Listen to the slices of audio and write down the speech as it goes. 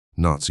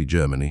Nazi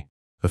Germany,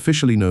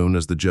 officially known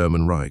as the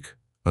German Reich,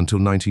 until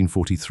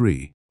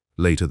 1943,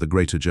 later the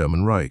Greater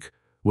German Reich,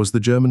 was the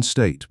German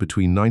state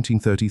between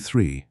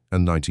 1933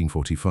 and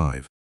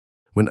 1945,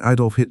 when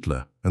Adolf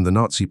Hitler and the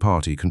Nazi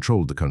Party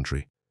controlled the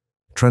country,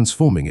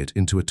 transforming it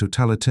into a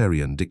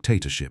totalitarian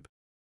dictatorship.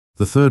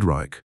 The Third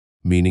Reich,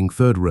 meaning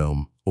Third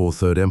Realm or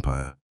Third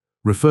Empire,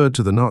 referred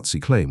to the Nazi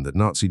claim that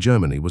Nazi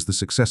Germany was the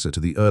successor to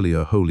the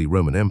earlier Holy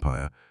Roman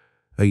Empire,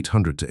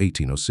 800 to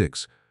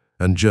 1806,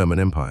 and German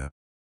Empire,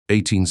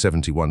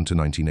 1871 to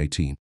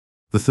 1918.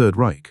 The Third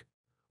Reich,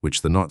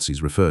 which the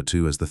Nazis referred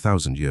to as the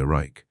Thousand-Year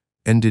Reich,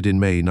 ended in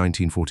May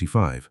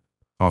 1945,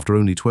 after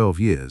only 12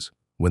 years,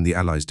 when the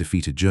Allies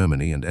defeated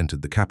Germany and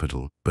entered the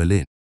capital,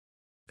 Berlin,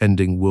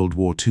 ending World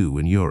War II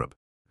in Europe.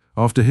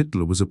 After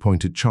Hitler was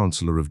appointed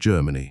Chancellor of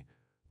Germany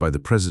by the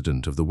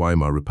President of the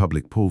Weimar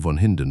Republic Paul von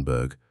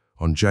Hindenburg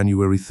on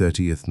January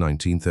 30,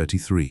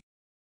 1933,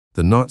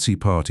 the Nazi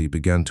Party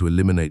began to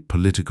eliminate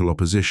political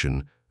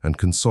opposition and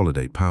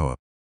consolidate power.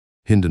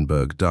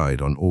 Hindenburg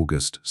died on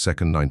August 2,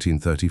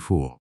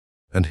 1934,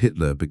 and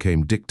Hitler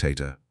became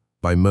dictator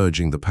by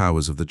merging the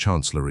powers of the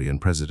Chancellery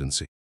and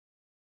Presidency.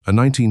 A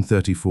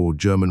 1934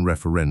 German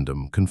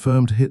referendum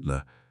confirmed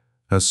Hitler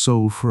as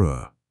sole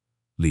Führer,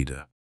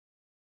 leader.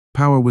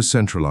 Power was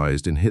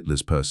centralized in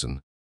Hitler's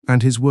person,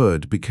 and his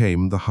word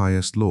became the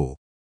highest law.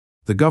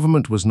 The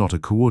government was not a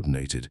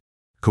coordinated,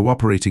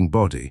 cooperating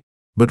body,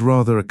 but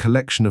rather a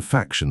collection of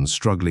factions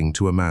struggling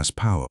to amass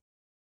power.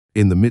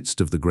 In the midst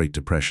of the Great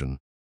Depression,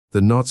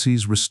 the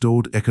Nazis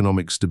restored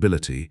economic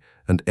stability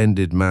and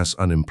ended mass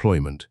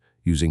unemployment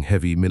using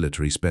heavy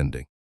military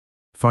spending.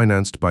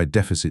 Financed by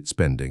deficit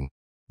spending,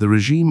 the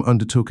regime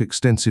undertook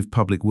extensive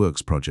public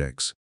works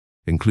projects,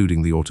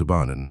 including the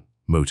Autobahnen,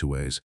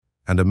 motorways,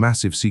 and a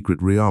massive secret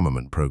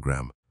rearmament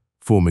program,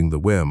 forming the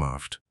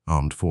Wehrmacht,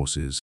 armed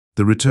forces.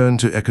 The return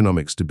to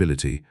economic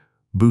stability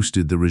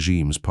boosted the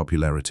regime's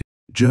popularity.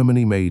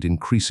 Germany made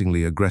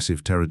increasingly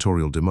aggressive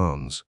territorial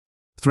demands,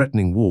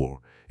 threatening war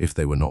if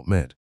they were not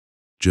met.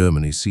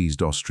 Germany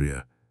seized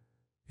Austria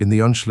in the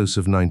Anschluss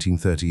of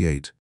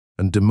 1938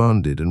 and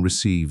demanded and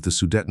received the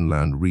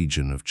Sudetenland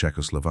region of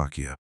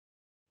Czechoslovakia.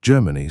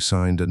 Germany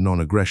signed a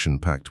non-aggression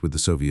pact with the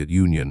Soviet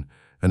Union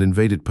and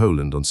invaded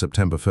Poland on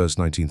September 1,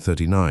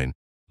 1939,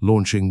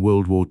 launching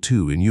World War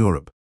II in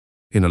Europe.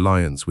 In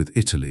alliance with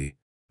Italy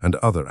and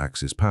other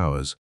Axis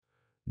powers,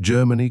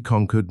 Germany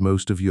conquered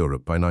most of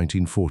Europe by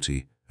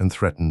 1940 and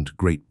threatened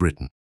Great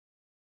Britain.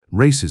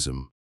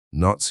 Racism,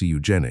 Nazi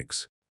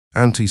eugenics,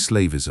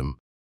 anti-slavism,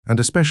 and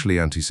especially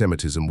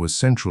anti-Semitism were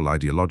central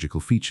ideological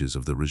features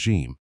of the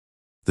regime.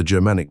 The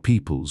Germanic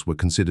peoples were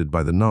considered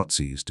by the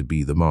Nazis to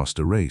be the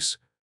master race,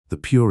 the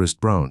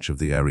purest branch of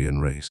the Aryan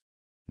race.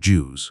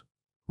 Jews,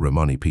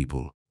 Romani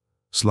people,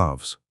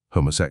 Slavs,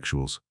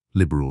 homosexuals,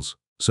 liberals,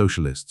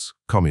 socialists,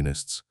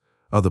 communists,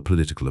 other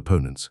political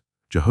opponents,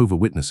 Jehovah's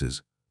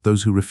Witnesses,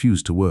 those who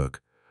refused to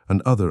work,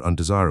 and other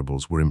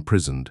undesirables were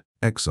imprisoned,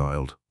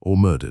 exiled, or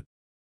murdered.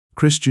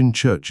 Christian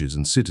churches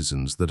and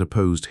citizens that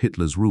opposed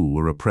Hitler's rule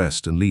were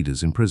oppressed and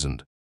leaders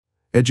imprisoned.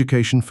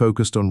 Education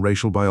focused on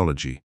racial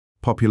biology,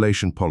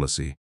 population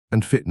policy,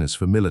 and fitness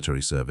for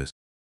military service.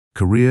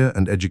 Career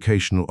and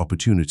educational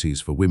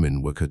opportunities for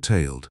women were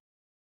curtailed.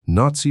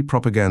 Nazi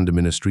propaganda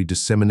ministry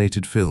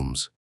disseminated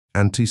films,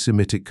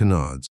 anti-Semitic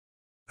canards,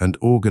 and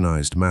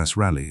organized mass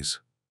rallies,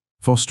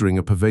 fostering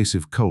a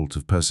pervasive cult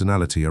of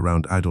personality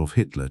around Adolf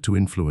Hitler to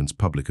influence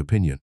public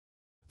opinion.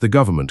 The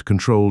government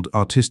controlled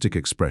artistic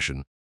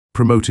expression,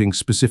 promoting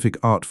specific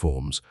art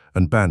forms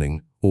and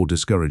banning or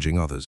discouraging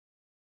others.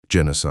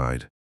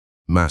 Genocide,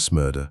 mass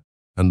murder,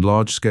 and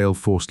large-scale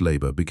forced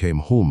labor became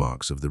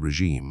hallmarks of the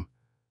regime.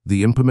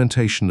 The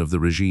implementation of the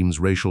regime's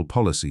racial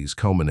policies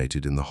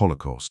culminated in the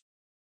Holocaust.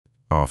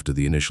 After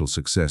the initial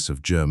success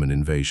of German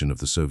invasion of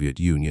the Soviet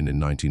Union in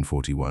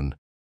 1941,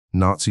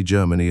 Nazi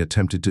Germany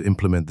attempted to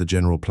implement the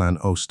General Plan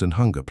Ost and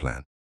Hunger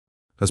Plan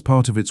as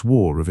part of its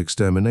war of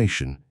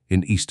extermination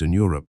in Eastern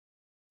Europe.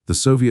 The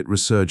Soviet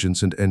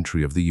resurgence and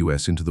entry of the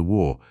US into the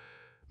war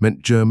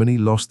meant Germany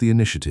lost the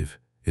initiative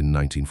in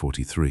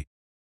 1943,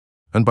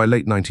 and by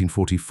late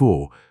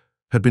 1944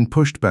 had been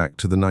pushed back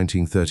to the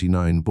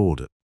 1939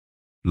 border.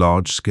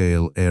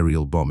 Large-scale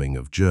aerial bombing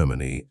of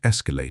Germany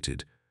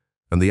escalated,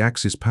 and the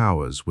Axis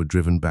powers were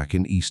driven back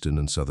in Eastern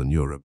and Southern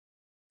Europe.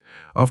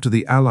 After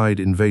the Allied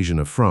invasion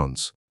of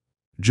France,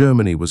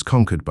 Germany was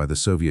conquered by the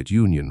Soviet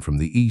Union from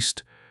the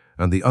east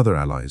and the other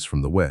allies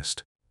from the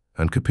west,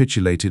 and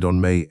capitulated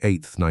on May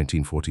 8,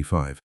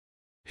 1945.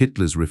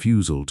 Hitler's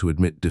refusal to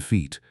admit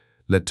defeat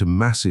led to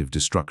massive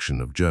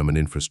destruction of German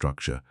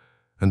infrastructure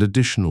and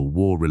additional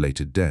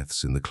war-related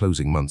deaths in the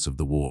closing months of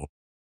the war.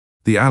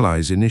 The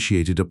Allies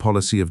initiated a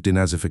policy of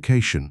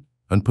denazification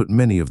and put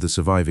many of the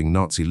surviving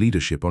Nazi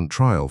leadership on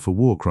trial for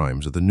war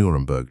crimes at the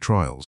Nuremberg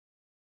trials.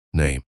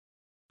 Name.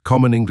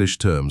 Common English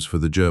terms for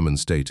the German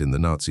state in the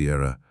Nazi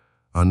era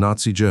are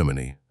Nazi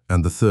Germany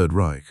and the Third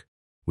Reich,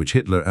 which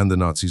Hitler and the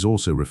Nazis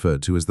also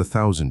referred to as the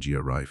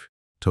Thousand-Year Reich,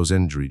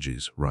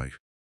 Tausendjähriges Reich.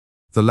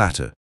 The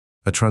latter,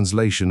 a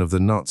translation of the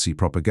Nazi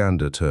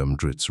propaganda term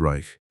Drittes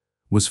Reich,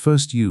 was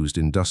first used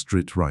in Das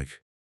Dritte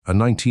Reich, a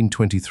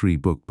 1923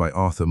 book by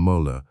Arthur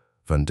Moeller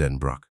van den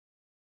Bruck.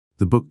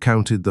 The book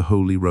counted the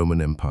Holy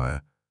Roman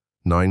Empire,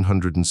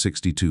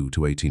 962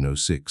 to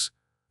 1806,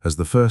 as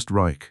the First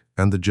Reich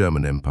and the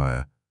German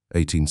Empire,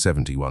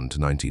 1871 to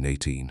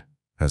 1918,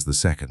 as the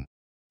Second.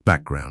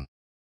 Background.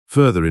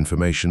 Further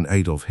information: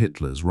 Adolf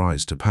Hitler's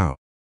rise to power.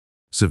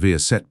 Severe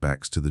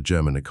setbacks to the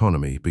German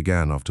economy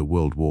began after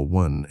World War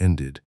I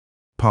ended,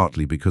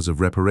 partly because of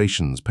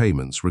reparations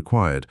payments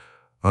required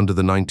under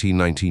the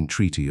 1919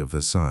 Treaty of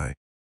Versailles.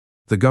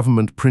 The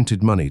government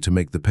printed money to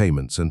make the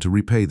payments and to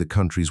repay the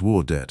country's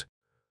war debt,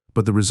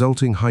 but the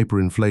resulting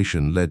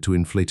hyperinflation led to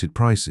inflated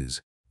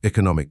prices,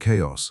 economic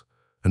chaos,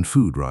 and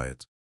food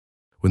riots.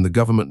 When the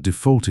government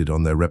defaulted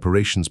on their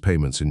reparations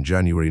payments in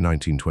January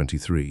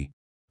 1923,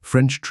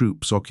 French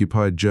troops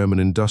occupied German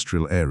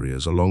industrial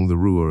areas along the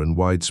Ruhr and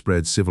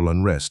widespread civil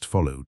unrest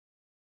followed.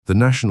 The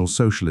National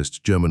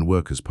Socialist German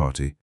Workers'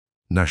 Party,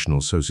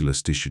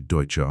 Nationalsozialistische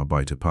Deutsche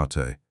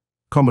Arbeiterpartei,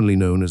 commonly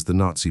known as the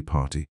Nazi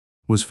Party,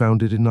 was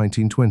founded in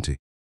 1920.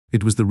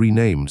 It was the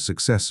renamed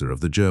successor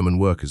of the German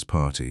Workers'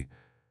 Party,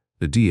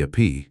 the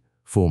DRP,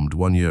 formed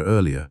 1 year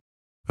earlier,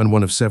 and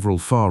one of several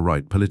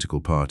far-right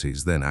political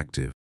parties then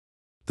active.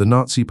 The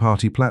Nazi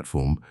Party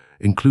platform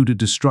included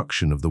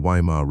destruction of the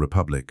Weimar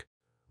Republic,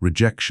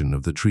 rejection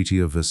of the Treaty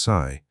of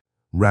Versailles,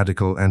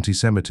 radical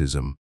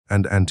anti-Semitism,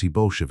 and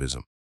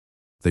anti-Bolshevism.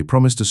 They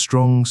promised a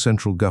strong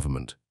central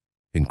government,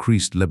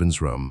 increased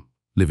Lebensraum,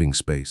 living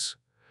space,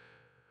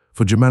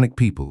 for Germanic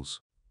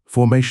peoples,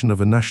 formation of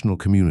a national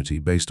community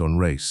based on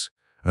race,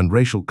 and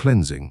racial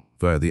cleansing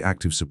via the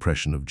active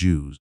suppression of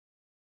Jews,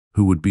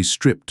 who would be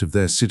stripped of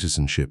their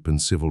citizenship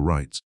and civil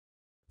rights.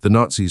 The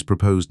Nazis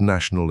proposed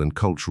national and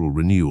cultural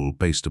renewal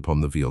based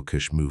upon the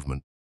Völkisch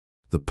movement.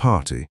 The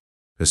party,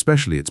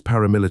 especially its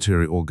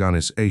paramilitary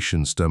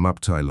Organisation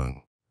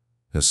Sturmabteilung,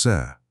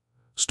 SR,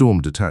 Storm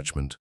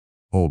Detachment,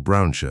 or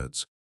Brown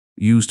Shirts,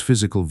 used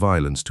physical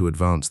violence to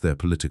advance their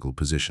political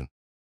position,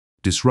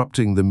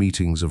 disrupting the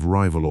meetings of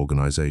rival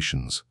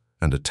organizations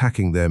and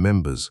attacking their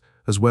members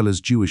as well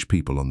as Jewish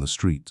people on the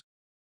street.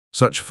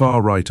 Such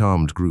far-right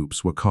armed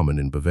groups were common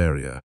in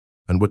Bavaria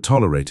and were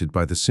tolerated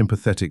by the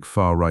sympathetic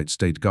far-right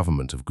state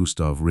government of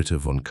Gustav Ritter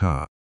von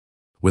Kahr.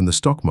 When the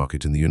stock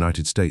market in the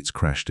United States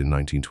crashed in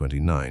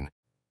 1929,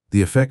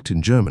 the effect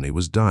in Germany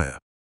was dire.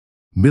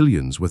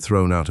 Millions were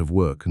thrown out of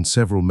work and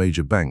several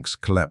major banks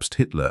collapsed.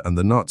 Hitler and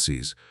the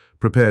Nazis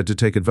prepared to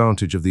take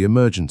advantage of the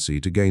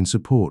emergency to gain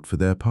support for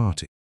their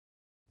party.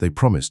 They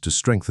promised to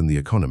strengthen the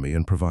economy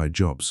and provide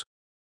jobs.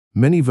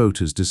 Many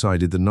voters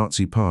decided the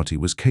Nazi Party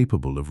was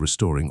capable of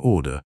restoring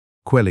order,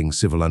 quelling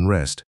civil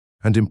unrest,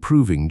 and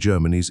improving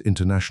Germany's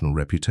international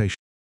reputation.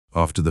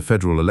 After the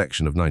federal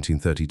election of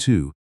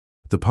 1932,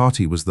 the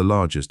party was the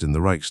largest in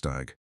the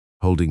Reichstag,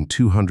 holding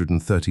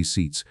 230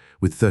 seats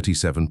with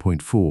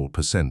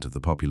 37.4% of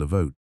the popular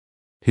vote.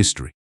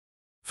 History.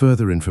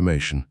 Further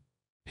information.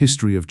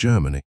 History of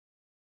Germany.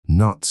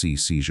 Nazi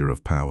seizure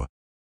of power.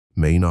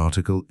 Main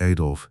article: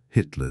 Adolf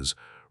Hitler's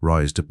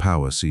rise to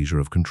power, seizure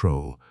of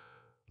control,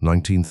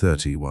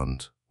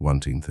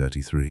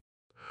 1931–1933.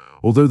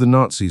 Although the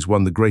Nazis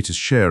won the greatest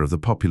share of the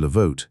popular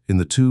vote in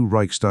the two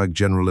Reichstag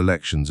general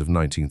elections of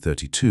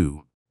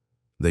 1932,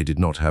 they did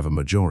not have a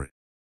majority.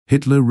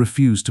 Hitler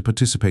refused to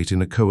participate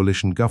in a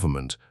coalition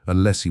government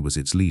unless he was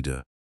its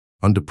leader,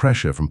 under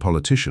pressure from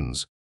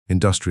politicians,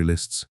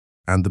 industrialists,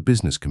 and the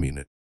business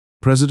community.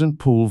 President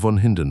Paul von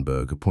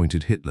Hindenburg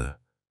appointed Hitler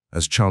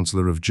as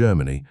Chancellor of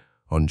Germany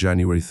on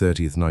January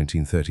 30,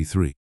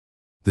 1933.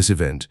 This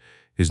event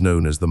is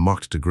known as the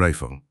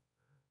Machtergreifung,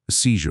 a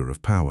seizure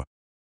of power.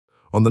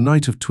 On the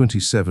night of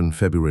 27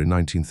 February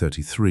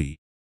 1933,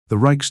 the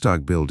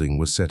Reichstag building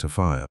was set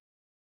afire.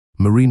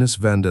 Marinus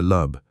van der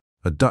Lubbe,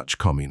 a Dutch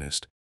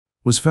communist,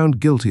 was found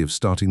guilty of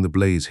starting the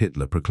blaze.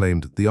 Hitler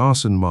proclaimed that the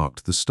arson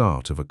marked the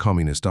start of a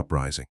communist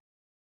uprising.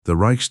 The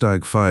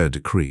Reichstag fire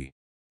decree,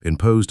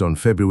 imposed on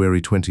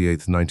February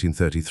 28,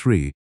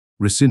 1933,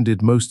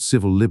 rescinded most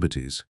civil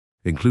liberties,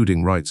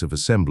 including rights of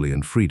assembly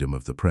and freedom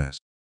of the press.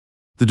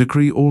 The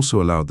decree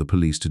also allowed the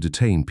police to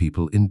detain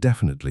people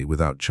indefinitely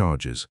without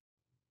charges.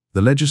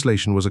 The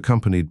legislation was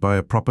accompanied by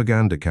a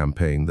propaganda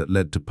campaign that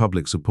led to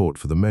public support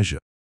for the measure.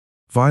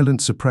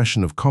 Violent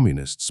suppression of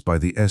communists by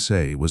the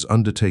SA was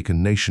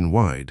undertaken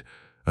nationwide,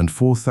 and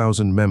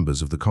 4,000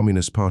 members of the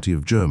Communist Party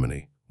of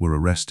Germany were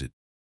arrested.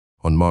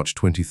 On March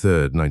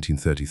 23,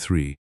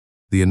 1933,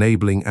 the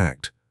Enabling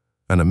Act,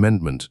 an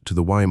amendment to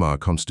the Weimar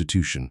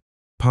Constitution,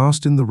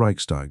 passed in the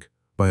Reichstag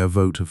by a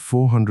vote of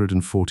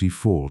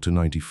 444 to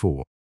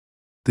 94.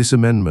 This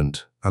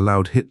amendment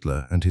allowed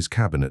Hitler and his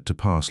cabinet to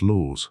pass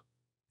laws,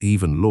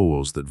 even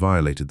laws that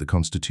violated the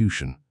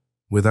Constitution,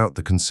 without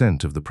the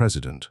consent of the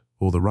President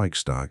or the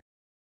Reichstag.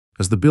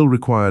 As the bill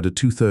required a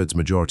two-thirds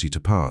majority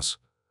to pass,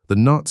 the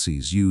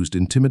Nazis used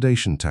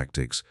intimidation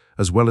tactics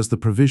as well as the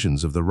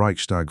provisions of the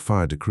Reichstag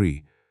fire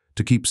decree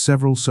to keep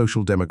several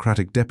social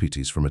democratic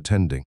deputies from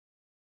attending,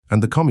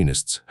 and the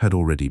communists had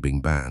already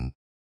been banned.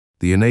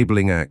 The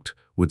Enabling Act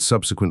would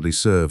subsequently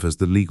serve as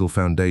the legal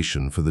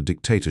foundation for the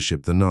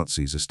dictatorship the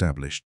Nazis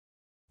established.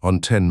 On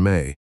 10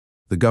 May,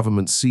 the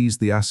government seized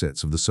the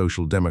assets of the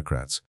Social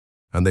Democrats,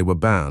 and they were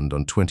banned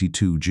on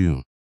 22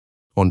 June.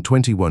 On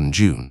 21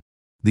 June,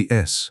 the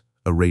SS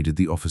raided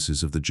the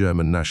offices of the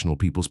German National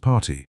People's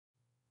Party,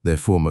 their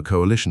former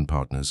coalition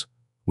partners,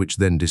 which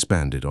then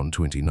disbanded on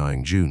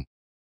 29 June.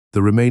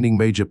 The remaining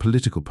major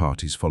political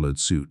parties followed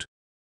suit.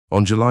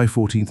 On July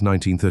 14,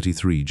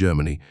 1933,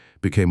 Germany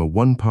became a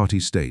one-party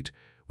state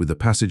with the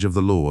passage of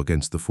the law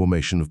against the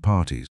formation of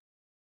parties,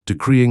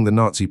 decreeing the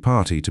Nazi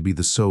Party to be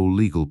the sole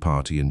legal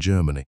party in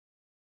Germany.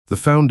 The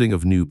founding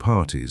of new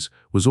parties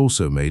was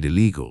also made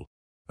illegal,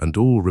 and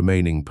all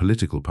remaining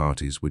political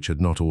parties which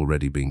had not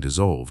already been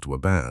dissolved were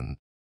banned.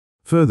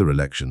 Further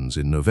elections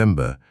in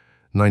November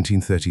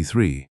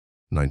 1933,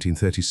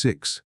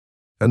 1936,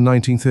 and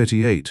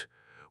 1938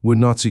 were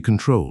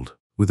Nazi-controlled,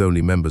 with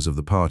only members of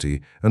the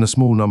party and a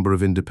small number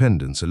of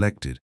independents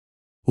elected.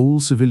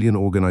 All civilian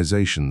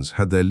organizations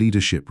had their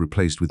leadership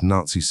replaced with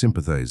Nazi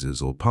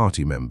sympathizers or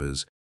party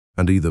members,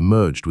 and either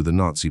merged with the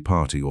Nazi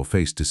party or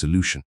faced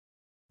dissolution.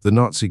 The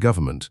Nazi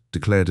government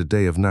declared a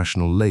day of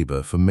national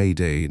labor for May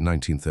Day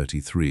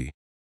 1933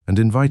 and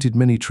invited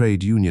many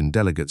trade union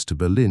delegates to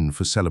Berlin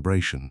for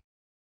celebration.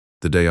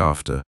 The day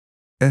after,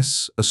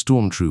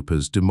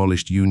 stormtroopers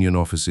demolished union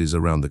offices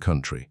around the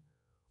country.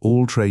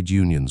 All trade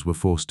unions were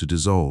forced to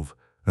dissolve,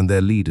 and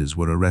their leaders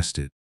were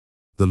arrested.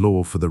 The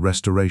law for the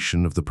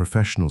restoration of the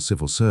professional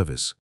civil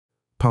service,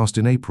 passed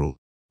in April,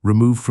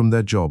 removed from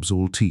their jobs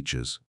all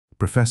teachers,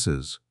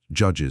 professors,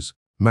 judges,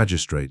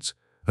 magistrates,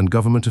 and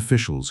government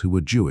officials who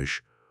were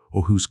Jewish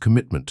or whose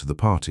commitment to the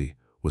party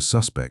was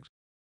suspect.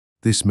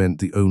 This meant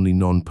the only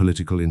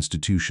non-political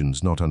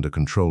institutions not under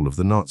control of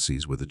the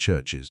Nazis were the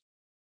churches.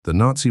 The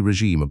Nazi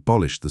regime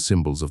abolished the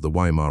symbols of the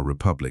Weimar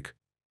Republic,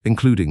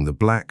 including the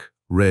black,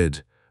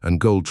 red, and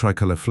gold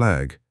tricolor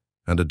flag,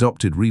 and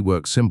adopted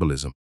reworked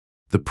symbolism.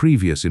 The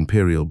previous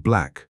imperial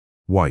black,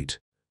 white,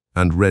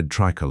 and red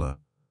tricolor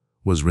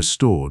was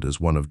restored as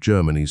one of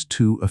Germany's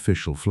two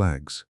official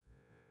flags.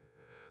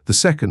 The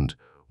second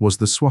was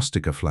the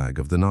swastika flag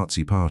of the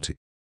Nazi Party,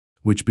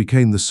 which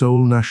became the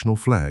sole national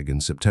flag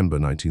in September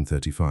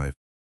 1935.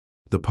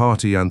 The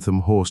party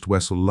anthem Horst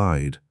Wessel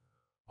Lied,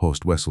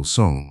 Horst Wessel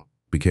Song,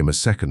 became a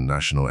second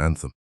national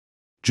anthem.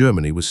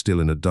 Germany was still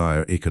in a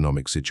dire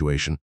economic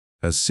situation,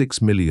 as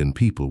 6 million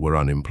people were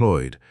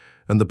unemployed,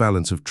 and the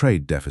balance of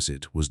trade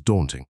deficit was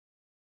daunting.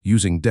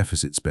 Using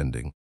deficit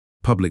spending,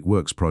 public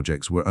works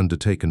projects were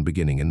undertaken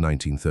beginning in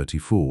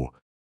 1934,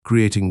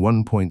 creating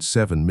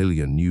 1.7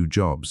 million new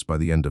jobs by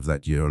the end of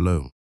that year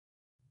alone.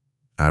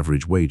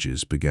 Average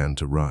wages began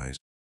to rise.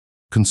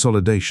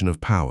 Consolidation of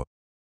power.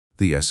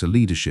 The SS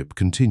leadership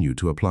continued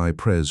to apply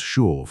Pres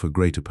Schur for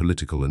greater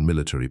political and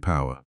military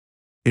power.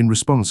 In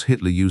response,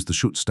 Hitler used the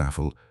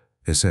Schutzstaffel,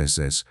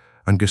 SS,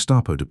 and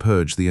Gestapo to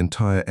purge the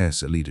entire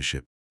SS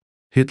leadership.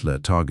 Hitler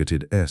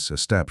targeted SS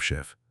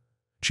Stabschef,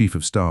 Chief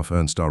of Staff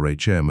Ernst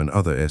Rachem, and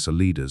other SS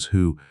leaders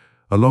who,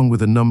 along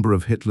with a number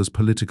of Hitler's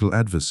political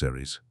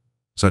adversaries,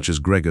 such as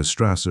Gregor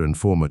Strasser and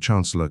former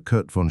Chancellor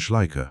Kurt von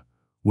Schleicher,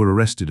 were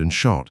arrested and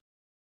shot.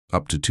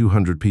 Up to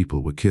 200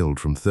 people were killed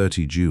from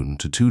 30 June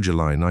to 2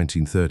 July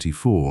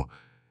 1934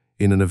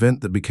 in an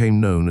event that became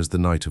known as the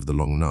Night of the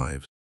Long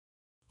Knives.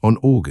 On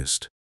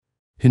August,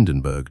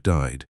 Hindenburg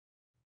died.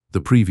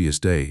 The previous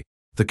day,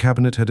 the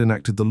cabinet had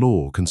enacted the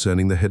law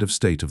concerning the head of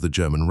state of the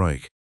German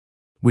Reich,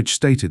 which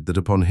stated that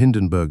upon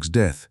Hindenburg's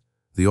death,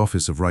 the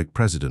office of Reich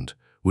President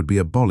would be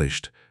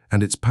abolished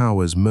and its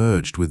powers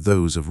merged with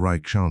those of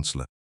Reich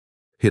Chancellor.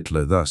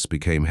 Hitler thus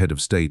became head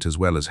of state as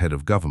well as head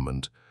of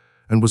government,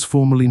 and was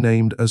formally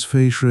named as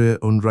Führer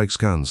und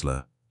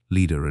Reichskanzler,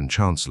 leader and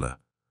chancellor,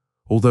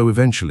 although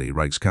eventually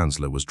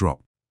Reichskanzler was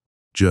dropped.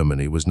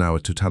 Germany was now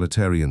a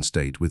totalitarian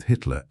state with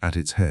Hitler at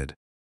its head.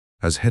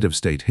 As head of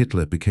state,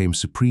 Hitler became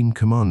supreme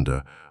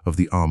commander of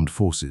the armed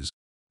forces.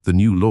 The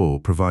new law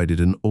provided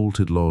an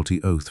altered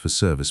loyalty oath for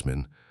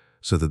servicemen,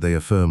 so that they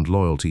affirmed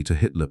loyalty to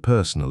Hitler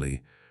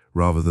personally,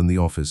 rather than the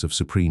office of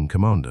supreme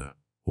commander,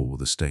 or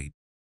the state.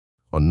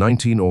 On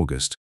 19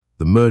 August,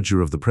 the merger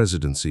of the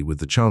presidency with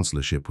the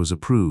chancellorship was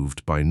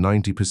approved by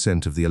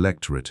 90% of the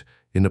electorate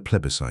in a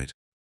plebiscite.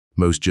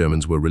 Most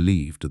Germans were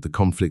relieved that the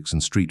conflicts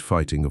and street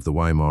fighting of the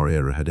Weimar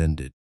era had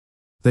ended.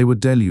 They were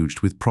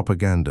deluged with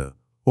propaganda,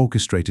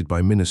 orchestrated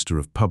by Minister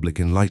of Public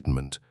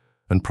Enlightenment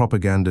and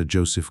Propaganda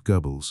Joseph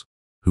Goebbels,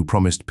 who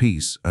promised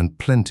peace and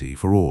plenty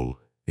for all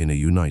in a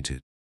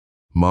united,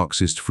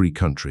 Marxist-free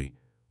country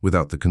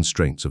without the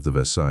constraints of the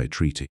Versailles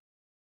Treaty.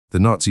 The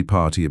Nazi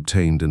Party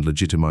obtained and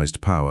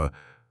legitimized power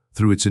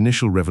through its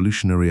initial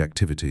revolutionary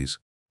activities,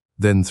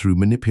 then through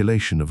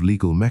manipulation of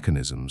legal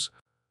mechanisms,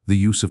 the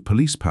use of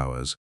police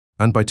powers,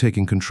 and by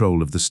taking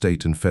control of the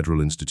state and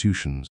federal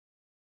institutions.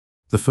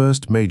 The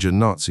first major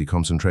Nazi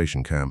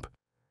concentration camp,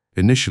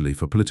 initially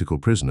for political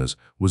prisoners,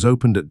 was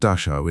opened at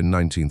Dachau in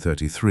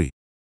 1933.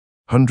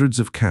 Hundreds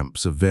of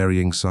camps of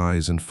varying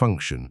size and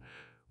function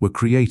were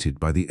created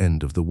by the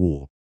end of the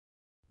war.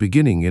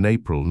 Beginning in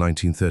April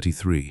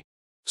 1933,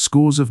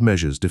 Scores of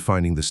measures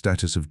defining the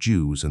status of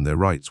Jews and their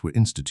rights were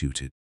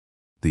instituted.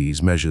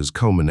 These measures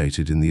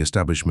culminated in the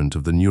establishment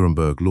of the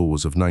Nuremberg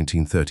Laws of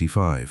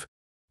 1935,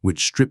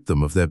 which stripped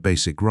them of their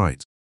basic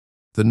rights.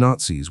 The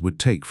Nazis would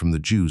take from the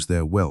Jews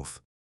their wealth,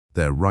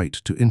 their right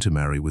to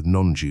intermarry with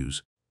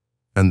non-Jews,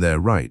 and their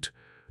right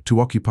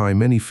to occupy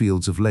many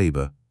fields of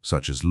labor,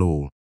 such as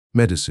law,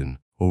 medicine,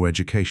 or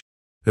education.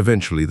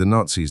 Eventually, the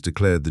Nazis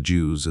declared the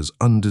Jews as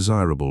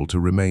undesirable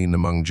to remain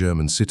among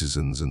German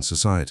citizens and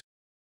society.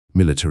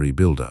 Military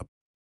buildup.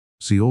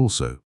 See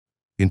also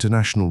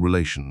International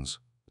Relations,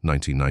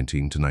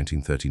 1919 to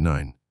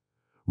 1939,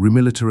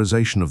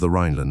 remilitarization of the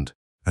Rhineland,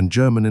 and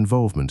German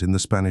involvement in the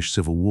Spanish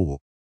Civil War.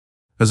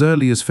 As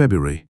early as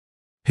February,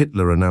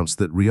 Hitler announced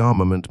that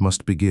rearmament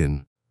must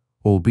begin,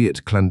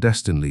 albeit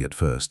clandestinely at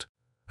first,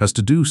 as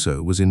to do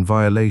so was in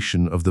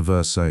violation of the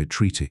Versailles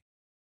Treaty.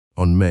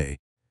 On May,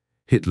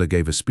 Hitler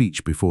gave a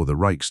speech before the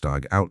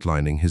Reichstag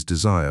outlining his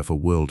desire for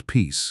world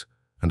peace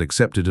and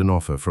accepted an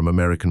offer from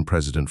American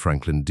President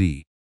Franklin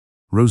D.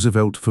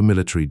 Roosevelt for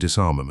military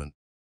disarmament,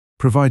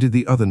 provided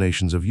the other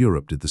nations of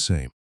Europe did the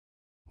same.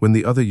 When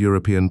the other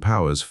European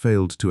powers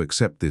failed to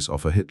accept this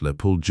offer, Hitler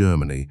pulled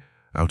Germany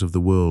out of the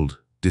World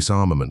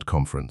Disarmament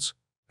Conference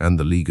and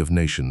the League of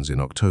Nations in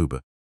October,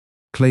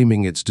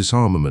 claiming its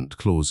disarmament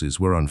clauses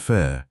were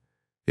unfair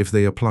if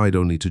they applied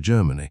only to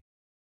Germany.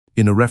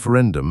 In a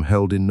referendum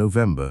held in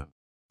November,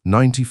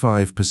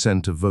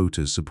 95% of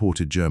voters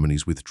supported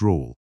Germany's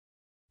withdrawal.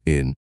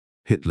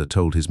 Hitler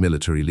told his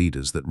military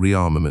leaders that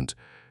rearmament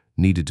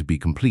needed to be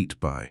complete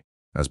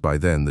as by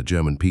then the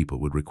German people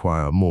would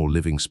require more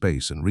living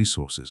space and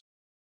resources.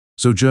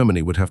 So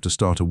Germany would have to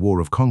start a war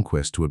of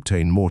conquest to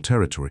obtain more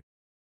territory.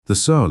 The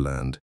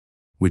Saarland,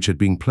 which had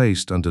been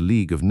placed under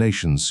League of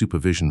Nations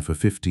supervision for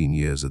 15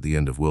 years at the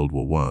end of World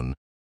War I,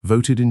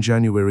 voted in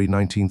January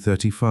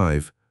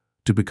 1935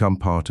 to become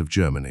part of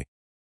Germany.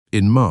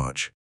 In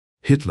March,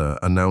 Hitler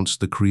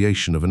announced the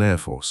creation of an air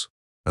force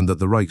and that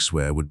the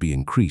Reichswehr would be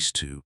increased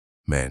to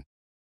men.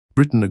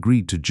 Britain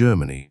agreed to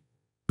Germany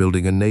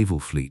building a naval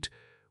fleet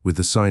with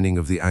the signing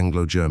of the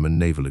Anglo-German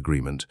Naval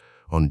Agreement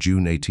on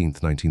June 18,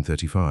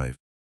 1935.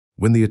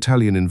 When the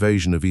Italian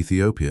invasion of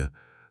Ethiopia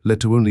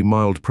led to only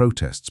mild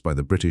protests by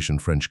the British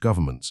and French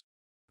governments.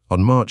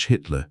 On March,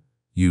 Hitler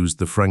used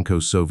the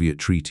Franco-Soviet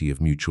Treaty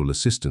of Mutual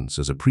Assistance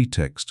as a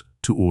pretext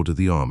to order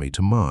the army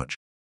to march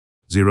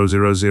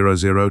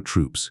 0,000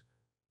 troops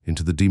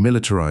into the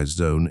demilitarized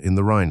zone in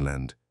the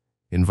Rhineland,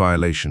 in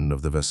violation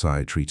of the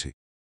Versailles Treaty.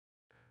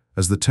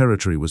 As the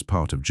territory was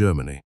part of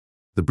Germany,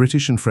 the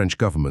British and French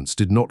governments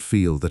did not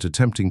feel that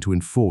attempting to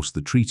enforce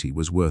the treaty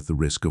was worth the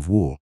risk of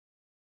war.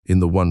 In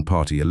the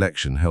one-party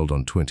election held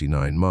on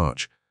 29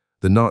 March,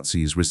 the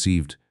Nazis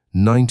received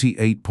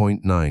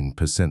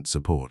 98.9%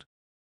 support.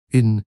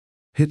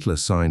 Hitler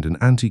signed an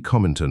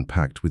anti-Comintern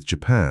pact with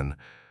Japan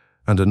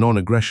and a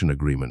non-aggression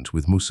agreement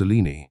with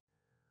Mussolini,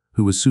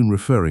 who was soon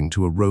referring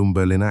to a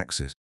Rome-Berlin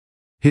axis.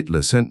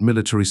 Hitler sent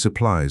military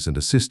supplies and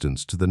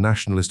assistance to the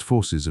nationalist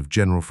forces of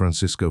General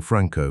Francisco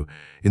Franco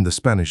in the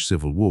Spanish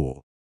Civil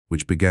War,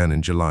 which began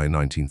in July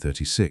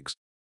 1936.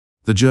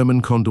 The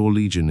German Condor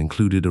Legion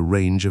included a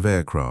range of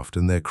aircraft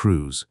and their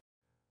crews,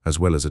 as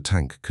well as a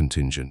tank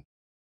contingent.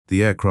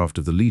 The aircraft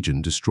of the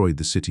Legion destroyed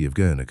the city of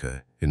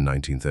Guernica in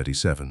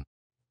 1937.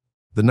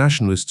 The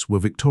nationalists were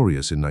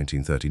victorious in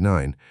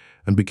 1939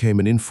 and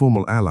became an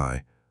informal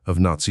ally of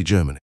Nazi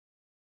Germany,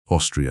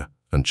 Austria,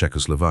 and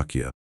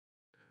Czechoslovakia.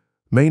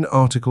 Main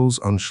articles: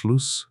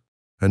 Anschluss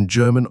and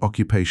German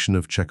occupation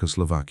of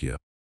Czechoslovakia.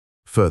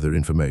 Further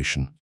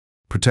information: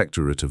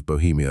 Protectorate of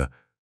Bohemia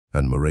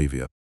and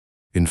Moravia.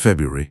 In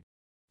February,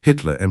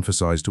 Hitler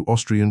emphasized to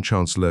Austrian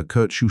Chancellor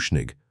Kurt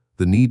Schuschnigg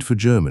the need for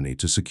Germany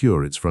to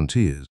secure its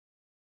frontiers.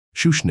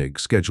 Schuschnigg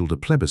scheduled a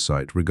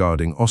plebiscite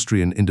regarding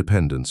Austrian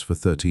independence for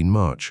 13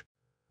 March,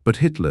 but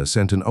Hitler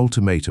sent an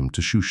ultimatum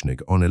to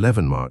Schuschnigg on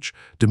 11 March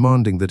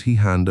demanding that he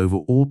hand over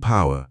all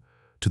power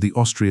to the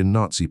Austrian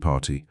Nazi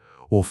Party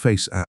or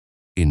face an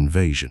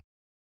invasion.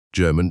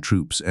 German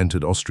troops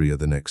entered Austria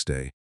the next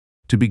day,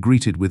 to be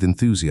greeted with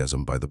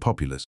enthusiasm by the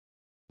populace.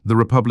 The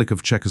Republic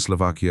of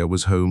Czechoslovakia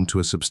was home to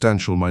a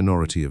substantial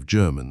minority of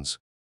Germans,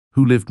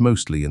 who lived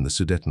mostly in the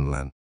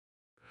Sudetenland.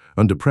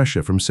 Under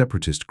pressure from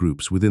separatist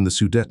groups within the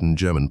Sudeten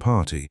German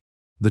Party,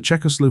 the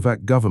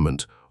Czechoslovak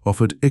government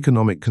offered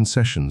economic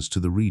concessions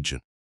to the region.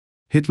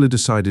 Hitler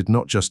decided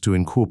not just to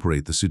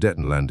incorporate the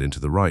Sudetenland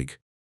into the Reich,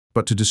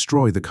 but to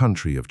destroy the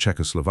country of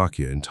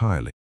Czechoslovakia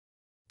entirely.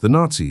 The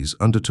Nazis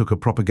undertook a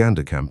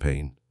propaganda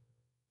campaign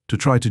to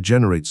try to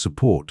generate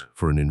support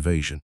for an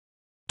invasion.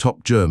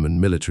 Top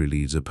German military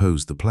leaders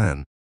opposed the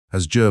plan,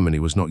 as Germany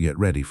was not yet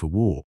ready for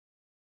war.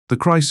 The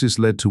crisis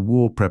led to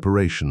war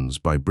preparations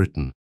by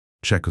Britain,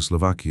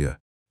 Czechoslovakia,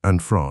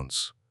 and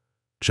France,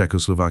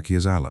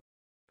 Czechoslovakia's ally.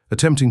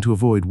 Attempting to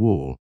avoid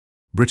war,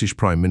 British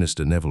Prime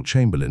Minister Neville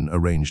Chamberlain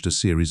arranged a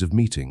series of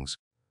meetings,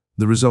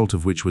 the result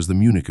of which was the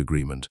Munich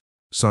Agreement,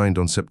 signed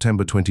on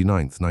September 29,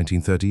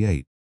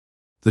 1938.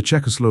 The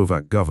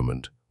Czechoslovak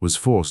government was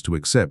forced to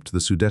accept the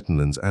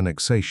Sudetenland's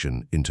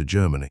annexation into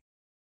Germany.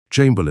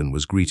 Chamberlain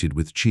was greeted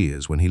with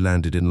cheers when he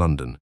landed in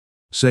London,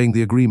 saying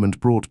the agreement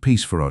brought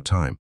peace for our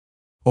time.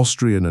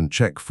 Austrian and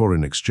Czech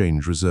foreign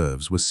exchange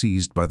reserves were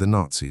seized by the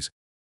Nazis,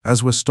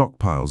 as were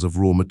stockpiles of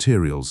raw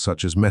materials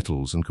such as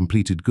metals and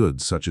completed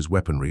goods such as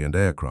weaponry and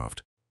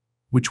aircraft,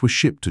 which were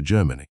shipped to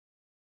Germany.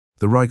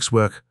 The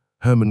Reichswerk,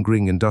 Hermann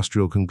Gring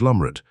industrial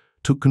conglomerate,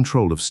 took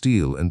control of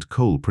steel and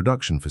coal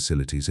production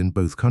facilities in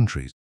both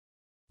countries.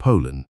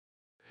 Poland.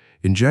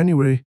 In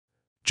January,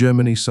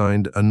 Germany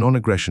signed a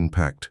non-aggression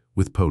pact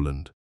with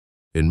Poland.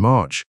 In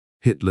March,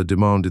 Hitler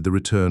demanded the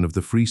return of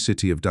the Free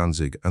City of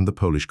Danzig and the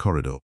Polish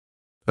Corridor,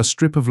 a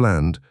strip of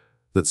land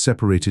that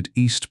separated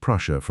East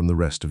Prussia from the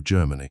rest of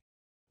Germany.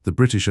 The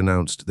British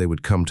announced they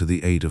would come to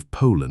the aid of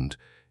Poland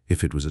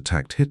if it was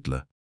attacked.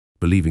 Hitler,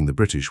 believing the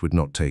British would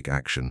not take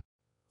action,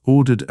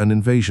 ordered an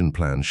invasion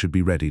plan should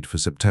be readied for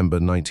September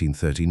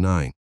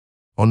 1939.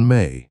 On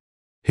May,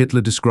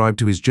 Hitler described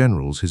to his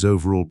generals his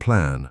overall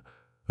plan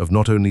of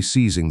not only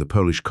seizing the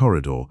Polish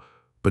corridor,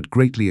 but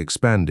greatly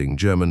expanding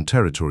German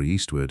territory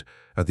eastward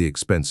at the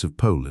expense of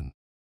Poland.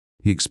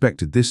 He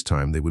expected this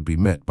time they would be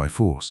met by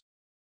force.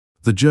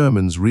 The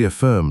Germans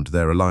reaffirmed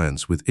their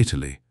alliance with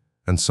Italy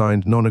and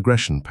signed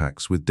non-aggression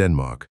pacts with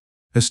Denmark,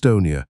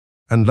 Estonia,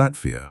 and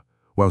Latvia,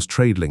 whilst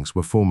trade links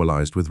were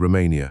formalized with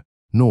Romania,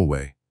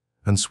 Norway,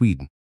 and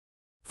Sweden.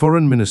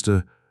 Foreign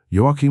Minister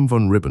Joachim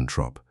von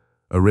Ribbentrop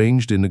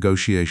arranged in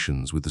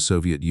negotiations with the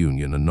Soviet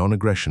Union a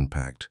non-aggression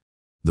pact,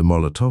 the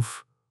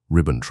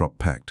Molotov-Ribbentrop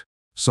Pact,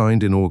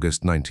 signed in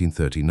August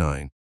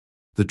 1939.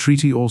 The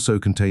treaty also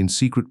contained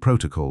secret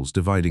protocols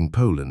dividing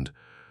Poland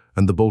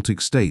and the Baltic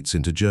states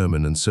into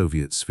German and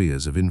Soviet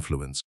spheres of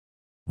influence.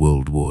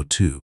 World War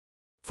II.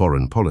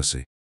 Foreign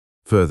policy.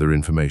 Further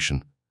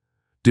information.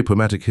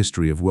 Diplomatic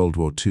history of World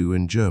War II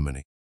in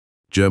Germany.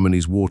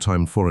 Germany's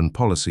wartime foreign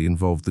policy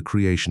involved the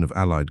creation of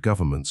allied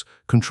governments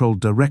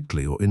controlled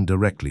directly or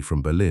indirectly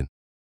from Berlin.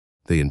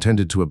 They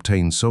intended to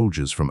obtain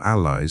soldiers from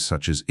allies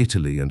such as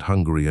Italy and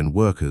Hungary and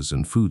workers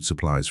and food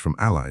supplies from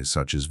allies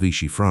such as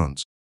Vichy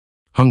France.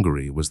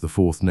 Hungary was the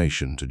fourth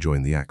nation to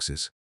join the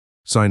Axis,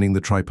 signing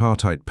the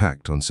Tripartite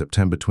Pact on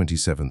September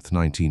 27,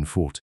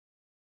 1940.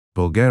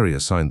 Bulgaria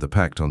signed the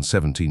pact on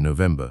 17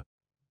 November.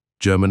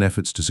 German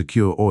efforts to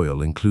secure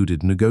oil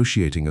included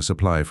negotiating a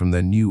supply from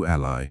their new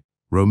ally,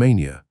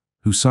 Romania,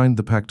 who signed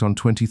the pact on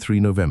 23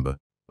 November,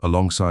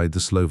 alongside the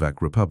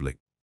Slovak Republic.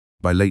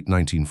 By late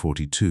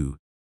 1942,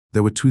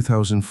 there were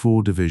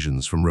 2,004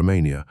 divisions from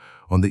Romania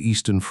on the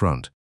Eastern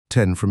Front,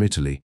 10 from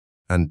Italy,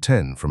 and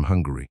 10 from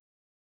Hungary.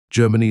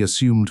 Germany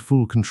assumed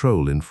full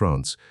control in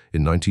France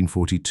in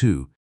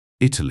 1942,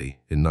 Italy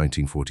in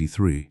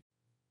 1943,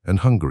 and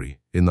Hungary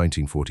in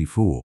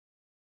 1944.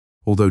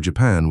 Although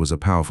Japan was a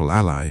powerful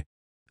ally,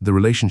 the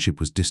relationship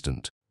was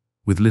distant,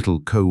 with little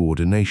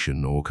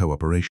coordination or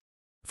cooperation.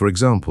 For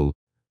example,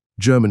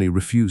 Germany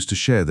refused to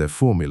share their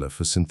formula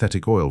for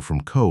synthetic oil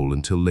from coal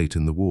until late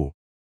in the war.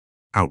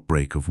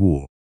 Outbreak of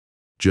war.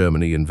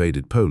 Germany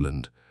invaded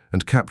Poland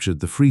and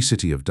captured the Free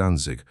City of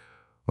Danzig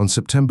on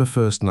September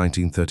 1,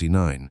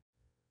 1939,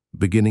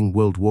 beginning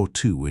World War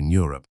II in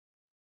Europe.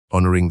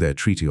 Honoring their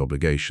treaty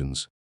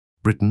obligations,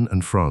 Britain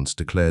and France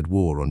declared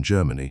war on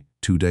Germany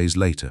 2 days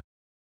later.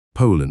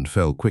 Poland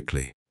fell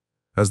quickly,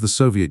 as the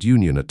Soviet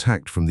Union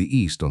attacked from the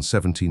east on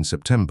 17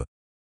 September.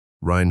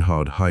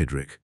 Reinhard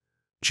Heydrich,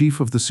 chief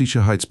of the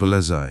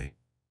Sicherheitspolizei,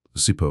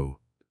 SiPo,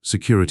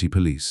 Security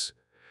Police,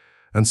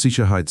 and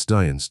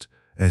Sicherheitsdienst,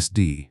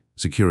 SD,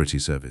 Security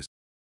Service,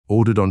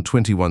 ordered on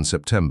 21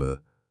 September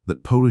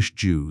that Polish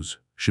Jews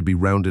should be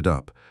rounded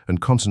up and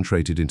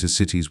concentrated into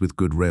cities with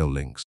good rail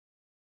links.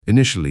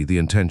 Initially, the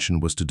intention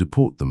was to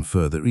deport them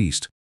further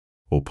east,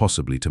 or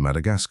possibly to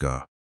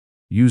Madagascar.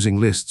 Using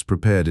lists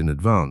prepared in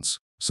advance,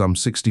 some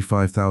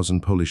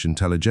 65,000 Polish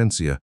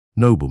intelligentsia,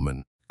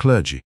 noblemen,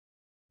 clergy,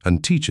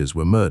 and teachers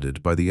were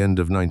murdered by the end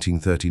of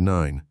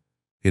 1939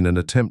 in an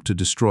attempt to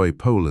destroy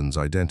Poland's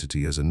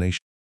identity as a nation.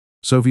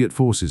 Soviet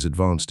forces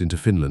advanced into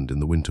Finland in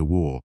the Winter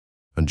War,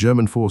 and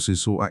German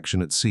forces saw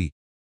action at sea.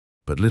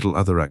 But little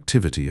other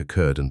activity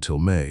occurred until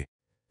May,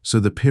 so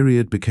the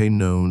period became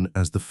known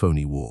as the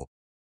Phony War.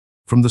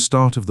 From the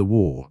start of the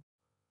war,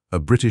 a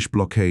British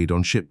blockade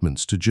on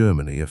shipments to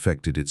Germany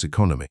affected its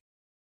economy.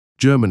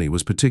 Germany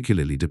was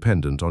particularly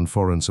dependent on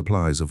foreign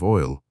supplies of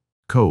oil,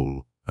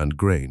 coal, and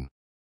grain.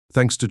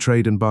 Thanks to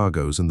trade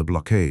embargoes and the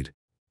blockade,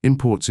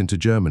 imports into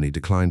Germany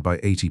declined by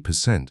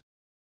 80%.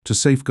 To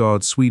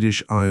safeguard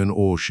Swedish iron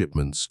ore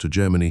shipments to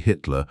Germany,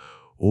 Hitler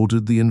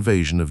ordered the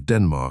invasion of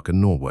Denmark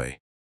and Norway,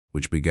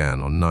 which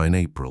began on 9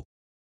 April.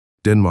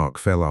 Denmark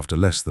fell after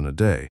less than a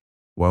day,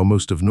 while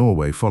most of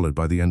Norway followed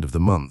by the end of the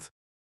month.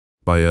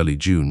 By early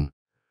June,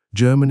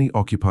 Germany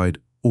occupied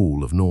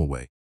all of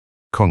Norway.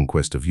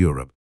 Conquest of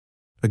Europe.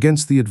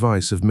 Against the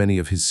advice of many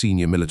of his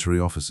senior military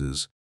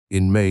officers,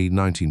 in May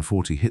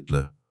 1940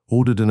 Hitler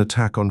ordered an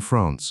attack on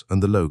France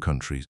and the Low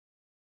Countries.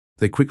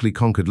 They quickly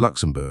conquered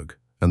Luxembourg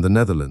and the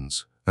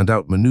Netherlands and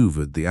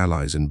outmaneuvered the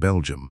Allies in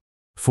Belgium,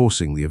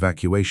 forcing the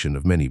evacuation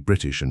of many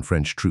British and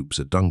French troops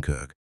at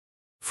Dunkirk.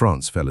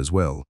 France fell as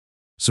well,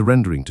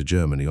 surrendering to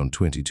Germany on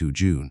 22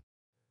 June.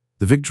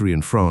 The victory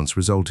in France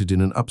resulted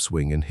in an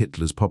upswing in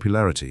Hitler's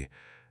popularity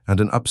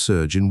and an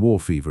upsurge in war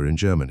fever in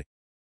Germany.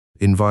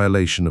 In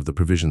violation of the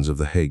provisions of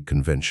the Hague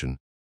Convention,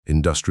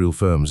 industrial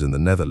firms in the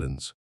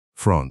Netherlands,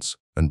 France,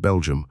 and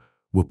Belgium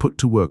were put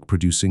to work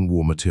producing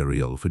war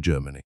material for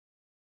Germany.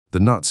 The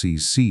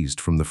Nazis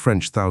seized from the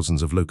French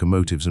thousands of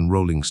locomotives and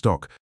rolling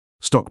stock,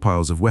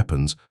 stockpiles of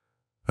weapons,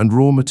 and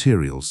raw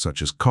materials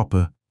such as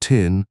copper,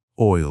 tin,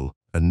 oil,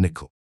 and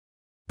nickel.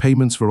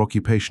 Payments for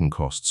occupation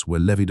costs were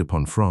levied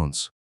upon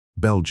France,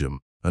 Belgium,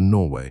 and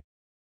Norway.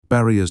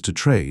 Barriers to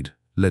trade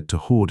led to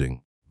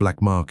hoarding, black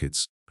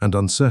markets, and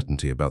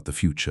uncertainty about the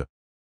future.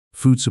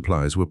 Food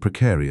supplies were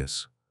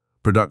precarious.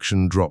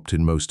 Production dropped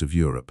in most of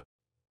Europe.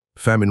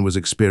 Famine was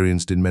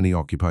experienced in many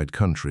occupied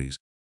countries.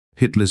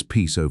 Hitler's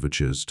peace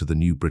overtures to the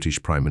new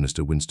British Prime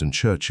Minister Winston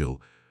Churchill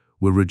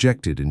were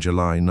rejected in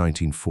July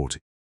 1940.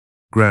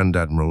 Grand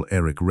Admiral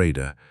Erich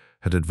Raeder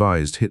had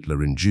advised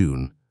Hitler in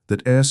June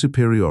that air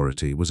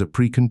superiority was a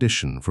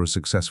precondition for a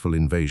successful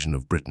invasion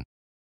of Britain.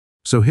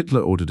 So Hitler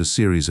ordered a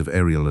series of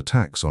aerial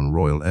attacks on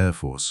Royal Air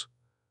Force,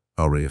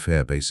 RAF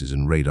air bases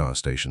and radar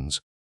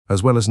stations,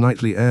 as well as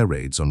nightly air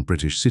raids on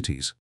British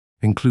cities,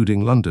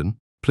 including London,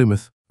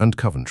 Plymouth, and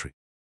Coventry.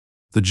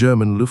 The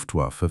German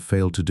Luftwaffe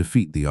failed to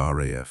defeat the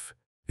RAF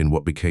in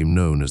what became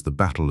known as the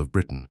Battle of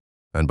Britain,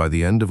 and by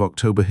the end of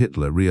October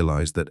Hitler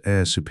realized that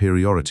air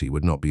superiority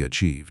would not be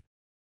achieved.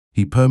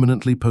 He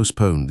permanently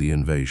postponed the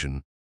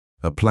invasion,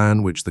 a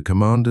plan which the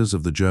commanders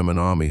of the German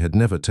army had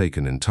never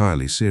taken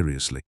entirely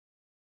seriously.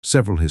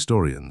 Several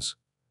historians,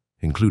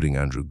 including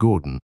Andrew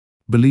Gordon,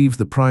 believe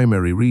the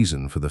primary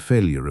reason for the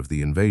failure of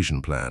the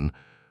invasion plan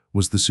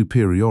was the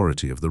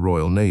superiority of the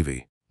Royal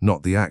Navy,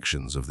 not the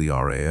actions of the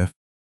RAF.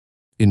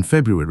 In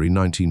February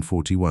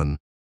 1941,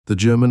 the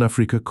German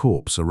Afrika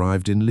Korps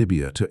arrived in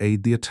Libya to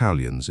aid the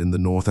Italians in the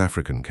North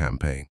African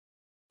campaign.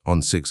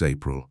 On 6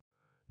 April,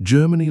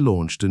 Germany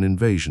launched an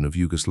invasion of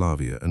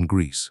Yugoslavia and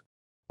Greece.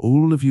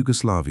 All of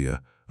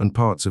Yugoslavia and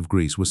parts of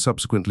Greece were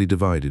subsequently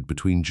divided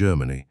between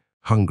Germany,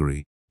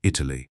 Hungary,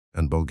 Italy,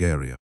 and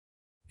Bulgaria.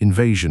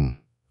 Invasion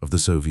of the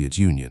Soviet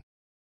Union.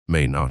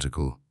 Main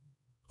article: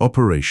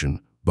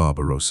 Operation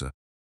Barbarossa.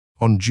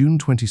 On June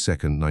 22,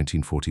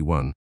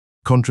 1941,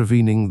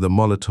 contravening the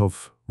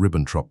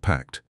Molotov-Ribbentrop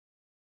Pact,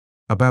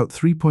 about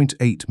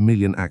 3.8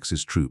 million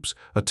Axis troops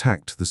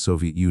attacked the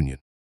Soviet Union.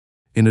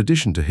 In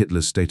addition to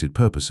Hitler's stated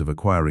purpose of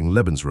acquiring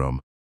Lebensraum,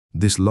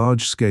 this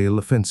large-scale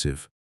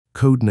offensive,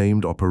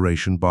 codenamed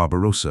Operation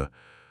Barbarossa,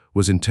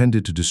 was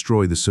intended to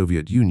destroy the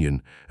Soviet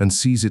Union and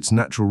seize its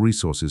natural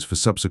resources for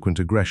subsequent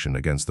aggression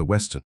against the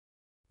Western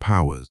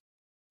powers.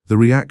 The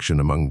reaction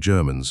among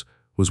Germans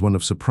was one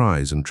of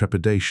surprise and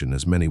trepidation,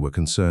 as many were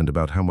concerned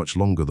about how much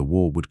longer the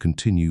war would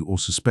continue or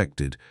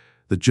suspected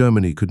that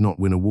Germany could not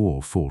win a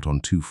war fought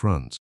on two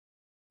fronts.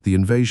 The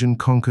invasion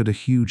conquered a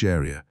huge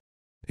area,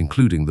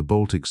 including the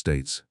Baltic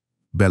states,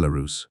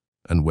 Belarus,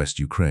 and West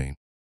Ukraine.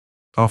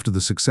 After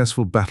the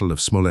successful Battle of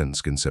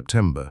Smolensk in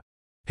September,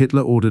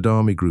 Hitler ordered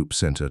Army Group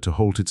Center to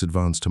halt its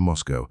advance to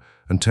Moscow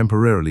and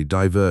temporarily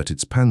divert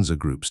its panzer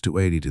groups to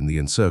aid in the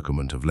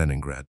encirclement of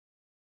Leningrad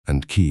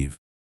and Kiev.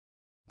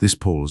 This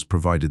pause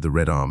provided the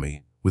Red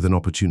Army with an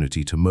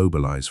opportunity to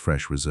mobilize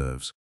fresh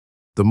reserves.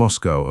 The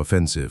Moscow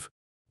offensive,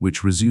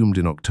 which resumed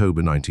in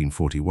October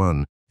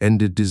 1941,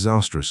 ended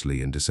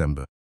disastrously in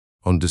December.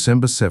 On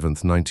December 7,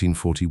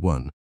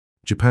 1941,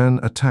 Japan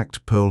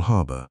attacked Pearl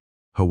Harbor,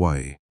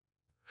 Hawaii.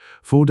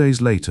 4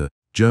 days later,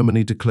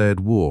 Germany declared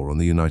war on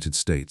the United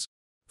States.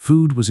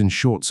 Food was in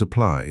short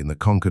supply in the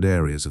conquered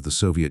areas of the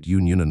Soviet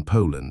Union and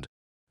Poland,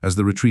 as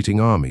the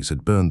retreating armies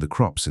had burned the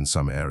crops in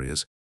some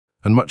areas,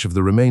 and much of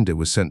the remainder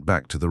was sent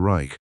back to the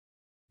Reich.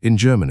 In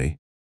Germany,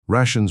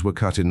 rations were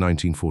cut in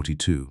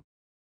 1942.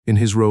 In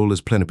his role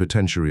as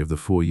plenipotentiary of the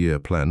four-year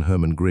plan,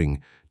 Hermann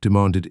Göring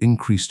demanded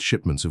increased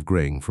shipments of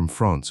grain from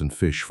France and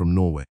fish from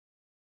Norway.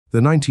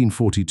 The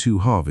 1942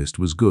 harvest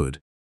was good,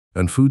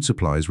 and food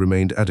supplies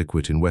remained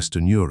adequate in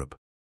Western Europe.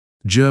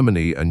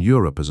 Germany and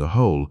Europe as a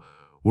whole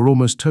were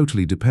almost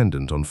totally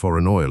dependent on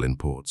foreign oil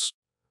imports.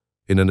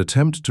 In an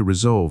attempt to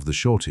resolve the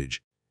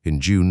shortage,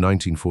 in June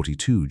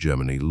 1942,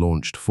 Germany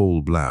launched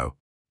Fall Blau,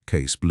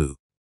 Case Blue,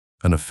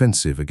 an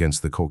offensive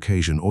against the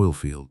Caucasian oil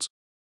fields.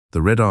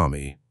 The Red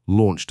Army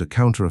launched a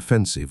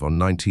counter-offensive on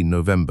 19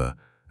 November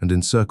and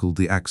encircled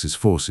the Axis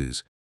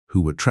forces,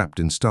 who were trapped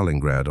in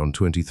Stalingrad on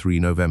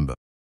 23 November.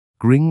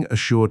 Göring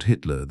assured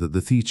Hitler that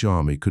the Third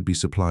Army could be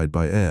supplied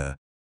by air,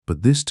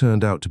 but this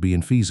turned out to be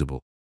infeasible.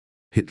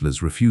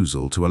 Hitler's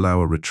refusal to allow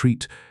a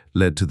retreat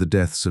led to the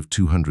deaths of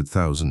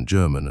 200,000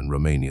 German and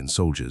Romanian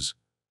soldiers.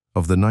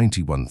 Of the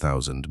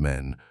 91,000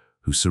 men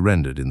who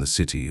surrendered in the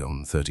city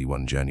on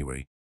 31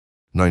 January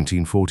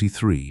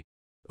 1943,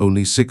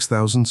 only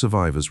 6,000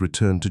 survivors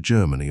returned to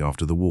Germany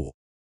after the war.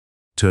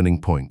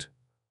 Turning point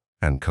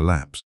and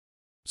collapse.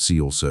 See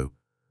also: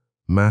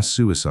 mass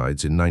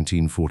suicides in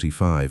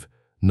 1945,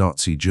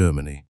 Nazi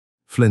Germany,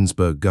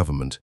 Flensburg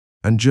government,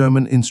 and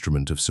German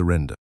instrument of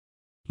surrender.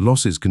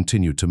 Losses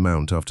continued to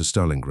mount after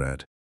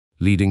Stalingrad,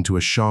 leading to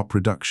a sharp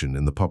reduction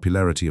in the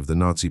popularity of the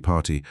Nazi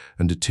Party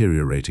and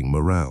deteriorating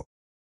morale.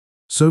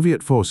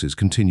 Soviet forces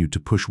continued to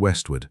push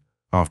westward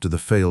after the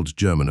failed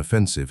German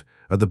offensive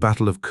at the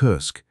Battle of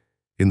Kursk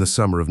in the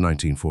summer of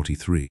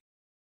 1943.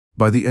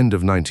 By the end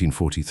of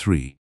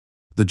 1943,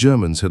 the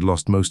Germans had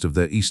lost most of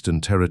their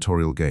eastern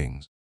territorial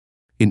gains.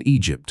 In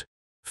Egypt,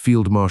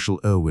 Field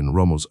Marshal Erwin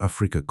Rommel's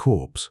Afrika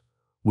Korps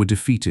were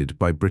defeated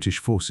by British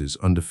forces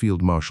under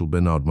Field Marshal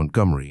Bernard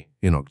Montgomery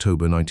in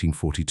October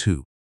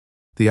 1942.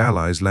 The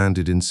Allies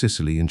landed in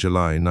Sicily in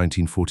July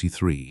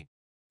 1943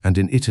 and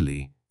in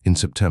Italy in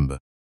September.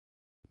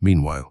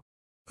 Meanwhile,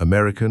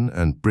 American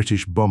and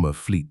British bomber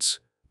fleets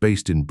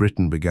based in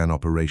Britain began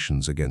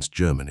operations against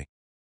Germany.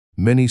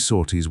 Many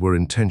sorties were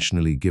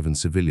intentionally given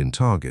civilian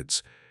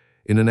targets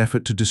in an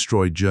effort to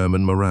destroy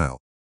German morale.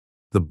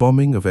 The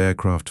bombing of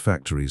aircraft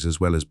factories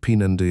as well as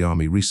Pinande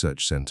Army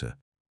Research Center,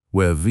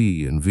 where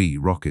V&V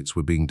rockets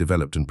were being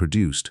developed and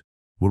produced,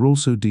 were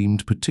also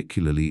deemed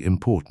particularly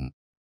important.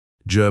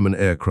 German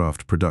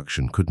aircraft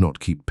production could not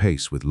keep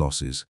pace with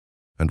losses,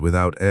 and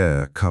without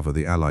air cover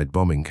the Allied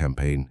bombing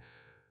campaign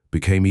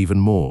became even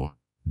more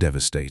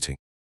devastating.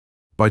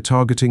 By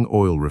targeting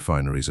oil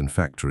refineries and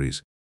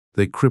factories,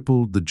 they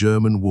crippled the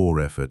German war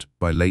effort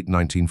by late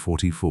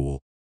 1944.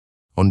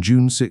 On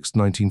June 6,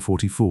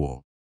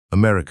 1944,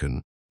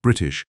 American,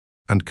 British,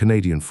 and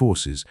Canadian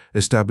forces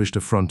established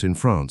a front in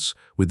France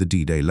with the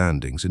D-Day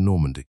landings in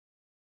Normandy.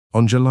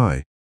 On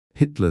July,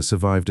 Hitler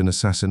survived an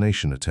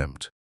assassination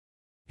attempt.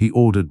 He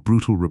ordered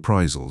brutal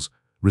reprisals,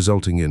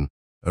 resulting in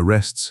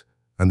arrests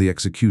and the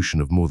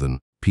execution of more than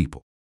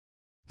people.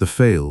 The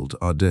failed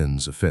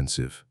Ardennes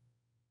offensive.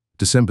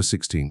 December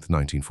 16,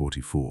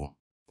 1944,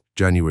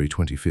 January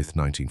 25,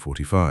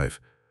 1945,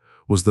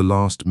 was the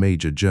last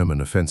major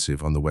German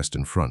offensive on the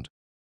Western Front,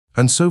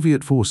 and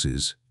Soviet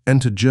forces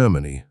entered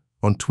Germany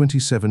on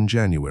 27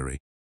 January.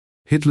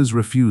 Hitler's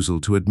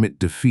refusal to admit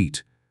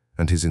defeat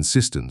and his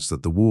insistence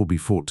that the war be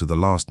fought to the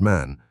last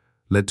man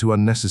led to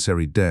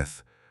unnecessary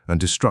death and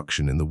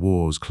destruction in the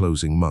war's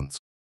closing months.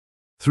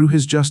 Through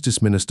his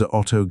Justice Minister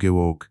Otto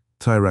Georg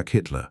Thierack,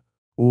 Hitler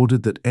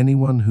ordered that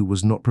anyone who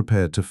was not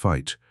prepared to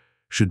fight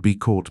should be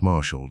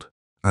court-martialed,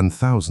 and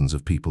thousands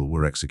of people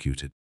were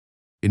executed.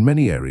 In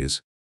many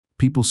areas,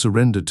 people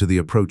surrendered to the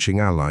approaching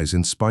Allies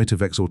in spite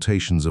of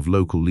exhortations of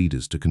local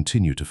leaders to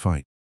continue to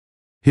fight.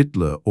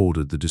 Hitler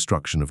ordered the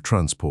destruction of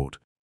transport,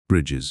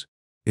 bridges,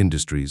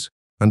 industries,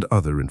 and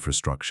other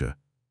infrastructure,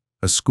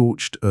 a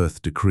scorched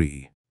earth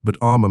decree, but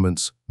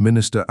Armaments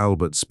Minister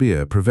Albert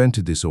Speer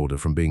prevented this order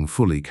from being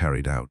fully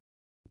carried out.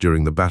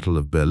 During the Battle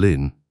of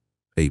Berlin,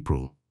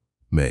 April,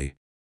 May,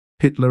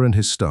 Hitler and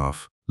his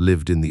staff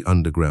lived in the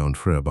underground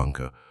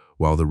Führerbunker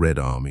while the Red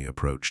Army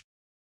approached.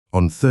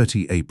 On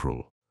 30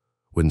 April,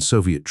 when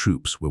Soviet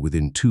troops were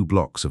within 2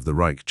 blocks of the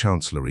Reich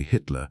Chancellery,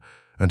 Hitler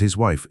and his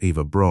wife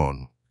Eva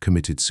Braun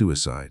committed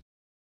suicide.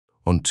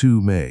 On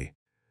 2 May,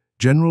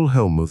 General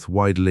Helmuth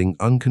Weidling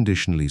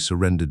unconditionally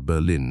surrendered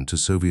Berlin to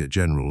Soviet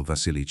General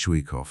Vasily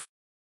Chuikov.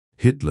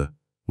 Hitler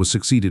was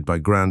succeeded by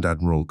Grand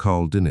Admiral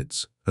Karl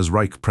Dönitz as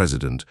Reich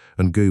President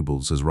and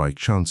Goebbels as Reich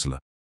Chancellor.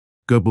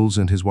 Goebbels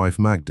and his wife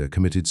Magda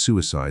committed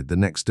suicide the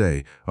next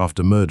day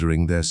after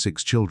murdering their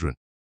 6 children.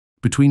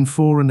 Between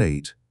 4 and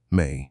 8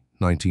 May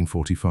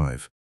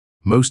 1945,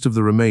 most of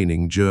the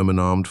remaining German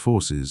armed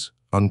forces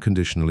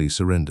unconditionally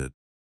surrendered.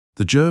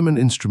 The German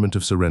instrument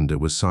of surrender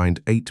was signed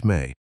 8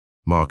 May,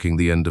 marking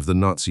the end of the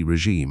Nazi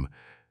regime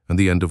and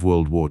the end of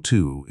World War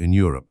II in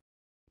Europe.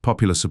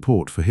 Popular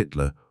support for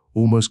Hitler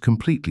almost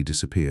completely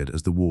disappeared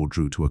as the war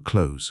drew to a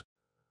close.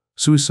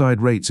 Suicide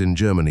rates in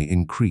Germany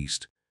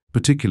increased,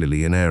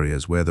 particularly in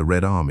areas where the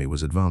Red Army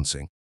was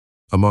advancing.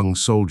 Among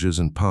soldiers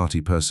and party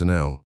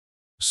personnel,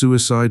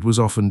 suicide was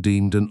often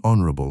deemed an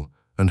honorable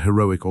and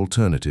heroic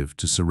alternative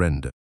to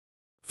surrender.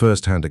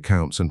 First-hand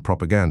accounts and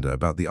propaganda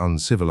about the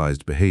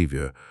uncivilized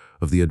behavior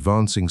of the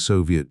advancing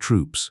Soviet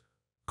troops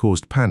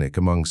caused panic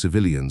among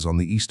civilians on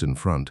the Eastern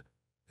Front,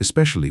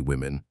 especially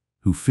women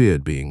who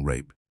feared being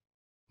raped.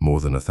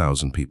 More than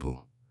 1,000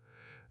 people,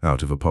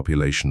 out of a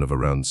population of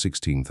around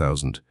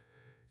 16,000,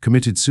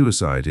 committed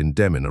suicide in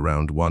Demmin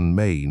around 1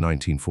 May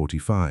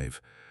 1945,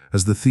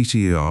 as the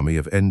Third Army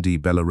of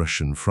ND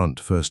Belarusian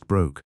Front first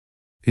broke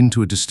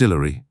into a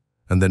distillery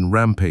and then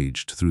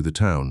rampaged through the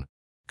town,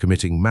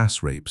 committing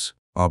mass rapes,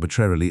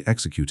 arbitrarily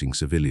executing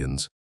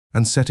civilians,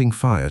 and setting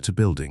fire to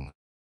buildings.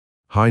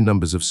 High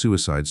numbers of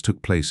suicides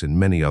took place in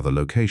many other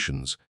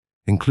locations,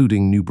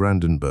 including New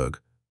Brandenburg,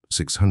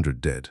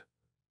 600 dead,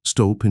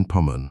 Stolp in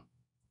Pommern,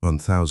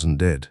 1,000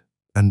 dead,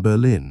 and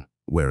Berlin,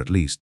 where at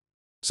least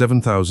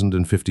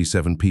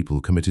 7,057 people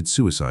committed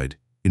suicide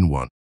in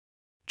one.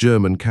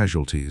 German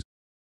casualties.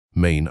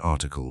 Main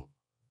article.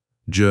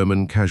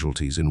 German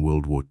casualties in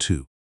World War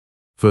II.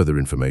 Further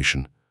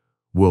information.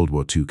 World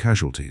War II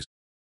casualties.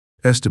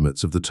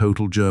 Estimates of the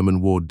total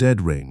German war dead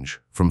range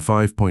from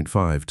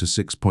 5.5 to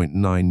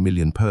 6.9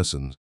 million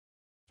persons.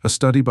 A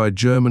study by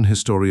German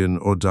historian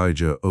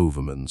Ordiger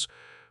Overmans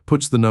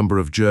puts the number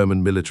of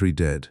German military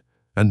dead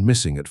and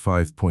missing at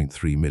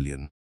 5.3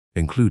 million,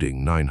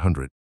 including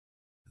 900,000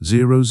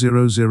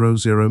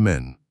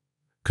 men,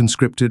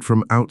 conscripted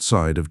from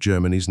outside of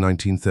Germany's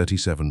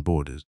 1937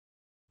 borders.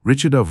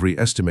 Richard Overy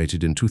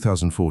estimated in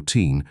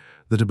 2014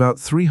 that about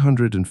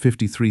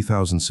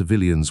 353,000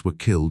 civilians were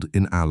killed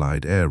in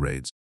Allied air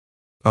raids.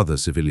 Other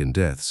civilian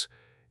deaths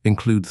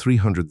include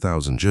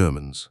 300,000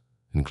 Germans,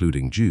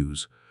 including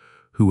Jews,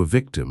 who were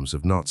victims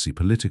of Nazi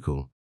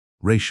political,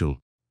 racial,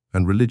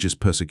 and religious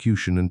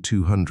persecution, and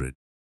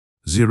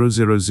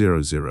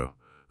 200,000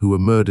 who were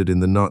murdered in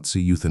the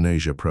Nazi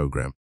euthanasia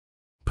program.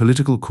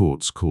 Political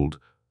courts called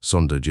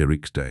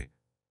Sondergerichte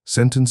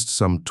sentenced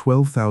some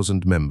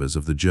 12,000 members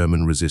of the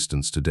German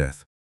resistance to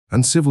death,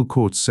 and civil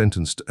courts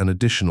sentenced an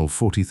additional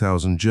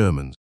 40,000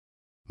 Germans.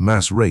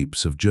 Mass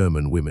rapes of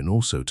German women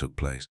also took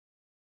place.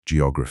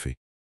 Geography.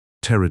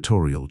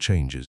 Territorial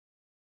changes.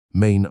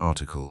 Main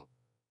article.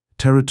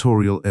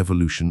 Territorial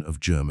evolution of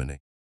Germany.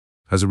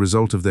 As a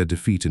result of their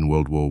defeat in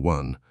World War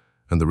I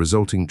and the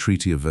resulting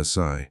Treaty of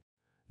Versailles,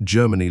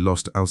 Germany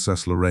lost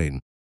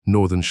Alsace-Lorraine,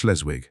 northern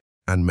Schleswig,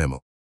 and Memel.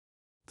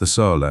 The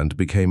Saarland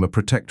became a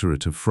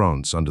protectorate of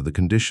France under the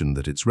condition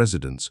that its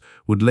residents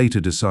would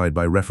later decide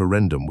by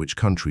referendum which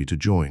country to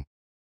join.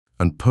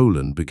 And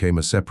Poland became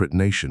a separate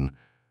nation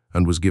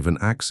and was given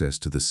access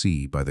to the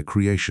sea by the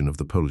creation of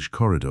the Polish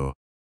Corridor,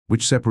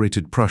 which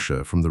separated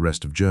Prussia from the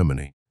rest of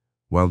Germany.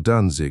 While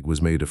Danzig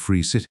was made a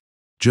free city,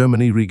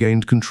 Germany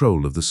regained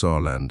control of the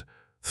Saarland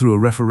through a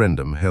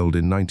referendum held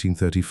in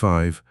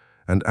 1935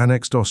 and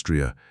annexed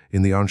Austria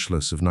in the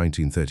Anschluss of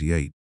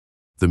 1938.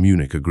 The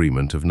Munich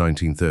Agreement of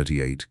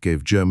 1938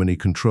 gave Germany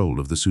control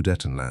of the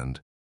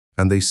Sudetenland,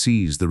 and they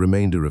seized the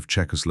remainder of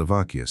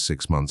Czechoslovakia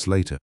 6 months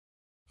later.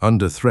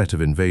 Under threat of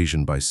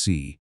invasion by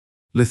sea,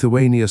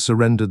 Lithuania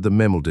surrendered the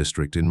Memel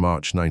district in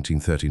March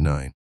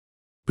 1939.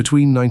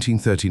 Between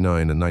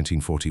 1939 and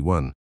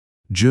 1941,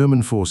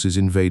 German forces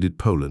invaded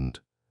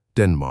Poland,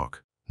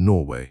 Denmark,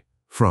 Norway,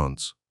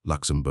 France,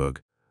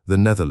 Luxembourg, the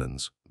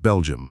Netherlands,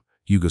 Belgium,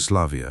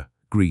 Yugoslavia,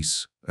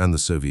 Greece, and the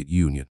Soviet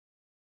Union.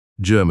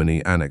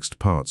 Germany annexed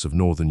parts of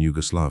northern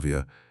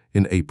Yugoslavia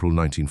in April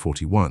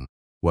 1941,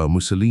 while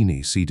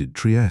Mussolini ceded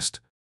Trieste,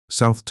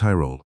 South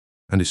Tyrol,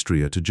 and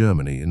Istria to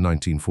Germany in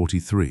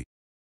 1943.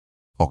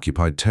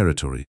 Occupied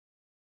territory.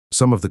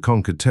 Some of the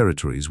conquered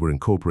territories were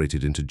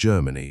incorporated into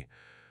Germany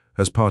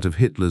as part of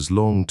Hitler's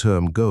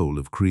long-term goal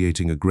of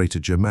creating a Greater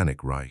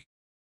Germanic Reich.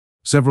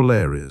 Several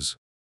areas,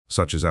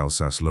 such as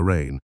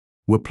Alsace-Lorraine,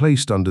 were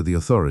placed under the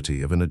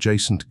authority of an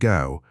adjacent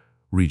Gau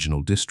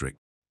regional district.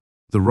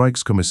 The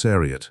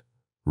Reichskommissariat,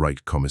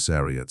 Reich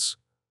Commissariats,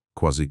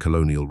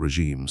 quasi-colonial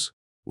regimes,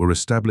 were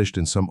established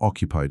in some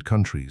occupied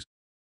countries.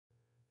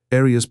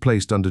 Areas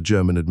placed under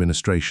German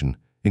administration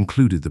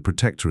included the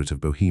Protectorate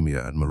of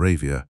Bohemia and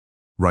Moravia,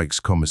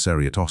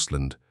 Reichskommissariat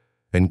Ostland,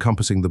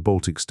 encompassing the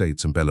Baltic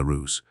states and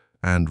Belarus,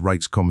 and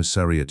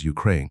Reichskommissariat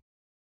Ukraine.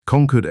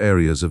 Conquered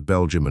areas of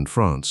Belgium and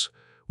France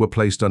were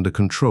placed under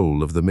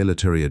control of the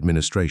military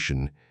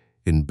administration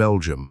in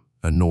Belgium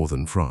and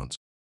northern France.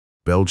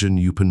 Belgian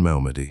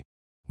Eupen-Malmedy,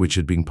 which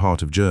had been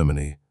part of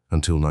Germany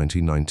until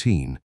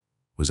 1919,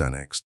 was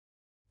annexed.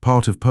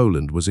 Part of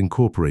Poland was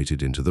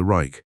incorporated into the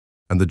Reich,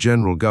 and the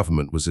general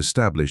government was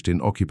established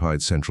in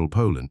occupied central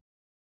Poland.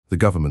 The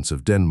governments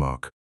of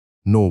Denmark,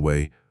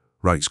 Norway,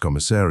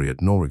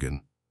 Reichskommissariat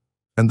Norwegen,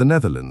 and the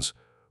Netherlands,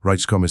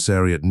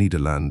 Reichskommissariat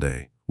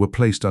Nederlande, were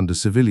placed under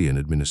civilian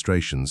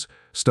administrations,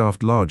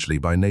 staffed largely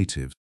by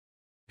natives.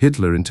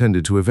 Hitler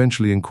intended to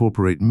eventually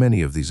incorporate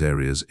many of these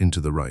areas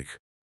into the Reich.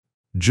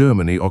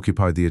 Germany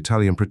occupied the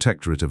Italian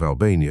Protectorate of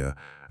Albania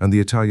and the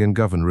Italian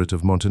Governorate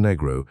of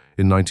Montenegro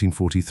in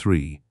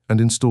 1943 and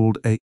installed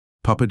a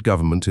puppet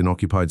government in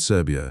occupied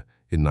Serbia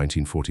in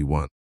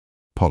 1941.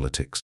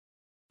 Politics.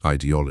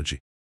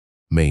 Ideology.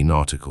 Main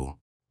article.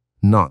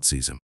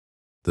 Nazism.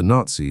 The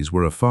Nazis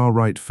were a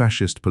far-right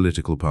fascist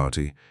political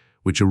party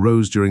which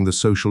arose during the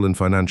social and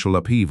financial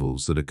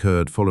upheavals that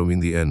occurred following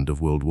the end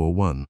of World War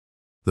I.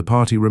 The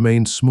party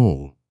remained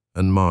small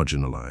and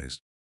marginalized,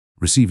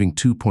 receiving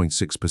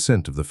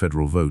 2.6% of the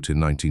federal vote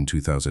in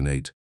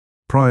 2008,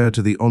 prior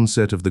to the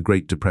onset of the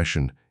Great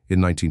Depression in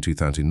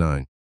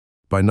 1929.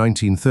 By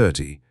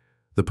 1930,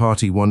 the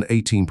party won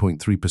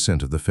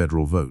 18.3% of the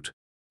federal vote,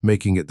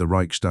 making it the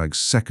Reichstag's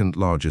second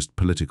largest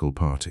political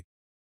party.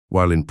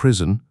 While in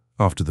prison,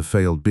 after the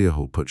failed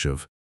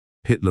Beerhol-Putsch,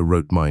 Hitler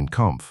wrote Mein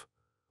Kampf,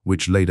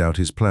 which laid out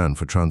his plan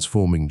for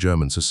transforming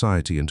German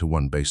society into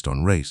one based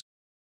on race.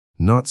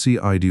 Nazi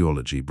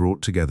ideology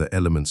brought together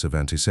elements of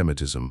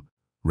antisemitism,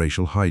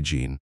 racial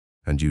hygiene,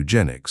 and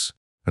eugenics,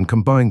 and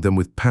combined them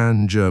with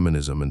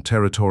pan-Germanism and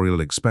territorial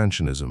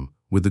expansionism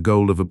with the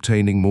goal of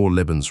obtaining more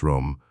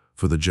Lebensraum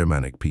for the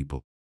Germanic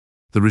people.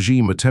 The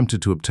regime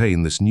attempted to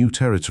obtain this new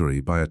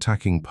territory by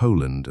attacking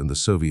Poland and the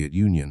Soviet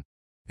Union,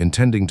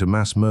 intending to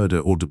mass murder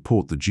or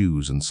deport the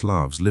Jews and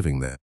Slavs living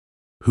there,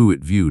 who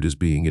it viewed as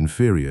being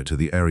inferior to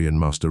the Aryan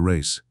master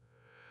race,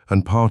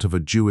 and part of a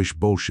Jewish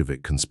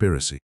Bolshevik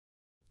conspiracy.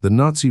 The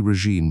Nazi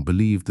regime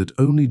believed that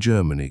only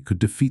Germany could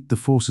defeat the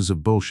forces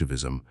of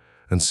Bolshevism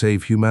and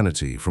save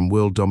humanity from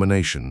world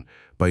domination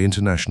by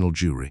international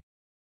Jewry.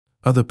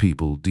 Other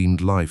people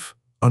deemed life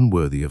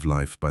unworthy of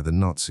life by the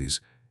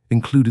Nazis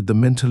included the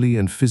mentally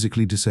and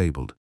physically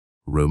disabled,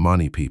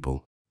 Romani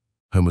people,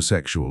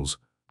 homosexuals,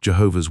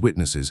 Jehovah's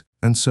Witnesses,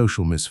 and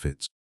social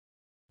misfits.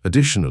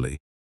 Additionally,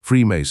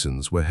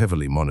 Freemasons were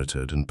heavily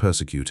monitored and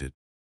persecuted.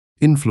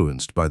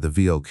 Influenced by the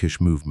VL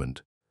Kish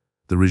movement,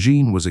 the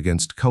regime was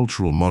against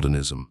cultural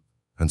modernism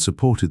and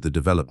supported the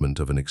development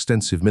of an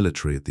extensive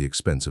military at the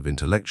expense of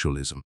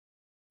intellectualism.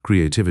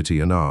 Creativity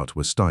and art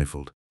were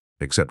stifled,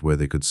 except where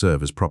they could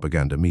serve as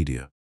propaganda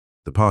media.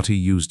 The party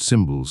used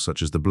symbols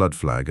such as the blood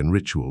flag and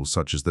rituals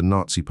such as the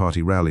Nazi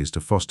Party rallies to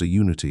foster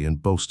unity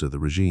and bolster the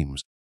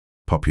regime's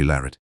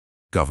popularity.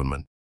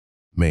 Government.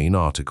 Main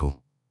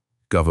article.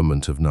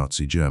 Government of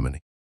Nazi Germany.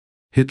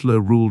 Hitler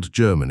ruled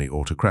Germany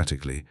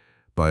autocratically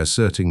by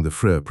asserting the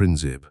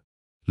Führerprinzip,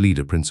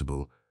 leader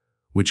principle,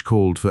 which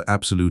called for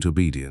absolute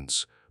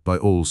obedience by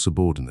all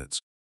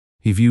subordinates.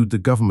 He viewed the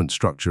government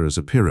structure as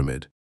a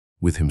pyramid,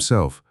 with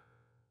himself,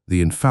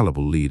 the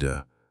infallible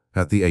leader,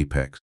 at the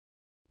apex.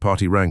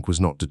 Party rank was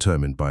not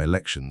determined by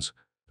elections,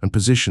 and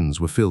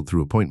positions were filled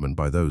through appointment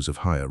by those of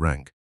higher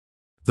rank.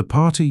 The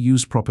party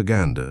used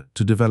propaganda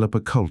to develop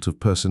a cult of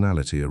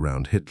personality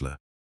around Hitler.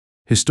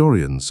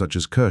 Historians such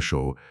as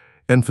Kershaw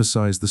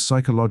emphasize the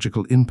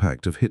psychological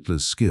impact of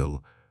Hitler's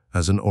skill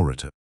as an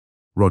orator.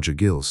 Roger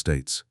Gill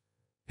states,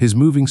 "His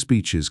moving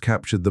speeches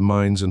captured the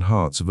minds and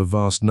hearts of a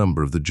vast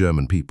number of the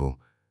German people.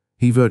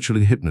 He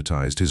virtually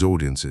hypnotized his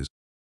audiences."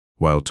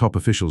 While top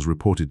officials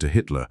reported to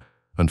Hitler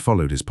and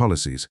followed his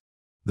policies,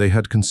 they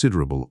had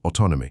considerable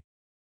autonomy.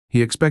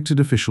 He expected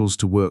officials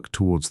to work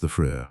towards the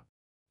Führer,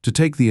 to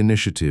take the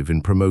initiative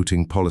in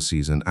promoting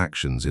policies and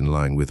actions in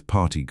line with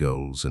party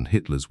goals and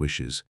Hitler's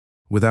wishes,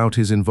 without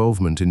his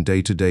involvement in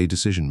day-to-day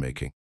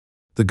decision-making.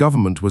 The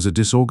government was a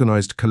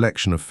disorganized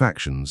collection of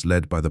factions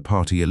led by the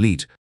party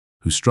elite,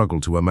 who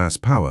struggled to amass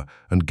power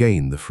and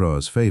gain the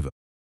Führer's favor.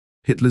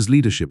 Hitler's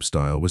leadership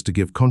style was to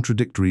give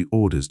contradictory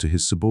orders to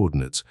his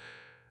subordinates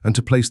and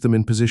to place them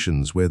in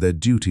positions where their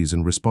duties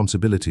and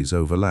responsibilities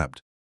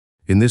overlapped.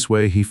 In this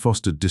way, he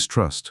fostered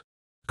distrust,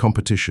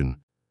 competition,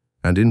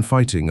 and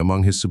infighting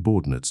among his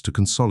subordinates to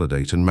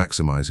consolidate and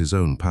maximize his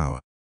own power.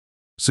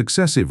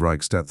 Successive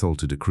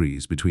Reichsstatthalter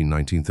decrees between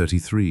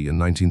 1933 and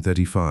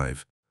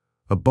 1935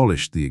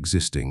 abolished the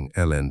existing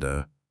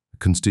Länder,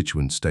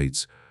 constituent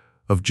states,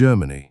 of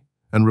Germany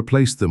and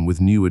replaced them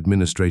with new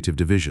administrative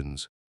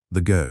divisions,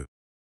 the Gau,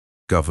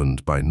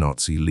 governed by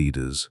Nazi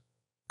leaders,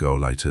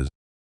 Gauleiter.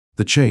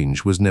 The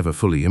change was never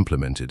fully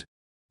implemented,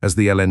 as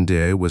the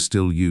Länder were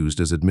still used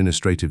as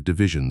administrative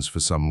divisions for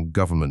some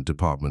government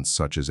departments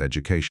such as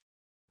education.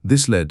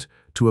 This led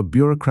to a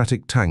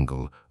bureaucratic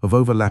tangle of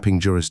overlapping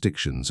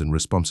jurisdictions and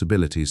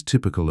responsibilities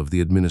typical of the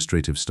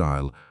administrative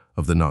style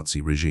of the Nazi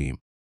regime.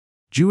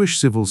 Jewish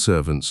civil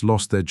servants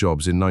lost their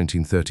jobs in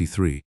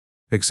 1933,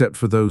 except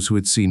for those who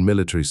had seen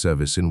military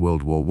service in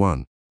World War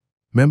I.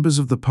 Members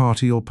of the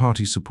party or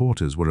party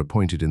supporters were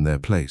appointed in their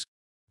place.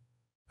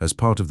 As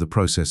part of the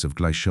process of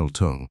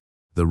Gleichschaltung,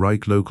 the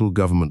Reich Local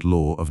Government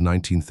Law of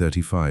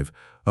 1935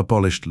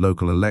 abolished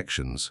local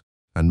elections,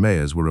 and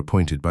mayors were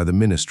appointed by the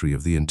Ministry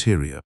of the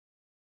Interior.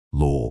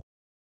 Law.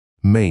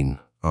 Main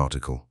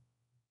article.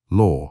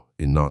 Law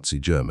in Nazi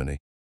Germany.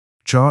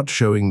 Chart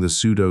showing the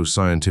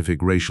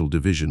pseudo-scientific racial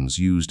divisions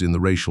used in the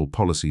racial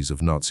policies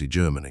of Nazi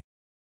Germany.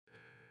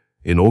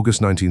 In August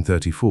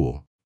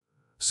 1934,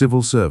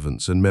 civil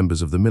servants and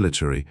members of the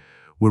military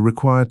were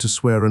required to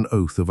swear an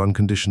oath of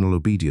unconditional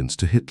obedience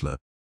to Hitler.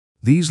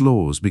 These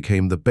laws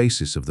became the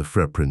basis of the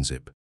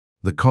Führerprinzip,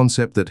 the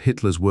concept that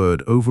Hitler's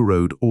word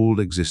overrode all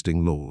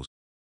existing laws.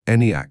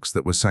 Any acts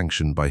that were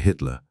sanctioned by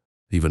Hitler,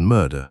 even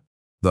murder,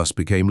 thus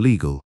became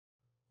legal.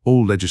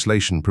 All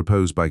legislation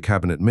proposed by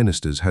cabinet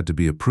ministers had to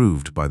be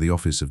approved by the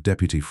office of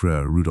Deputy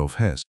Führer Rudolf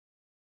Hess,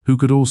 who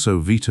could also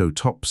veto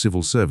top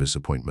civil service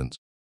appointments.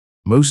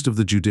 Most of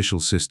the judicial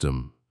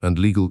system and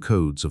legal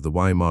codes of the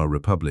Weimar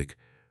Republic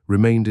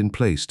remained in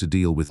place to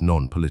deal with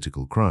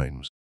non-political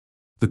crimes.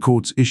 The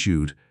courts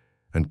issued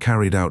and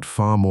carried out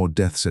far more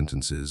death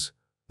sentences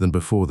than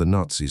before the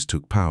Nazis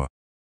took power.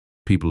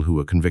 People who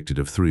were convicted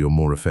of 3 or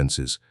more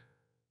offenses,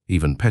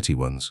 even petty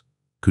ones,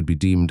 could be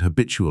deemed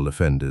habitual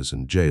offenders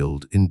and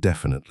jailed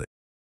indefinitely.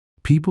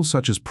 People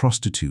such as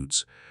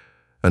prostitutes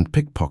and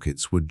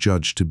pickpockets were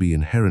judged to be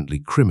inherently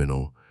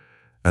criminal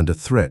and a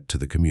threat to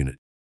the community.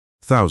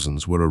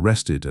 Thousands were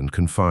arrested and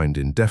confined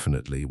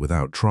indefinitely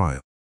without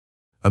trial.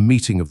 A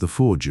meeting of the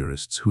 4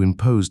 jurists who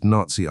imposed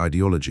Nazi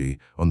ideology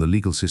on the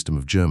legal system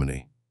of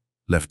Germany,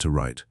 left to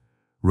right,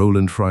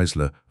 Roland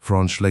Freisler,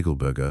 Franz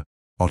Schlegelberger,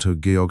 Otto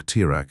Georg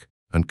Thierack,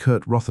 and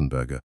Kurt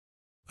Rothenberger.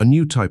 A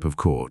new type of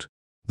court,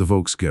 the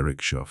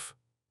Volksgerichtshof,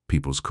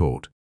 People's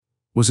Court,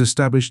 was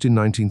established in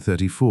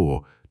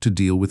 1934 to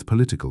deal with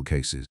political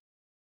cases.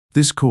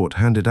 This court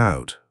handed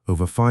out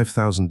over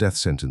 5,000 death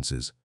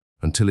sentences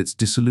until its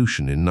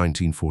dissolution in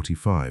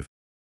 1945.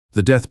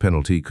 The death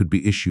penalty could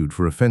be issued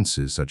for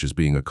offenses such as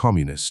being a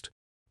communist,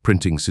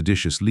 printing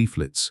seditious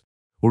leaflets,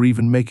 or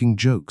even making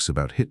jokes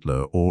about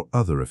Hitler or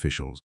other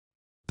officials.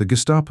 The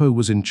Gestapo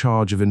was in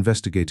charge of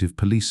investigative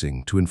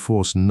policing to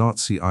enforce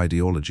Nazi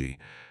ideology,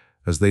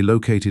 as they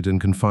located and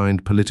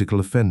confined political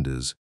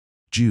offenders,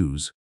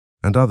 Jews,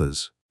 and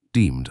others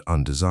deemed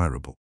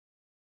undesirable.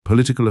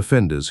 Political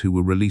offenders who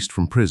were released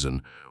from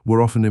prison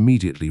were often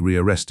immediately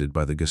rearrested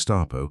by the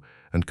Gestapo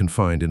and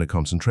confined in a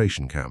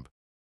concentration camp.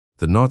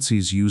 The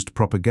Nazis used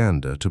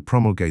propaganda to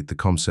promulgate the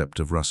concept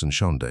of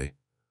Rassenschande,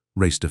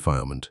 race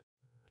defilement,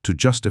 to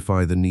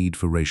justify the need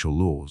for racial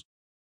laws.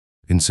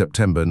 In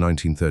September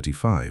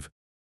 1935,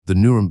 the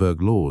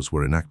Nuremberg Laws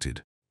were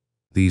enacted.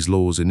 These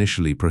laws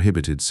initially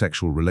prohibited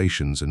sexual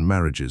relations and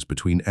marriages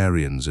between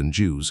Aryans and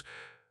Jews,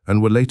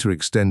 and were later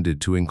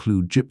extended to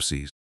include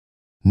gypsies,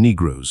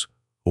 Negroes,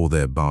 or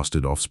their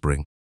bastard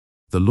offspring.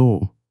 The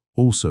law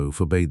also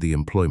forbade the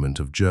employment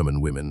of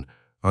German women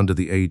under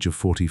the age of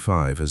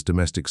 45 as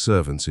domestic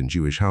servants in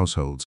Jewish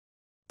households.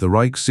 The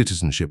Reich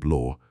citizenship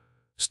law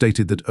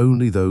stated that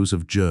only those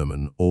of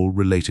German or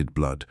related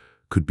blood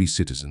could be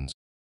citizens.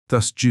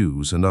 Thus,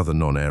 Jews and other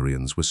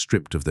non-Aryans were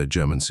stripped of their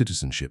German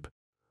citizenship.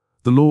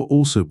 The law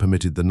also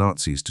permitted the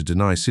Nazis to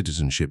deny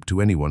citizenship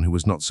to anyone who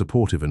was not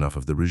supportive enough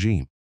of the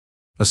regime.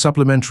 A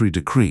supplementary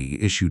decree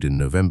issued in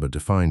November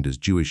defined as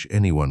Jewish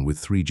anyone with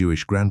 3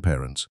 Jewish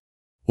grandparents,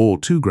 or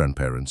 2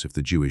 grandparents if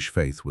the Jewish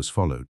faith was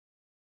followed.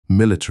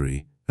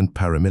 Military and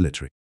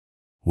paramilitary.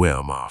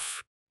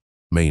 Wehrmacht.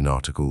 Main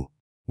article,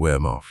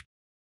 Wehrmacht.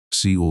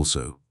 See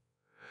also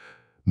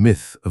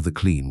Myth of the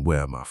Clean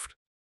Wehrmacht.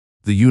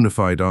 The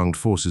unified armed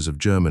forces of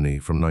Germany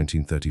from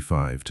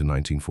 1935 to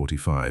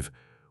 1945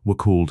 were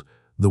called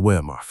the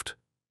Wehrmacht,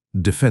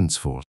 Defense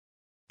Force.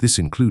 This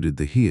included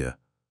the Heer,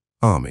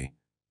 Army,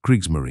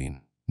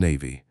 Kriegsmarine,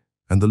 Navy,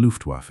 and the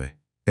Luftwaffe,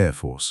 Air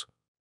Force.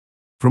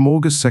 From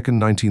August 2,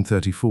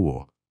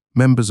 1934,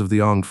 members of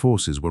the armed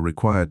forces were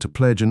required to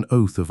pledge an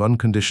oath of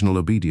unconditional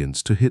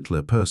obedience to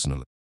Hitler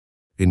personally.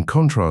 In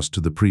contrast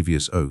to the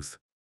previous oath,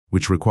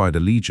 which required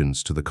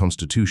allegiance to the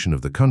constitution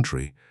of the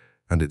country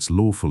and its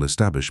lawful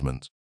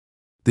establishment,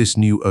 this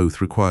new oath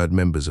required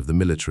members of the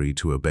military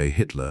to obey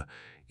Hitler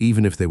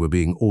even if they were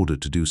being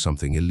ordered to do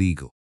something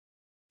illegal.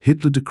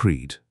 Hitler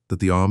decreed that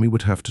the army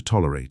would have to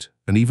tolerate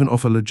and even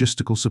offer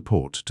logistical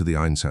support to the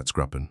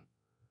Einsatzgruppen,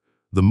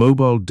 the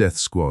mobile death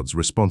squads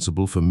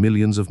responsible for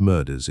millions of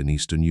murders in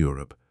Eastern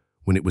Europe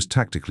when it was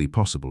tactically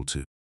possible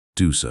to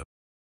do so.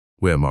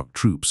 Wehrmacht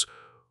troops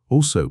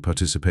also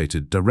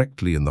participated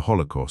directly in the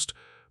Holocaust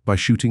by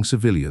shooting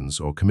civilians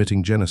or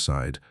committing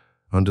genocide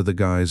under the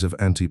guise of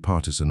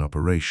anti-partisan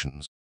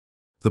operations.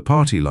 The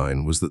party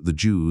line was that the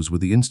Jews were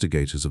the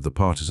instigators of the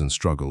partisan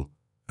struggle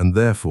and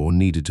therefore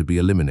needed to be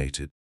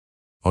eliminated.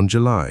 On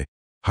July,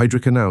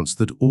 Heydrich announced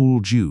that all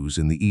Jews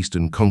in the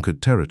eastern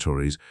conquered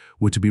territories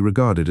were to be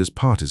regarded as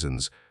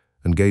partisans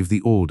and gave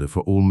the order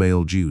for all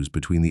male Jews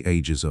between the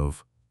ages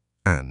of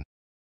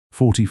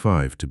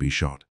 45 to be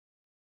shot.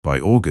 By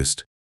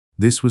August,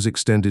 this was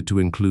extended to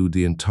include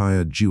the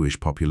entire Jewish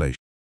population.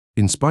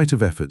 In spite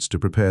of efforts to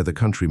prepare the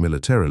country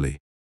militarily,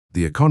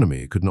 the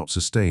economy could not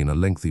sustain a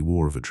lengthy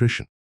war of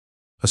attrition.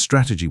 A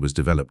strategy was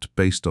developed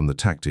based on the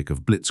tactic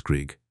of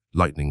blitzkrieg,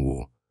 lightning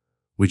war,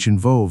 which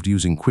involved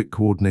using quick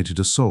coordinated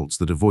assaults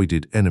that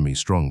avoided enemy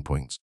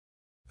strongpoints.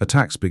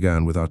 Attacks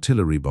began with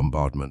artillery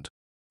bombardment,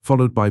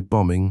 followed by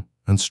bombing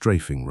and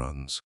strafing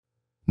runs.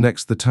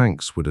 Next, the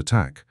tanks would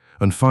attack,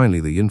 and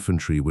finally the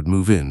infantry would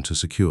move in to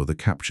secure the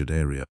captured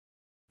area.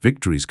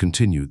 Victories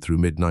continued through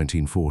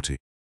mid-1940,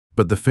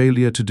 but the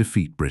failure to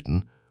defeat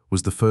Britain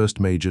was the first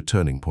major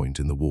turning point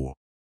in the war.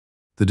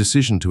 The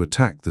decision to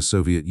attack the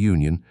Soviet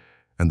Union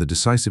and the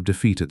decisive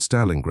defeat at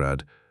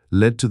Stalingrad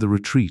led to the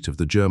retreat of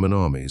the German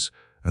armies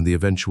and the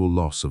eventual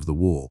loss of the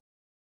war.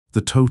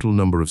 The total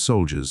number of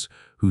soldiers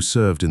who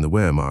served in the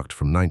Wehrmacht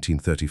from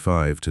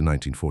 1935 to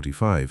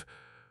 1945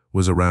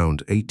 was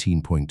around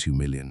 18.2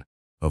 million,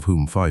 of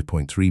whom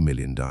 5.3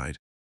 million died.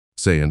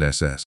 Say and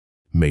SS.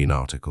 Main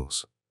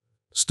articles.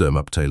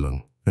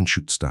 Sturmabteilung and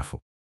Schutzstaffel.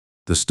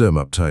 The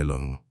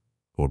Sturmabteilung,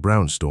 or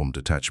Brownstorm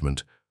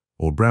Detachment,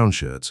 or Brown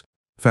Shirts,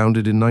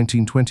 founded in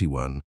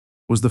 1921,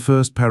 was the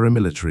first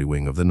paramilitary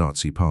wing of the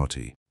Nazi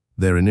Party.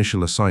 Their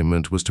initial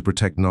assignment was to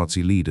protect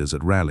Nazi leaders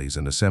at rallies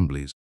and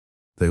assemblies.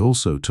 They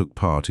also took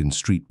part in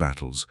street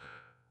battles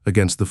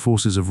against the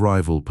forces of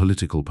rival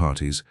political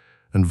parties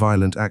and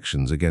violent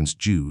actions against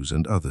Jews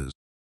and others.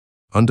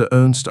 Under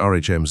Ernst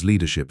Rhm's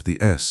leadership,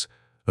 the S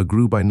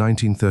grew by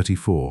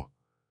 1934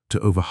 to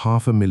over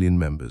 500,000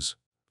 members,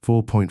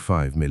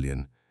 4.5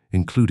 million,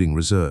 including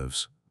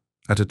reserves,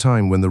 at a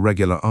time when the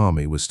regular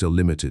army was still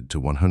limited to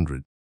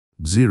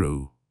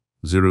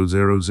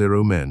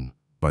 100,000 men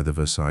by the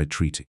Versailles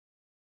Treaty.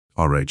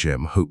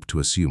 Rhm hoped to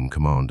assume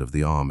command of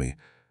the army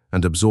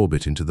and absorb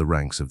it into the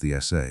ranks of the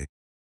SA.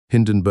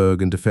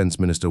 Hindenburg and Defense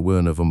Minister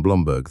Werner von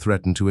Blomberg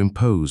threatened to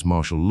impose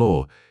martial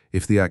law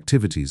if the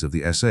activities of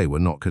the SA were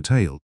not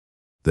curtailed.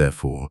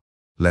 Therefore,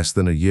 less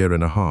than a year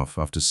and a half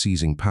after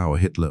seizing power,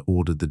 Hitler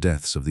ordered the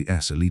deaths of the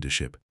SA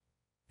leadership,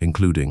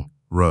 including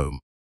Röhm.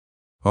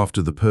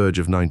 After the purge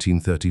of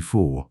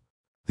 1934,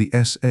 the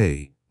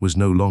SA was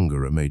no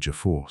longer a major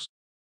force.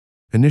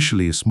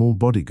 Initially a small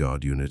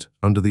bodyguard unit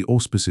under the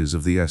auspices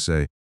of the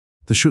SA,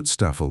 the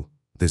Schutzstaffel,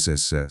 this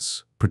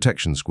SS,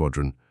 protection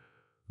squadron,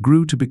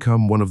 grew to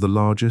become one of the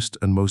largest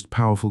and most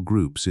powerful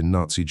groups in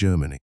Nazi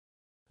Germany.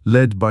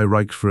 Led by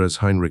Reichsführer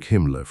Heinrich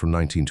Himmler from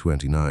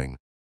 1929,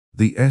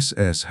 the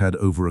SS had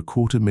over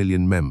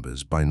 250,000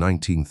 members by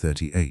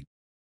 1938.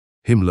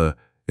 Himmler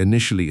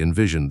initially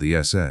envisioned the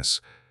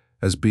SS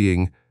as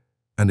being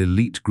an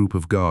elite group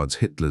of guards,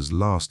 Hitler's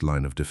last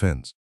line of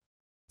defense.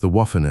 The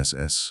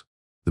Waffen-SS,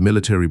 the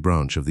military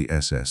branch of the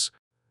SS,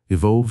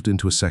 evolved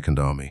into a second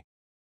army.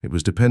 It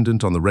was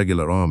dependent on the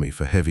regular army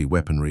for heavy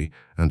weaponry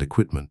and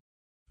equipment,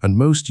 and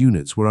most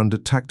units were under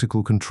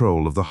tactical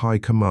control of the High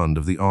Command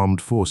of the Armed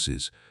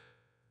Forces,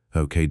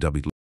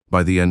 OKW.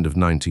 By the end of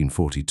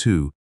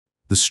 1942,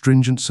 the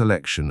stringent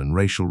selection and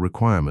racial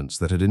requirements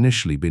that had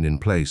initially been in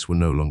place were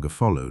no longer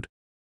followed,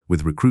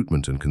 with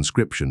recruitment and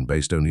conscription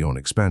based only on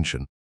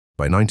expansion.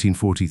 By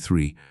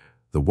 1943,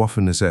 the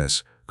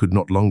Waffen-SS could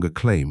not longer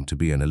claim to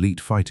be an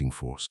elite fighting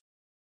force.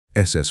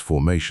 SS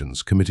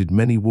formations committed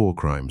many war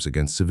crimes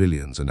against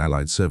civilians and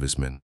Allied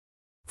servicemen.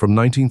 From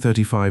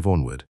 1935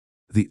 onward,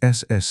 the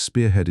SS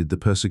spearheaded the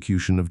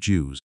persecution of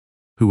Jews,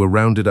 who were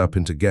rounded up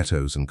into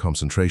ghettos and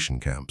concentration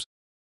camps.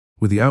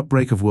 With the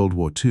outbreak of World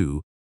War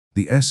II,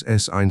 the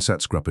SS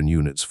Einsatzgruppen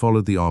units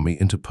followed the army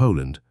into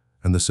Poland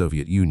and the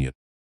Soviet Union,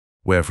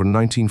 where from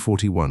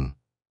 1941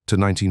 to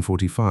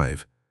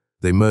 1945,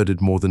 they murdered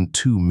more than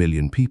 2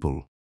 million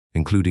people,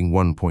 including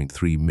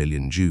 1.3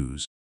 million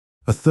Jews.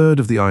 A third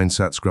of the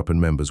Einsatzgruppen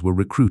members were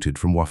recruited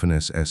from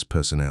Waffen-SS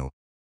personnel.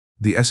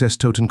 The SS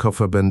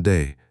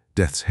Totenkopfverbände,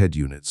 Death's Head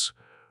units,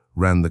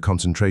 ran the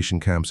concentration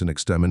camps and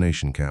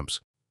extermination camps,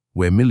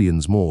 where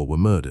millions more were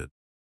murdered.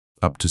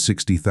 Up to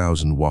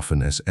 60,000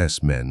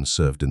 Waffen-SS men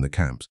served in the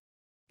camps.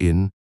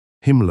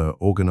 Himmler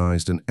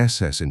organized an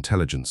SS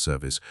intelligence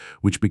service,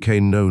 which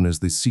became known as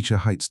the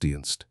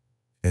Sicherheitsdienst,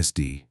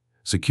 SD,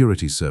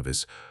 security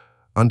service,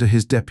 under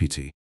his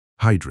deputy,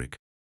 Heydrich.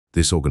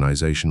 This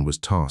organization was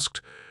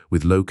tasked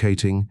with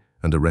locating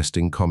and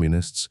arresting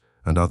communists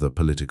and other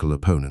political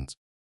opponents.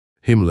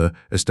 Himmler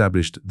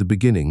established the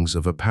beginnings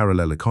of a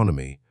parallel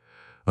economy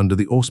under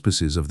the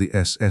auspices of the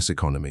SS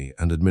Economy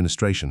and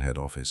Administration Head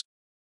Office.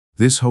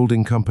 This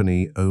holding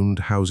company owned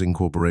housing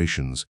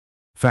corporations,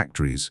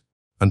 factories,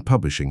 and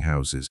publishing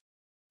houses.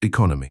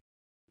 Economy.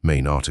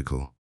 Main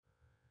article.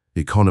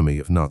 Economy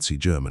of Nazi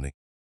Germany.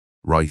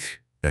 Reich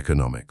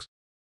economics.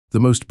 The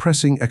most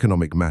pressing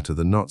economic matter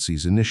the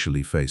Nazis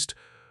initially faced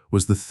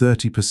was the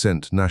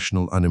 30%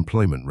 national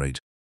unemployment rate.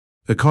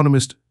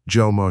 Economist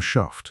Hjalmar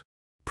Schacht,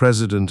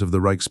 president of the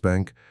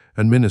Reichsbank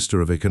and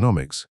Minister of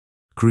Economics,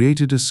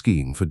 created a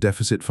scheme for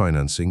deficit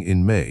financing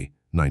in May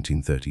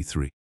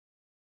 1933.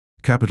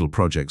 Capital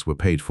projects were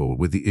paid for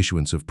with the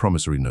issuance of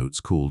promissory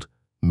notes called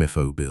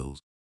Mefo bills.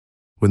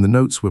 When the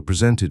notes were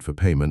presented for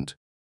payment,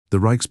 the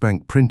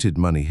Reichsbank printed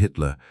money.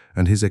 Hitler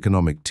and his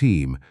economic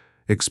team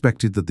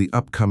expected that the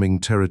upcoming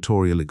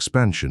territorial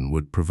expansion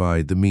would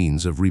provide the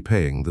means of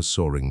repaying the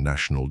soaring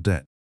national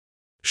debt.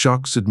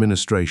 Schacht's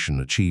administration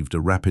achieved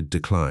a rapid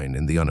decline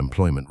in the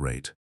unemployment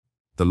rate,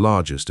 the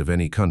largest of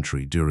any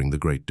country during the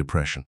Great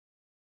Depression.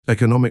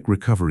 Economic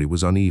recovery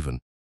was uneven,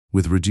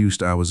 with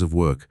reduced hours of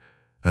work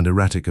and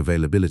erratic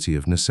availability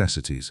of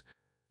necessities,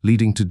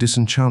 leading to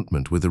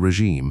disenchantment with the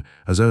regime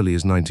as early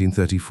as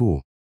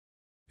 1934.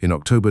 In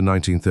October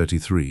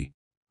 1933,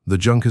 the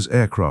Junkers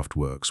Aircraft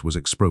Works was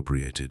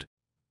expropriated.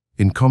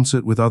 In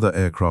concert with other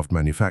aircraft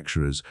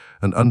manufacturers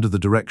and under the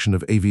direction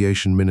of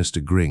Aviation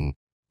Minister Gring,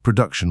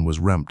 production was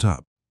ramped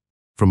up.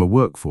 From a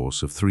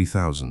workforce of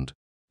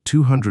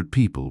 3,200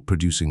 people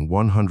producing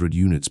 100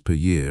 units per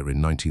year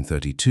in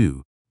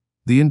 1932,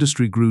 the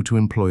industry grew to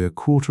employ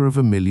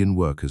 250,000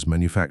 workers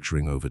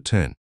manufacturing over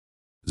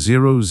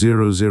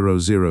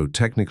 10,000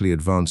 technically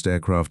advanced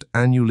aircraft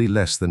annually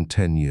less than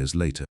 10 years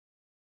later.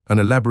 An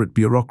elaborate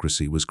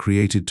bureaucracy was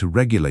created to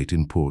regulate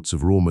imports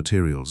of raw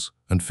materials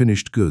and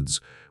finished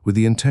goods with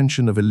the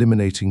intention of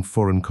eliminating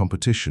foreign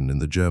competition in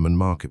the German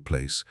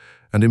marketplace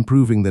and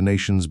improving the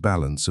nation's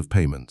balance of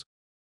payment.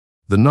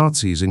 The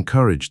Nazis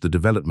encouraged the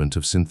development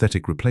of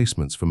synthetic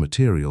replacements for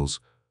materials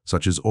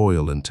such as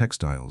oil and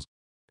textiles.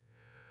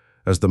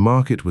 As the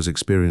market was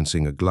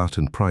experiencing a glut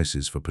and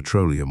prices for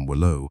petroleum were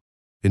low,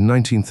 in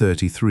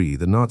 1933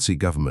 the Nazi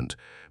government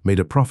made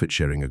a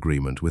profit-sharing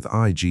agreement with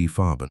IG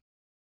Farben,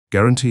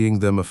 guaranteeing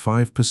them a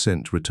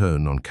 5%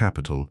 return on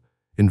capital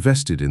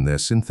invested in their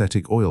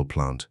synthetic oil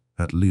plant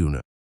at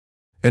Leuna.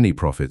 Any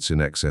profits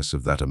in excess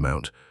of that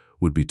amount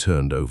would be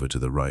turned over to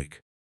the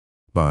Reich.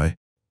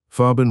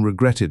 Farben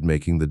regretted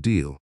making the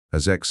deal,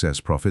 as excess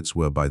profits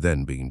were by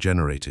then being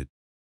generated.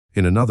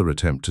 In another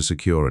attempt to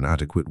secure an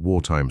adequate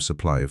wartime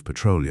supply of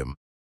petroleum,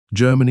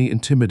 Germany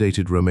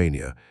intimidated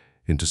Romania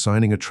into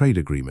signing a trade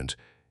agreement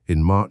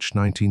in March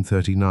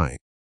 1939.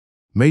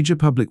 Major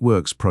public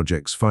works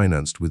projects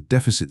financed with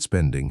deficit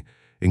spending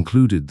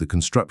included the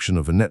construction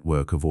of a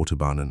network of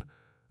autobahnen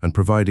and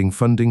providing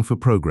funding for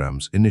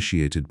programs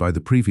initiated by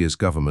the previous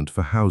government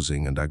for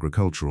housing and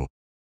agricultural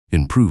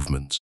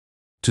improvements.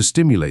 To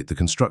stimulate the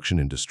construction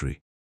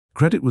industry,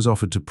 credit was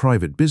offered to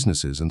private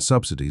businesses and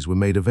subsidies were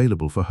made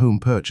available for home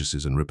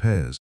purchases and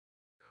repairs.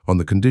 On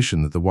the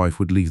condition that the wife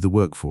would leave the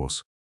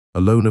workforce,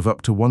 a loan of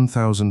up to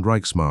 1,000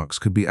 Reichsmarks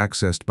could be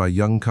accessed by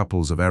young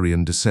couples of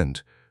Aryan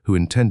descent who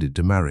intended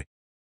to marry,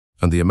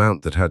 and the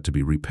amount that had to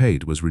be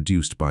repaid was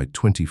reduced by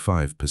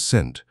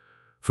 25%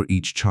 for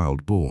each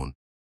child born.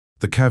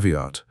 The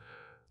caveat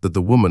that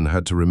the woman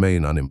had to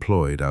remain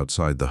unemployed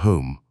outside the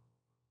home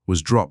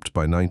was dropped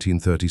by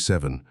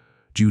 1937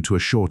 due to a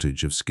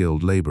shortage of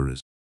skilled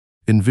laborers.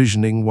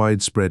 Envisioning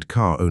widespread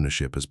car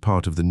ownership as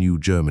part of the new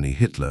Germany,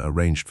 Hitler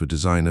arranged for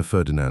designer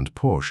Ferdinand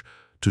Porsche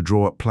to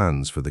draw up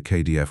plans for the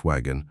KDF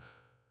wagon,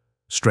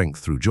 Strength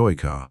Through Joy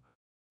car,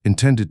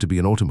 intended to be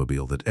an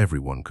automobile that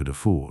everyone could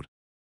afford.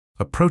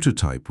 A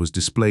prototype was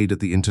displayed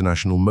at the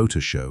International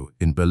Motor Show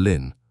in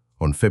Berlin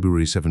on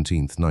February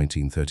 17,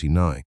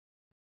 1939.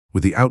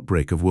 With the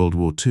outbreak of World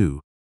War II,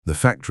 the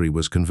factory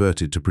was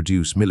converted to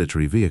produce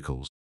military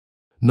vehicles.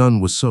 None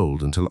was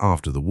sold until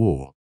after the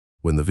war,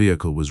 when the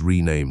vehicle was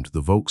renamed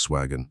the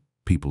Volkswagen,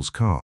 People's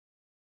Car.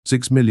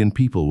 6 million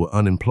people were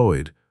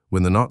unemployed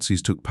when the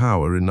Nazis took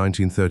power in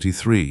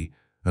 1933,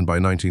 and by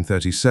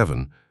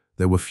 1937,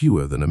 there were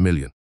fewer than 1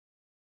 million.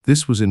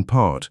 This was in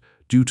part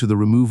due to the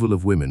removal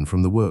of women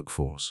from the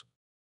workforce.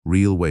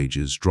 Real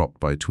wages dropped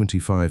by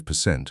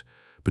 25%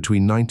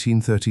 between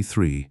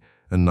 1933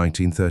 and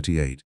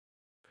 1938.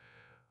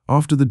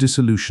 After the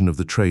dissolution of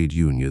the trade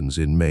unions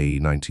in May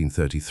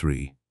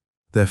 1933,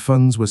 their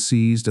funds were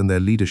seized and their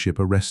leadership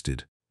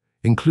arrested,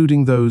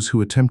 including those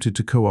who attempted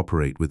to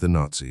cooperate with the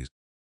Nazis.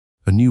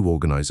 A new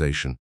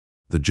organization,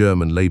 the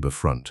German Labor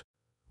Front,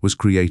 was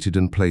created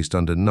and placed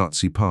under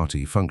Nazi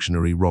Party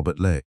functionary Robert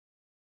Ley.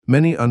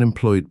 Many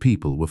unemployed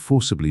people were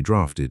forcibly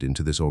drafted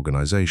into this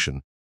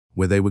organization,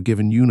 where they were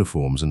given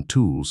uniforms and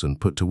tools and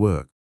put to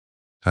work.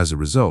 As a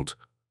result,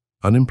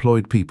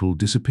 unemployed people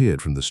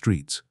disappeared from the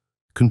streets,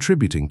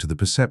 contributing to the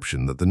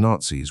perception that the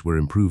Nazis were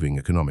improving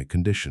economic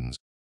conditions.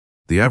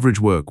 The average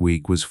work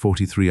week was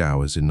 43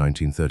 hours in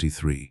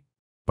 1933.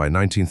 By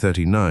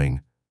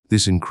 1939,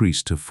 this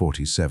increased to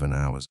 47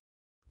 hours.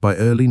 By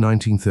early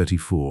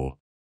 1934,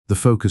 the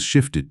focus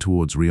shifted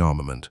towards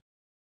rearmament.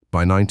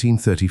 By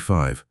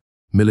 1935,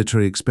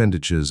 military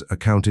expenditures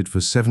accounted for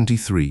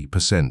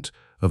 73%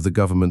 of the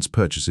government's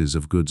purchases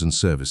of goods and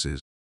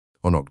services.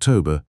 On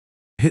October,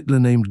 Hitler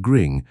named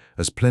Göring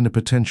as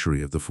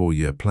plenipotentiary of the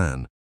 4-year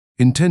plan,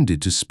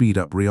 intended to speed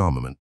up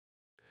rearmament.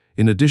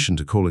 In addition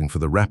to calling for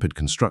the rapid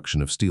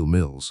construction of steel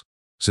mills,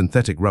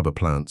 synthetic rubber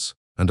plants,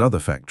 and other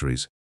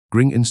factories,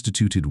 Göring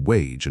instituted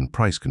wage and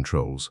price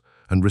controls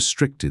and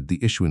restricted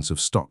the issuance of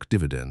stock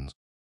dividends.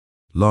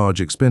 Large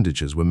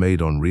expenditures were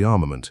made on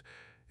rearmament,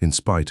 in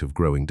spite of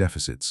growing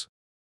deficits.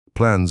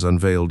 Plans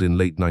unveiled in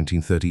late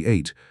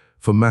 1938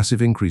 for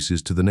massive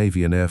increases to the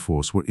Navy and Air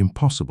Force were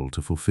impossible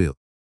to fulfill,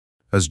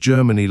 as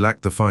Germany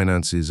lacked the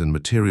finances and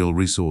material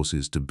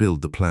resources to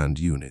build the planned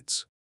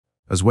units,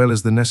 as well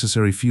as the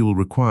necessary fuel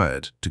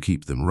required to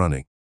keep them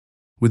running.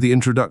 With the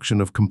introduction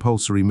of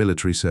compulsory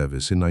military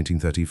service in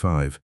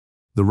 1935,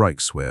 the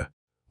Reichswehr,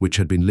 which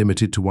had been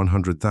limited to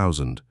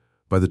 100,000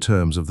 by the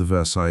terms of the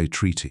Versailles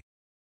Treaty,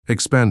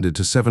 expanded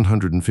to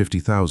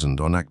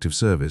 750,000 on active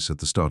service at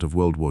the start of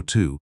World War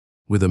II,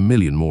 with 1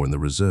 million more in the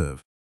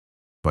reserve.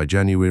 By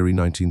January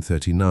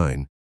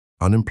 1939,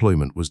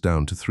 unemployment was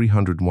down to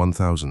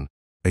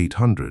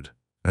 301,800,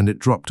 and it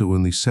dropped to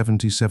only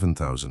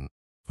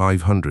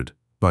 77,500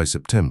 by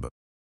September.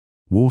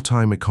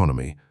 Wartime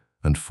economy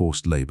and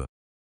forced labor.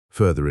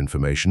 Further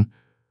information: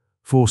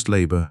 forced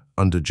labor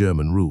under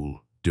German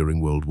rule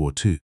during World War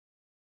II.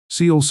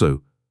 See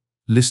also,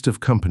 list of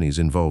companies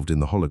involved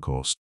in the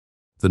Holocaust.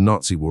 The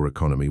Nazi war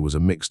economy was a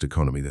mixed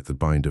economy that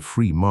combined a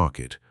free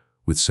market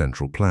with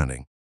central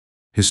planning.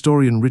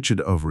 Historian Richard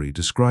Overy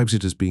describes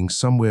it as being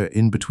somewhere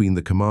in between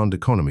the command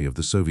economy of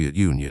the Soviet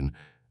Union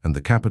and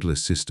the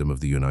capitalist system of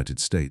the United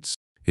States.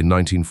 In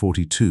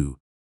 1942,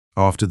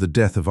 after the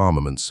death of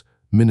armaments,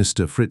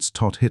 Minister Fritz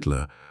Todt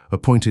Hitler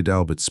appointed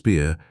Albert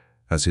Speer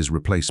as his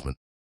replacement.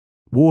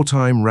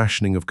 Wartime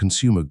rationing of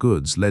consumer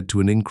goods led to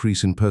an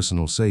increase in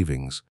personal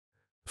savings,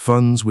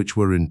 funds which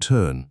were in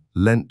turn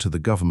lent to the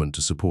government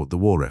to support the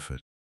war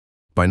effort.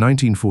 By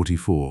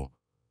 1944,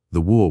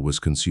 the war was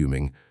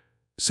consuming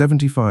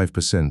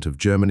 75% of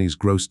Germany's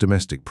gross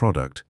domestic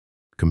product,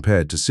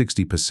 compared to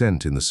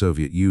 60% in the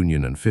Soviet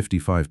Union and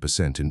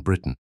 55% in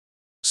Britain.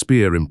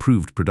 Speer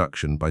improved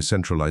production by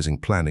centralizing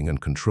planning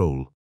and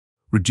control,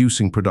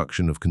 reducing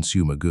production of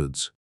consumer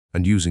goods,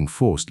 and using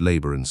forced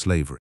labor and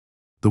slavery.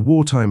 The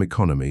wartime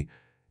economy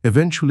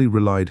eventually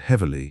relied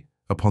heavily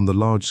upon the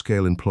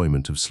large-scale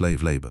employment of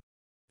slave labor.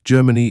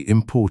 Germany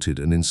imported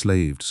and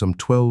enslaved some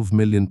 12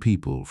 million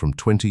people from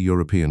 20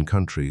 European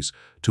countries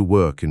to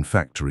work in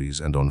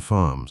factories and on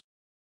farms.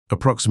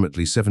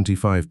 Approximately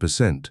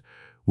 75%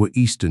 were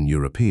Eastern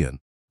European.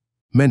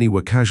 Many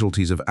were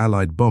casualties of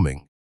Allied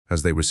bombing,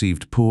 as they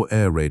received poor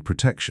air raid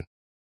protection.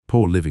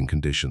 Poor living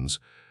conditions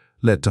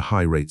led to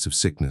high rates of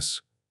sickness,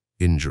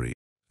 injury,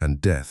 and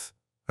death,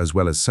 as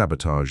well as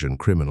sabotage and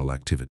criminal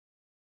activity.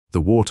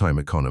 The wartime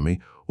economy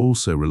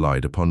also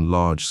relied upon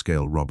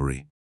large-scale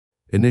robbery,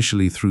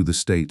 initially through the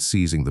state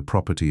seizing the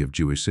property of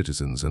Jewish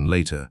citizens and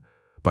later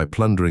by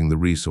plundering the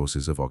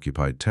resources of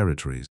occupied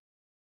territories.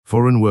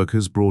 Foreign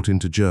workers brought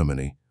into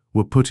Germany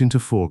were put into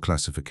 4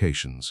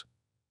 classifications: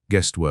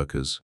 guest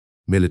workers,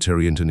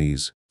 military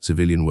internees,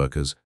 civilian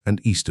workers,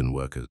 and Eastern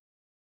workers.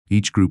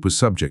 Each group was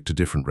subject to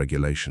different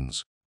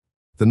regulations.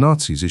 The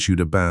Nazis issued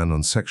a ban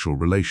on sexual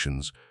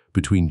relations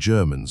between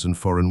Germans and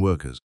foreign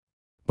workers.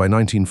 By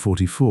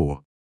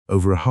 1944,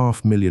 over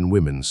 500,000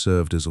 women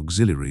served as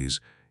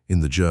auxiliaries in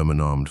the German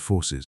armed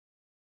forces.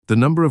 The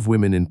number of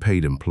women in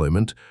paid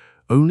employment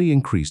only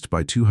increased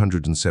by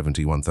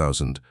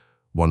 271,000,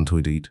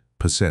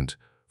 1.8%,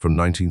 from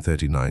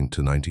 1939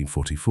 to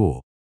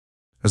 1944.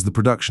 As the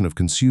production of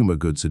consumer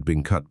goods had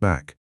been cut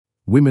back,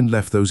 women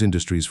left those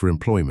industries for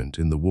employment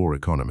in the war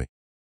economy.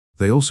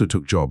 They also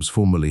took jobs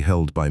formerly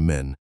held by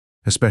men,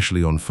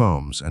 especially on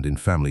farms and in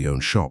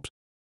family-owned shops.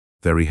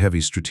 Very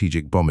heavy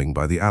strategic bombing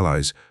by the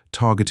Allies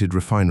targeted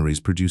refineries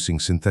producing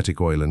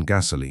synthetic oil and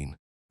gasoline,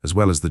 as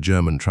well as the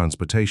German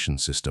transportation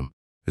system,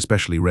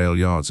 especially rail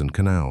yards and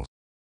canals.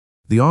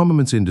 The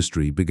armaments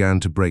industry began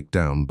to break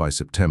down by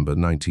September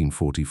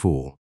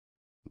 1944.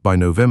 By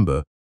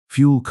November,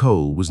 fuel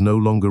coal was no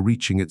longer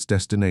reaching its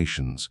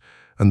destinations,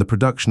 and the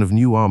production of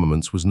new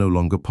armaments was no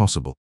longer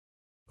possible.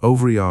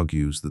 Overy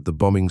argues that the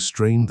bombing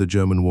strained the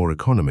German war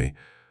economy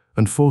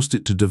and forced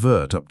it to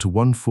divert up to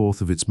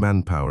 1/4 of its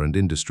manpower and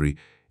industry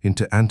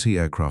into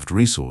anti-aircraft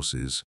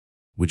resources,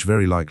 which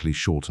very likely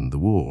shortened the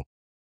war.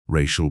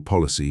 Racial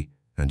policy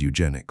and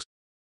eugenics.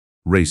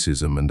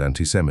 Racism and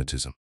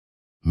anti-Semitism.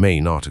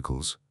 Main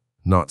articles: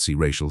 Nazi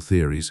racial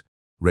theories,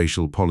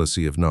 racial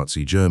policy of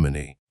Nazi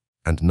Germany,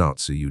 and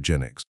Nazi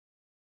eugenics.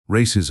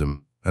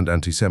 Racism and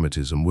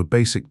anti-Semitism were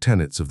basic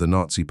tenets of the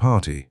Nazi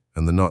Party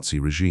and the Nazi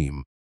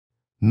regime.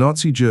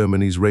 Nazi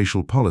Germany's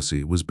racial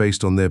policy was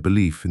based on their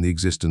belief in the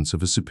existence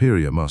of a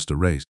superior master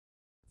race.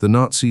 The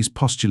Nazis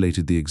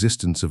postulated the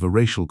existence of a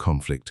racial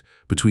conflict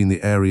between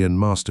the Aryan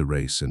master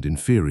race and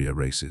inferior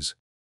races,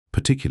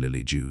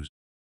 particularly Jews,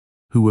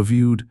 who were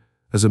viewed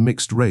as a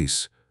mixed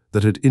race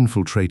that had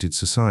infiltrated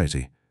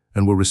society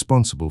and were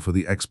responsible for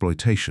the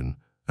exploitation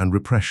and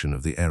repression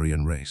of the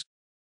Aryan race.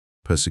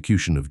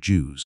 Persecution of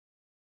Jews.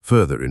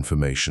 Further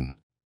information: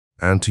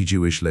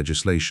 anti-Jewish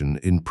legislation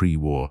in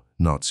pre-war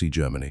Nazi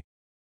Germany.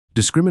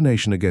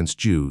 Discrimination against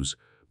Jews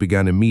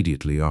began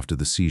immediately after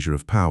the seizure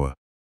of power,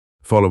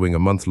 following a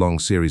month-long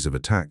series of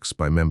attacks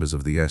by members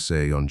of the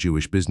SA on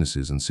Jewish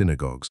businesses and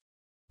synagogues.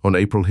 On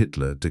April,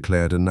 Hitler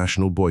declared a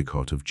national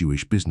boycott of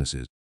Jewish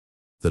businesses.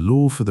 The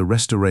law for the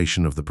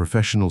restoration of the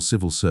professional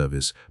civil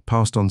service,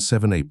 passed on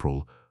 7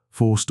 April,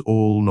 forced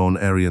all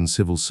non-Aryan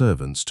civil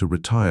servants to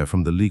retire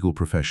from the legal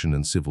profession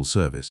and civil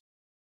service.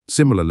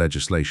 Similar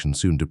legislation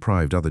soon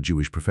deprived other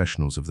Jewish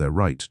professionals of their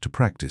right to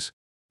practice,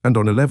 and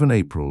on 11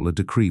 April a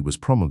decree was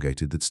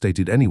promulgated that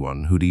stated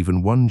anyone who'd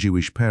even one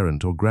Jewish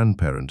parent or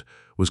grandparent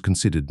was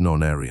considered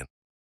non-Aryan.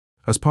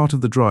 As part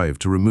of the drive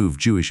to remove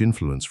Jewish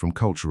influence from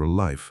cultural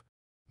life,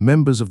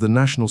 members of the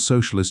National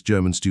Socialist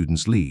German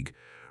Students' League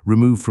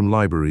removed from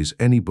libraries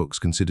any books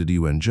considered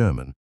UN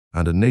German,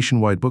 and a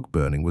nationwide book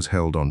burning was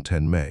held on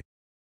 10 May.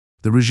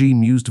 The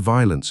regime used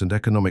violence and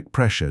economic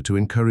pressure to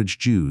encourage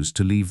Jews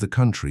to leave the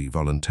country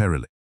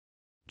voluntarily.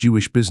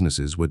 Jewish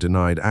businesses were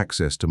denied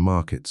access to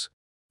markets,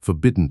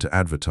 forbidden to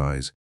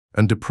advertise,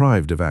 and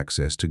deprived of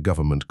access to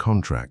government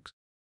contracts.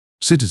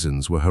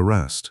 Citizens were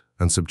harassed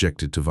and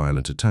subjected to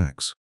violent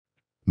attacks.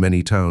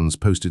 Many towns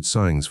posted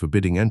signs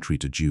forbidding entry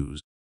to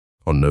Jews.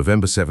 On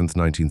November 7,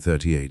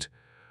 1938,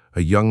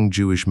 a young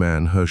Jewish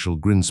man, Herschel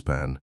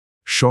Greenspan,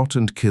 shot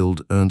and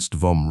killed Ernst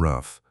vom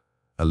Rath,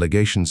 a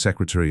legation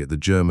secretary at the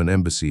German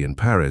embassy in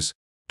Paris,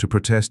 to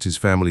protest his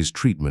family's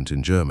treatment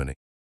in Germany.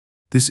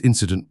 This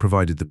incident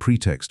provided the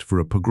pretext for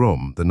a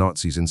pogrom the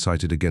Nazis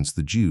incited against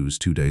the Jews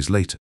 2 days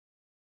later.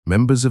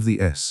 Members of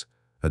the SS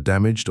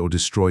damaged or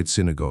destroyed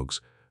synagogues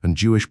and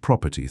Jewish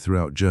property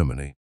throughout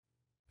Germany.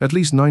 At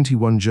least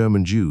 91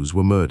 German Jews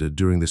were murdered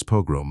during this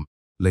pogrom,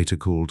 later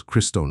called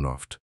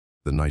Kristallnacht,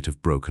 the Night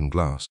of Broken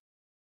Glass.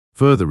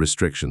 Further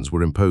restrictions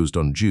were imposed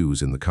on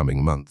Jews in the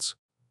coming months.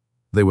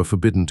 They were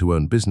forbidden to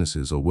own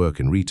businesses or work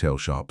in retail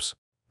shops,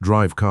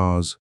 drive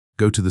cars,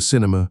 go to the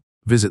cinema,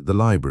 visit the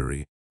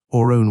library,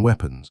 or own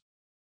weapons.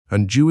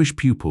 And Jewish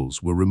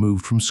pupils were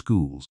removed from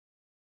schools.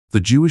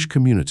 The Jewish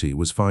community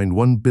was fined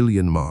 1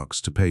 billion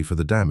marks to pay for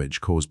the damage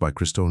caused by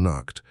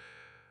Kristallnacht,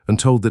 and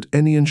told that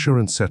any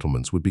insurance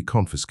settlements would be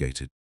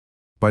confiscated.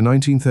 By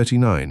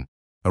 1939,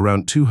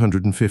 around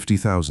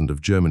 250,000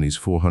 of Germany's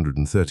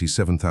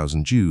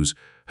 437,000 Jews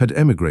had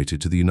emigrated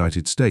to the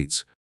United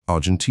States,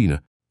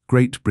 Argentina,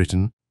 Great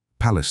Britain,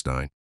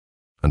 Palestine,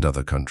 and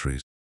other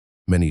countries.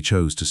 Many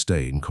chose to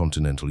stay in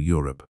continental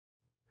Europe.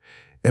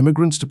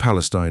 Emigrants to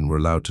Palestine were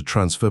allowed to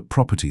transfer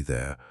property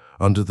there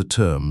under the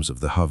terms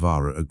of the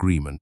Havara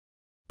Agreement,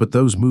 but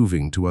those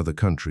moving to other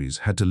countries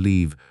had to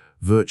leave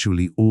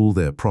virtually all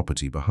their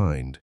property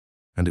behind,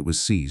 and it was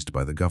seized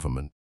by the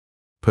government.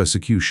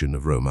 Persecution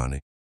of Romani.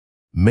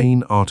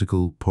 Main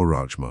article: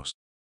 Porajmos.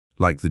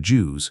 Like the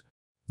Jews,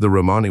 the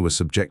Romani were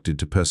subjected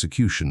to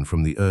persecution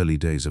from the early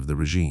days of the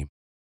regime.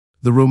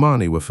 The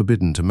Romani were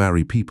forbidden to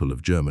marry people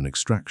of German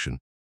extraction.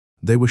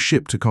 They were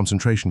shipped to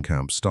concentration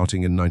camps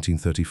starting in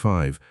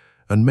 1935,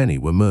 and many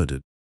were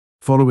murdered.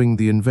 Following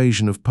the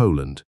invasion of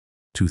Poland,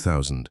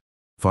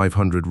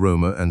 2,500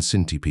 Roma and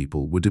Sinti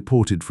people were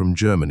deported from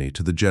Germany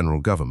to the general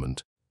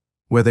government,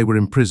 where they were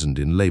imprisoned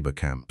in labor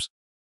camps.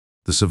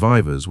 The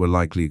survivors were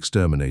likely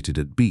exterminated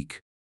at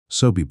Beek,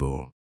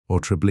 Sobibor, or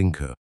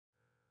Treblinka.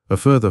 A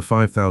further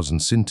 5,000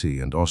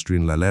 Sinti and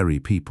Austrian Laleri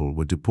people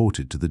were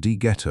deported to the D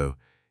ghetto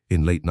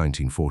in late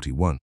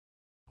 1941,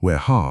 where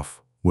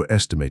half were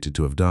estimated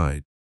to have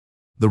died.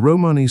 The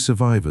Romani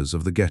survivors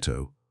of the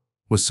ghetto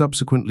were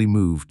subsequently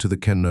moved to the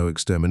Kenno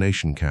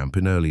extermination camp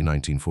in early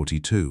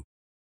 1942.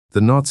 The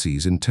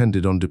Nazis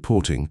intended on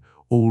deporting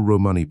all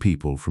Romani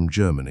people from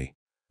Germany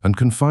and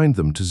confined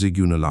them to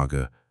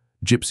Zigeunerlager,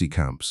 gypsy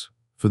camps,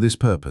 for this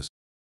purpose.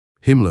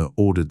 Himmler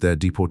ordered their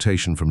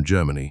deportation from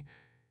Germany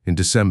in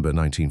December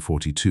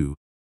 1942,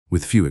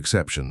 with few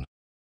exceptions.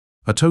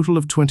 A total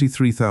of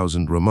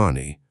 23,000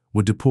 Romani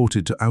were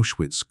deported to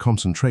Auschwitz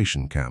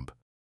concentration camp,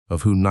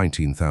 of whom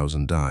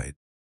 19,000 died.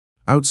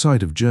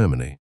 Outside of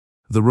Germany,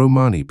 the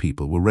Romani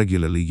people were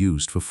regularly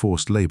used for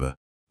forced labor,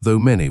 though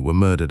many were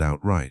murdered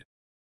outright.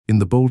 In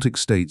the Baltic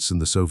states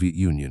and the Soviet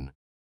Union,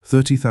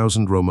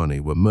 30,000 Romani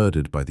were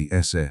murdered by the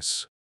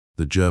SS,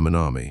 the German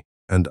army,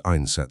 and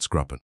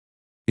Einsatzgruppen.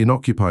 In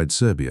occupied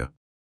Serbia,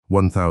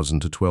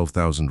 1,000 to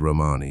 12,000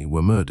 Romani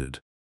were murdered,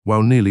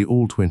 while nearly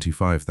all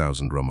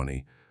 25,000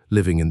 Romani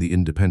living in the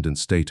independent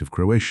state of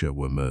Croatia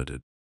were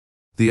murdered.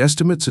 The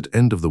estimates at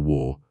end of the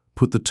war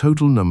put the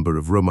total number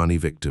of Romani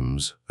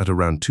victims at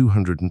around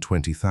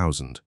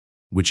 220,000,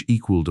 which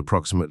equaled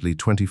approximately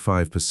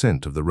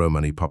 25% of the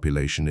Romani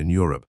population in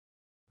Europe.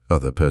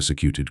 Other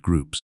persecuted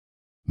groups.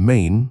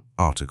 Main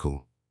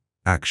article.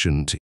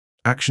 Action T.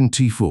 Action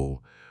T4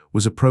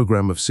 was a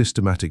program of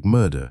systematic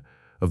murder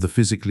of the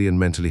physically and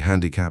mentally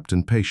handicapped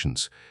and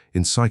patients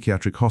in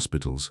psychiatric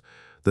hospitals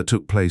that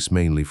took place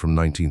mainly from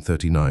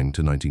 1939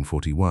 to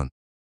 1941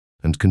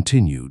 and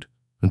continued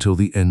until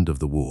the end of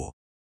the war.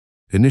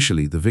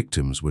 Initially, the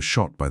victims were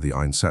shot by the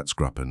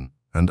Einsatzgruppen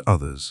and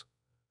others.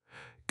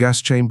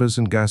 Gas chambers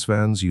and gas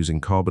vans using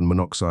carbon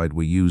monoxide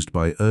were used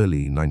by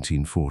early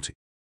 1940.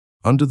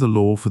 Under the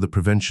Law for the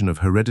Prevention of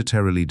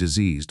Hereditarily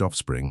Diseased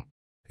Offspring,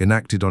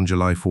 enacted on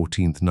July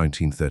 14,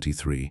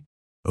 1933,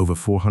 over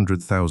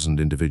 400,000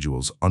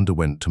 individuals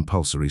underwent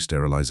compulsory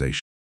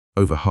sterilization.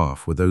 Over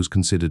half were those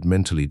considered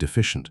mentally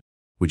deficient,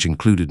 which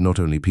included not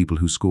only people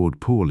who scored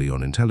poorly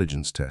on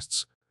intelligence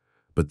tests,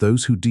 but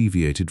those who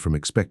deviated from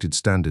expected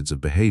standards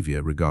of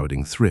behavior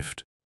regarding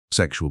thrift,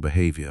 sexual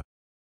behavior,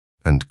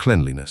 and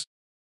cleanliness.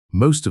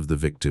 Most of the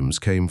victims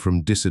came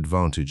from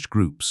disadvantaged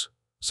groups,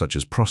 such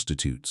as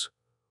prostitutes,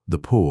 the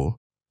poor,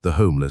 the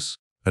homeless,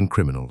 and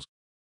criminals.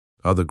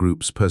 Other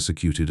groups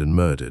persecuted and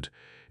murdered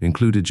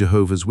included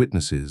Jehovah's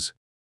Witnesses,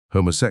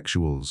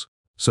 homosexuals,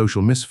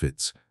 social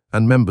misfits,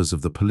 and members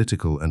of the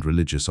political and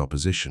religious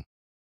opposition.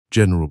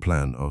 General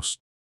Plan Ost.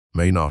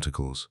 Main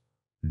articles.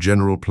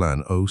 General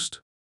Plan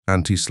Ost,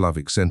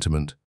 Anti-Slavic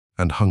Sentiment,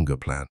 and Hunger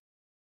Plan.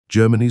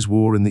 Germany's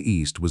war in the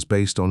East was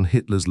based on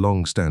Hitler's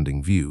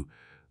long-standing view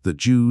that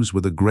Jews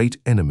were the great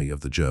enemy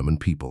of the German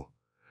people,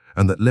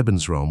 and that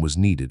Lebensraum was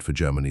needed for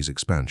Germany's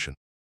expansion.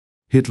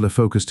 Hitler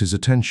focused his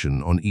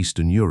attention on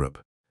Eastern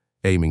Europe,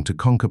 aiming to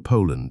conquer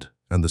Poland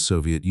and the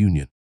Soviet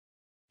Union.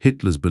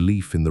 Hitler's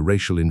belief in the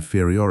racial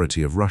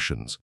inferiority of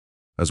Russians,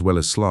 as well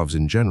as Slavs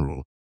in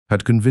general,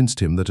 had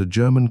convinced him that a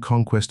German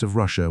conquest of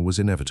Russia was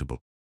inevitable.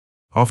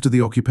 After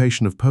the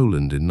occupation of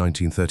Poland in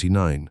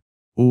 1939,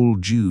 all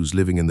Jews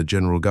living in the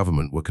general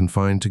government were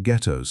confined to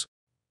ghettos,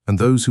 and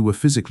those who were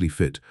physically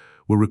fit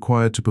were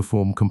required to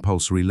perform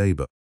compulsory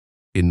labor.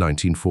 In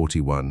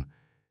 1941,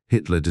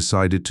 Hitler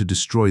decided to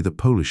destroy the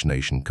Polish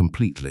nation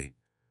completely.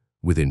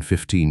 Within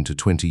 15 to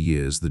 20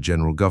 years, the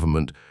general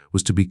government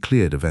was to be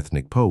cleared of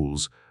ethnic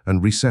Poles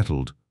and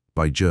resettled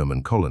by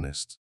German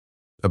colonists.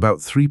 About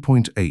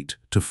 3.8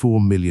 to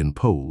 4 million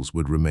Poles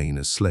would remain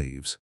as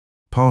slaves.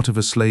 Part of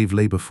a slave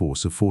labor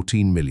force of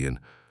 14 million,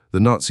 the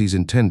Nazis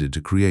intended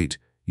to create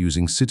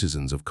using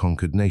citizens of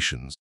conquered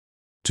nations.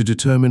 To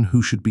determine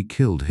who should be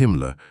killed,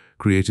 Himmler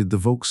created the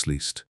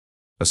Volksliste,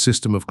 a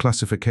system of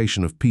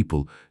classification of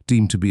people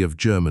deemed to be of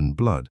German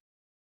blood.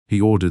 He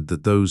ordered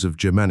that those of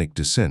Germanic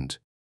descent,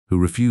 who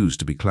refused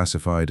to be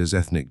classified as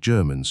ethnic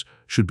Germans,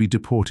 should be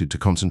deported to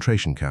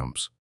concentration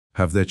camps,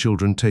 have their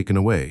children taken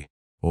away,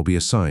 or be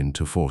assigned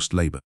to forced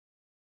labor.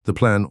 The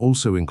plan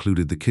also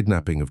included the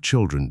kidnapping of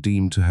children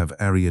deemed to have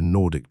Aryan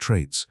Nordic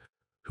traits,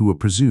 who were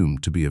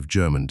presumed to be of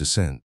German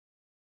descent.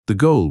 The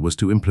goal was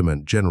to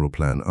implement General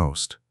Plan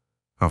Ost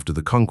after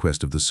the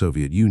conquest of the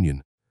Soviet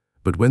Union,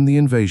 but when the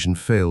invasion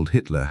failed,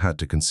 Hitler had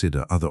to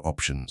consider other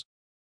options.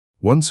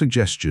 One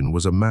suggestion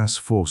was a mass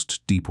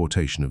forced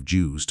deportation of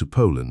Jews to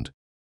Poland,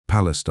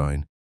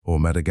 Palestine, or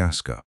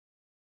Madagascar.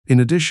 In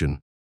addition,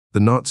 the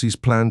Nazis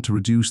planned to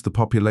reduce the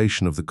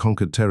population of the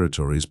conquered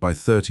territories by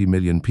 30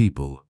 million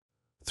people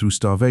through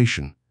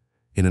starvation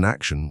in an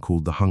action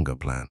called the Hunger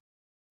Plan.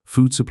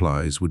 Food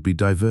supplies would be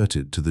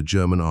diverted to the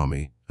German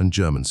army and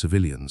German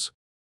civilians.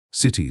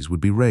 Cities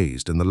would be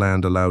razed and the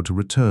land allowed to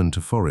return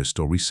to forest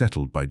or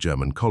resettled by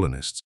German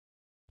colonists.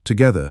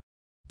 Together,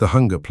 the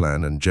Hunger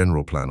Plan and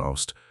General Plan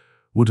Ost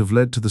would have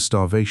led to the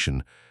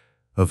starvation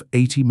of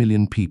 80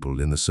 million people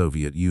in the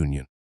Soviet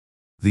Union.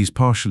 These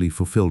partially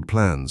fulfilled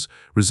plans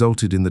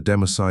resulted in the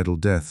democidal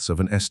deaths of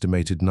an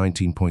estimated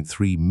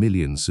 19.3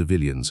 million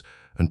civilians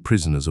and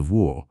prisoners of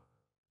war,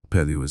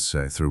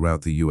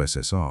 throughout the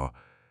USSR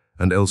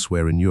and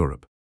elsewhere in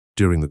Europe.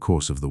 During the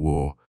course of the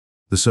war,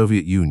 the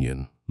Soviet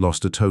Union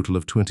lost a total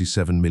of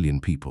 27 million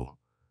people.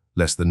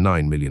 Less than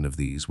 9 million of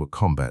these were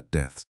combat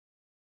deaths.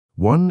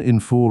 1 in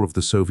 4 of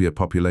the Soviet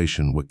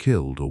population were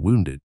killed or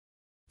wounded.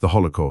 The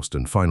Holocaust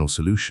and Final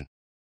Solution.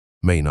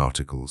 Main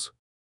articles: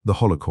 The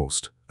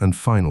Holocaust and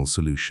Final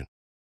Solution.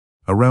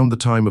 Around the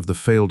time of the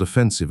failed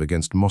offensive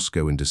against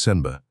Moscow in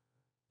December,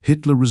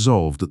 Hitler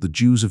resolved that the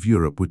Jews of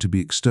Europe were to be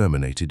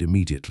exterminated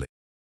immediately.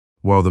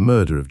 While the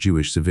murder of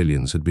Jewish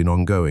civilians had been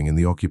ongoing in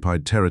the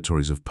occupied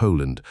territories of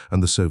Poland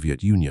and the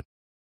Soviet Union,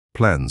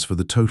 plans for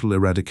the total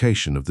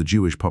eradication of the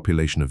Jewish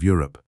population of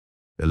Europe,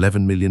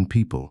 11 million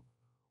people,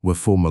 were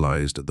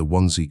formalized at the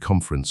Wannsee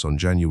Conference on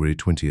January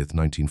 20,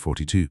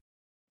 1942.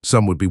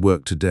 Some would be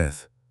worked to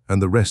death,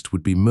 and the rest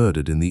would be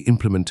murdered in the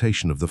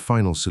implementation of the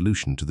final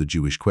solution to the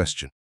Jewish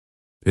question.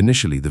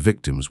 Initially, the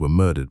victims were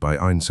murdered by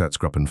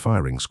Einsatzgruppen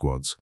firing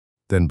squads,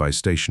 then by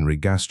stationary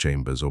gas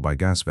chambers or by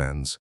gas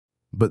vans.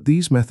 But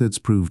these methods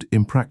proved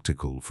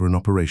impractical for an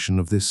operation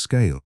of this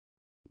scale.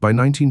 By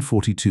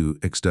 1942,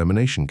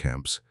 extermination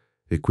camps,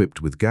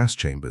 equipped with gas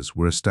chambers,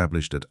 were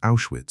established at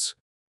Auschwitz,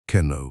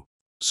 Kenow,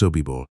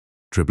 Sobibor,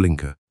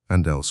 Treblinka,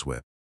 and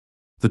elsewhere.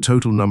 The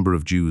total number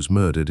of Jews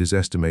murdered is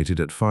estimated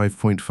at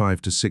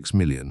 5.5 to 6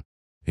 million,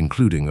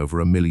 including over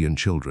 1 million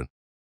children.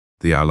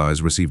 The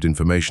Allies received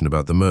information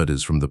about the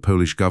murders from the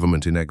Polish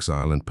government in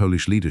exile and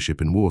Polish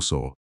leadership in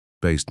Warsaw,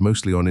 based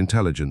mostly on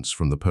intelligence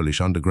from the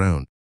Polish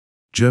underground.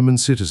 German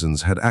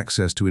citizens had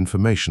access to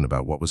information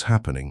about what was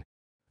happening,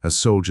 as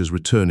soldiers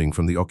returning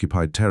from the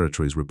occupied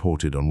territories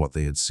reported on what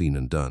they had seen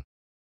and done.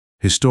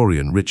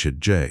 Historian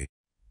Richard J.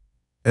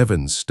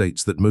 Evans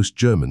states that most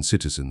German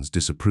citizens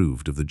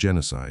disapproved of the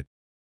genocide.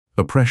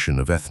 Oppression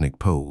of ethnic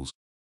Poles.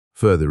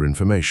 Further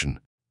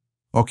information: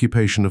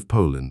 Occupation of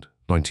Poland,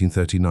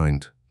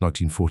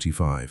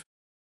 1939–1945.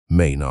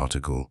 Main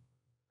article: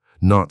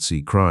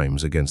 Nazi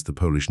crimes against the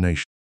Polish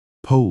nation.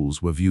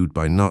 Poles were viewed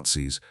by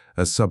Nazis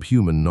as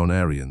subhuman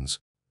non-Aryans,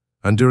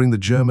 and during the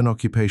German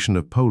occupation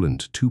of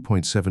Poland,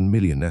 2.7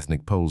 million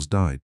ethnic Poles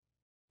died.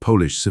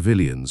 Polish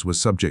civilians were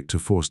subject to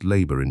forced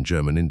labor in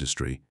German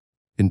industry,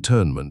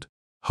 internment,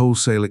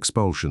 wholesale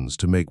expulsions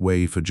to make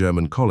way for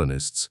German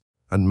colonists,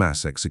 and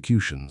mass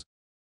executions.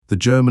 The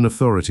German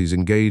authorities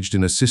engaged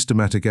in a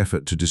systematic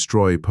effort to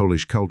destroy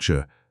Polish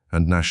culture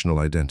and national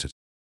identity.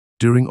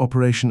 During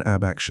Operation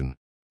Ab Action,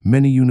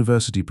 many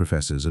university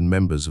professors and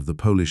members of the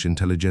Polish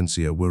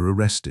intelligentsia were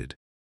arrested,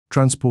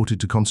 transported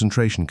to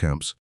concentration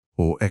camps,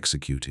 or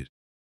executed.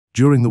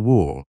 During the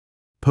war,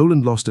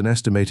 Poland lost an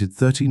estimated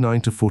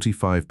 39 to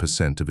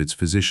 45% of its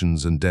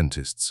physicians and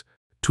dentists,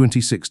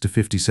 26 to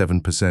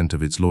 57%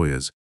 of its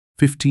lawyers,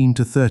 15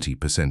 to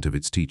 30% of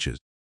its teachers,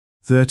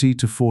 30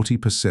 to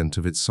 40%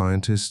 of its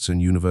scientists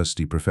and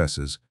university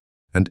professors,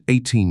 and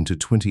 18 to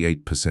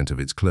 28% of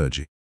its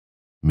clergy.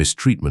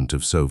 Mistreatment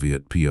of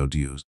Soviet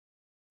POWs.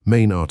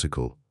 Main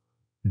article: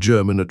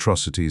 German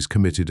atrocities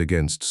committed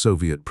against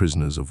Soviet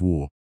prisoners of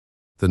war.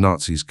 The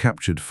Nazis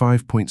captured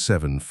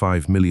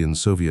 5.75 million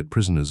Soviet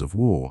prisoners of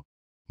war,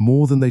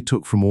 more than they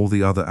took from all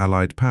the other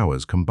Allied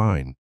powers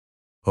combined.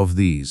 Of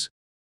these,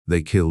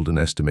 they killed an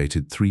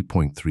estimated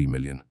 3.3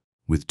 million,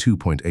 with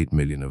 2.8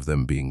 million of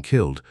them being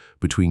killed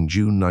between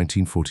June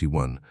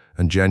 1941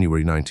 and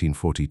January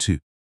 1942.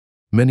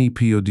 Many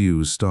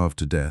POWs starved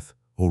to death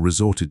or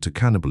resorted to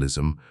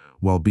cannibalism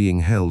while being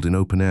held in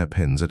open-air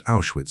pens at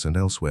Auschwitz and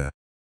elsewhere.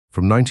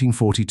 From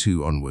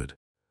 1942 onward,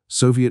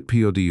 Soviet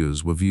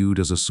POWs were viewed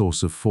as a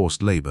source of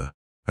forced labor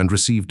and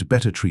received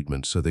better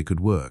treatment so they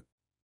could work.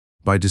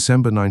 By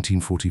December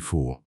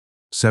 1944,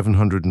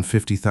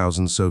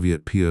 750,000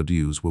 Soviet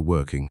POWs were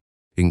working,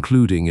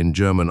 including in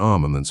German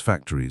armaments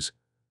factories,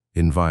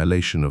 in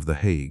violation of the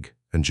Hague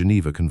and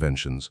Geneva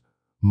Conventions,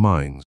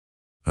 mines,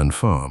 and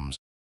farms.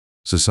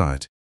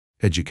 Society,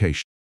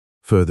 education.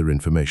 Further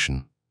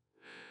information: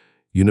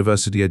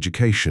 University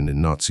education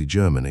in Nazi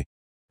Germany.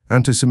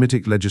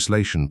 Anti-Semitic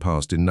legislation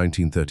passed in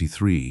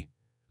 1933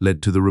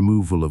 led to the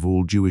removal of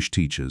all Jewish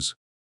teachers,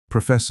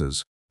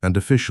 professors, and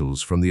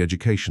officials from the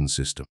education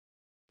system.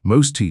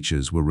 Most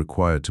teachers were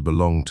required to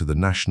belong to the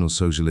National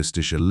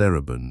Sozialistische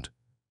Lehrerbund,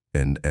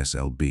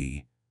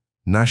 NSLB,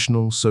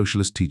 National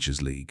Socialist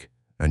Teachers League,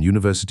 and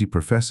university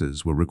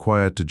professors were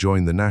required to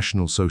join the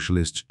National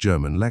Socialist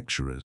German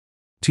lecturers.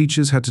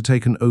 Teachers had to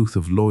take an oath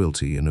of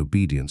loyalty and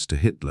obedience to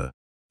Hitler,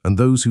 and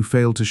those who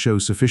failed to show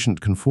sufficient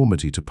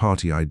conformity to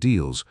party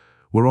ideals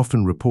were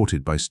often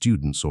reported by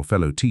students or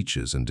fellow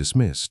teachers and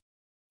dismissed.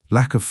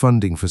 Lack of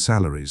funding for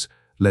salaries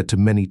led to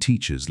many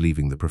teachers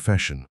leaving the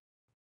profession.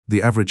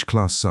 The average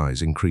class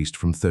size increased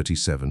from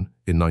 37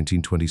 in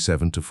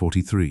 1927 to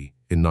 43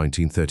 in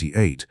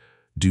 1938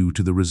 due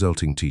to the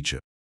resulting teacher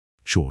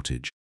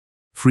shortage.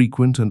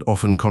 Frequent and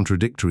often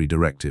contradictory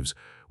directives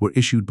were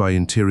issued by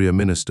Interior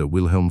Minister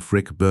Wilhelm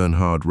Frick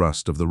Bernhard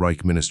Rust of the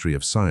Reich Ministry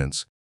of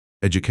Science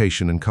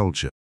Education and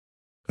Culture,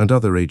 and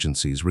other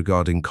agencies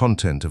regarding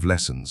content of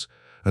lessons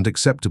and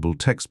acceptable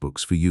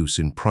textbooks for use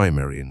in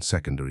primary and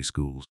secondary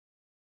schools.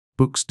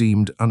 Books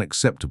deemed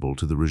unacceptable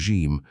to the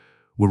regime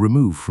were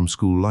removed from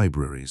school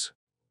libraries.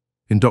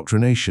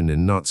 Indoctrination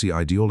in Nazi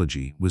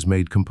ideology was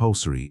made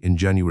compulsory in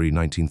January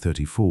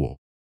 1934.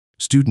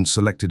 Students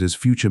selected as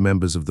future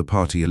members of the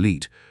party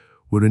elite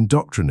were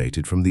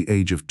indoctrinated from the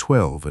age of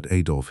 12 at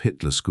Adolf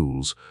Hitler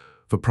schools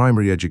for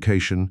primary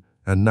education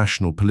and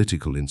National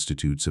Political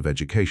Institutes of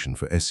Education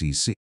for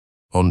SEC.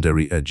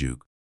 Onderi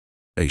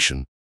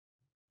Education.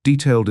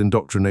 Detailed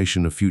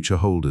indoctrination of future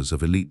holders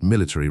of elite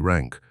military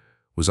rank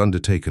was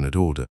undertaken at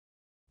order.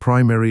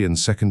 Primary and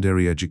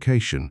secondary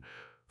education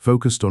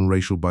focused on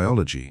racial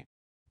biology,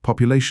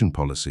 population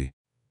policy,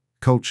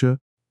 culture,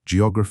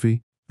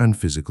 geography, and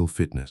physical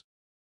fitness.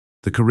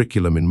 The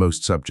curriculum in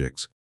most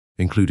subjects,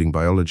 including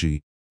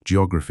biology,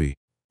 geography,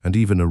 and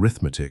even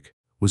arithmetic,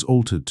 was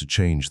altered to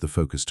change the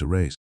focus to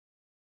race.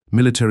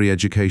 Military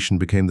education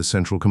became the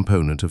central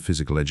component of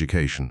physical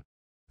education,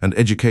 and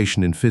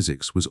education in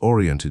physics was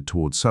oriented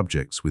towards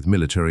subjects with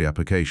military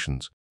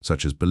applications,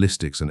 such as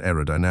ballistics and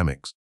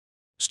aerodynamics.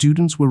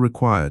 Students were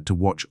required to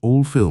watch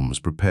all films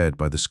prepared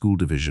by the school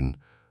division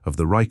of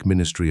the Reich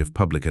Ministry of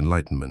Public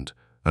Enlightenment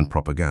and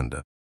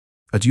Propaganda.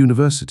 At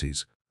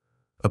universities,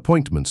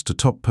 appointments to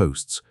top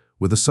posts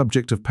were the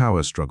subject of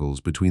power struggles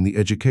between the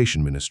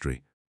Education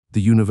Ministry,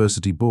 the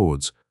university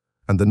boards,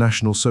 and the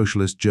National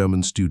Socialist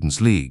German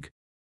Students' League.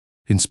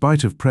 In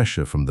spite of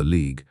pressure from the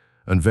League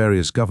and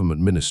various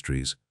government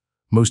ministries,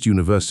 most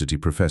university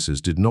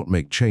professors did not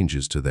make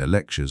changes to their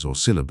lectures or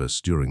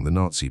syllabus during the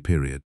Nazi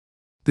period.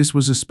 This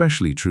was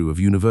especially true of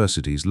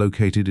universities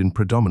located in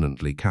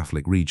predominantly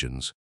Catholic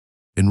regions.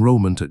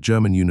 Enrollment at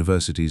German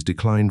universities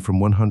declined from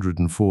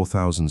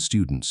 104,000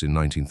 students in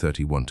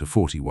 1931 to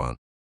 41,000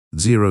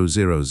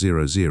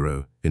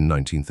 in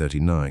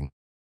 1939.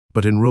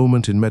 But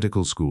enrollment in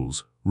medical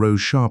schools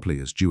rose sharply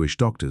as Jewish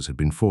doctors had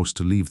been forced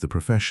to leave the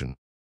profession,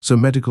 so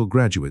medical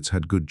graduates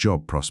had good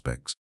job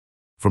prospects.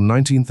 From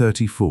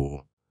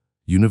 1934,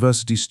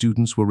 university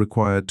students were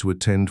required to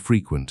attend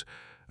frequent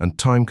and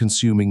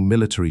time-consuming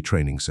military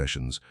training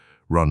sessions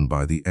run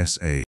by the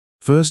SA.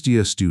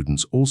 First-year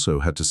students also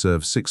had to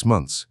serve 6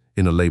 months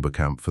in a labor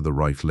camp for the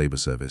Reich Labor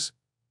Service.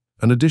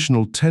 An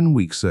additional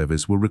 10-week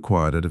service were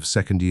required out of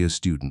second-year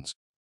students.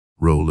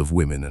 Role of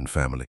women and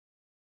family.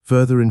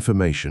 Further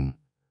information: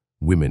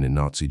 women in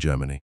Nazi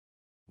Germany.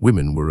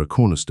 Women were a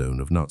cornerstone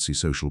of Nazi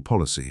social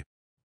policy.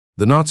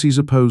 The Nazis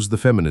opposed the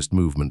feminist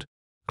movement,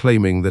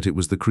 claiming that it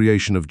was the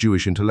creation of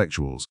Jewish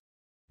intellectuals,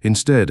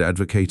 instead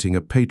advocating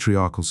a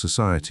patriarchal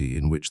society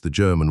in which the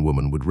German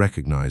woman would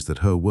recognize that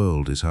her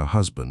world is her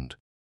husband,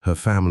 her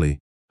family,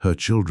 her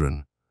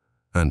children,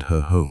 and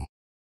her home.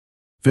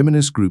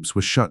 Feminist groups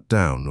were shut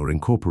down or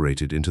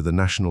incorporated into the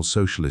National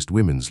Socialist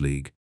Women's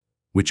League,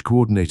 which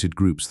coordinated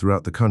groups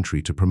throughout the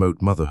country to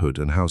promote motherhood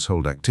and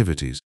household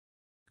activities.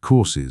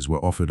 Courses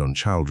were offered on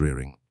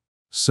child-rearing,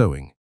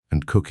 sewing,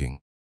 and cooking.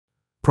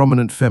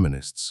 Prominent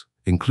feminists,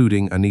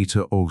 including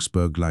Anita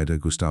Augsburg-Leider,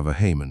 Gustava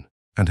Heymann,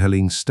 and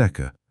Helene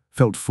Stecker,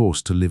 felt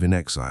forced to live in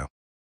exile.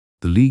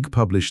 The League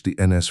published the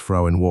NS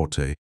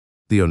Frauenwarte,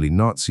 the only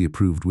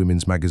Nazi-approved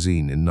women's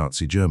magazine in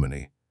Nazi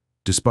Germany.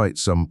 Despite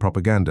some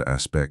propaganda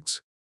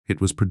aspects,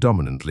 it was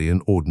predominantly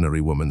an ordinary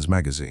woman's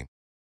magazine.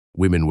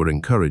 Women were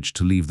encouraged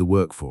to leave the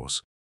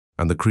workforce,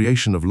 and the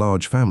creation of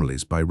large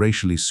families by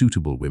racially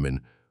suitable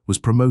women was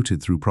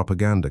promoted through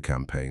propaganda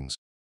campaigns.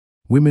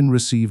 Women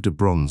received a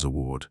Bronze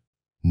Award,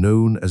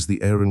 known as the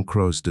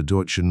Ehrenkreuz der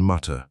Deutschen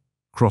Mutter,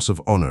 Cross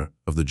of Honor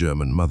of the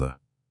German Mother,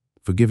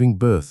 for giving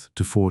birth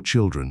to 4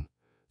 children,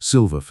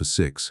 silver for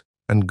 6,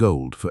 and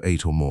gold for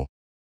 8 or more.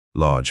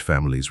 Large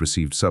families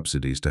received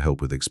subsidies to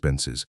help with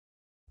expenses,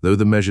 though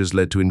the measures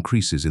led to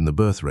increases in the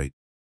birth rate.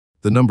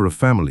 The number of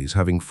families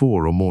having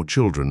 4 or more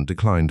children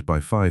declined by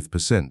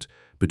 5%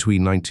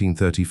 between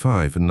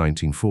 1935 and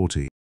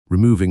 1940.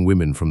 Removing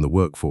women from the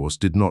workforce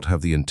did not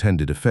have the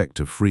intended effect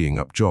of freeing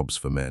up jobs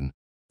for men,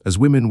 as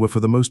women were for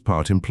the most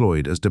part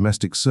employed as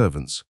domestic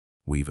servants,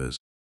 weavers,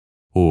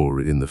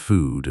 or in the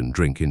food and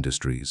drink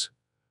industries,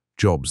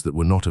 jobs that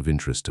were not of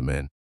interest to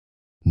men.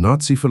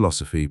 Nazi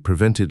philosophy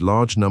prevented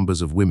large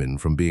numbers of women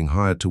from being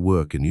hired to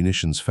work in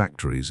munitions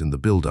factories in the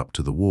build-up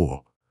to the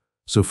war,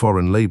 so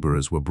foreign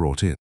laborers were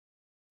brought in.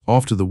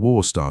 After the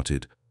war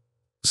started,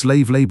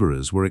 slave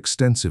laborers were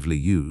extensively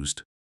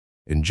used.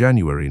 In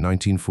January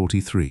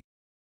 1943,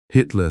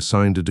 Hitler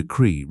signed a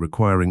decree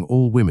requiring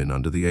all women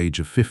under the age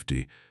of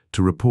 50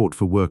 to report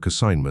for work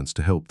assignments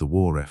to help the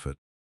war effort.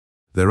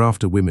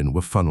 Thereafter, women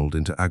were funneled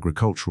into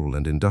agricultural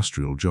and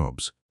industrial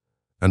jobs,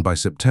 and by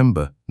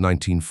September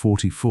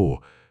 1944,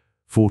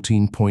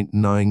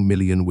 14.9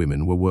 million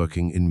women were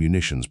working in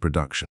munitions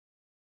production.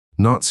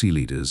 Nazi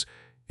leaders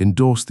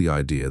endorsed the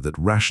idea that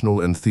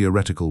rational and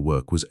theoretical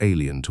work was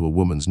alien to a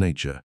woman's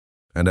nature,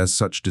 and as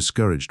such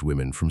discouraged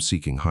women from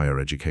seeking higher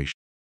education.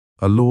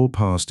 A law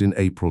passed in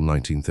April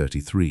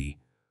 1933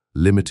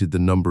 limited the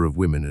number of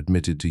women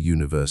admitted to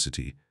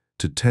university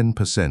to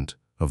 10%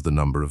 of the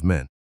number of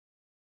men.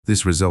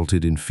 This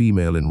resulted in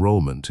female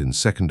enrollment in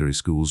secondary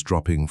schools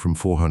dropping from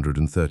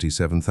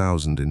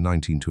 437,000 in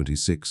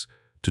 1926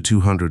 to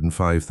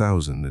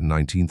 205,000 in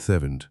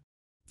 1970.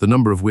 The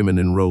number of women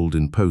enrolled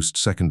in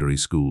post-secondary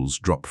schools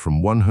dropped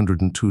from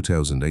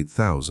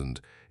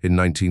 102,008 in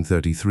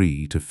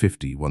 1933 to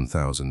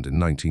 51,000 in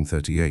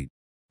 1938.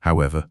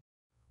 However,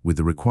 with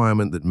the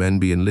requirement that men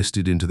be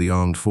enlisted into the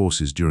armed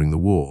forces during the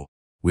war,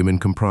 women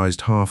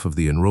comprised half of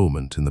the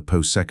enrollment in the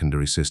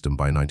post-secondary system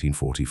by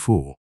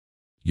 1944.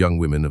 Young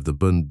women of the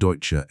Bund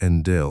Deutscher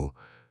Endel,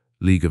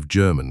 League of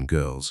German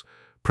Girls,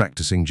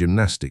 practicing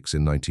gymnastics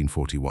in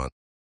 1941.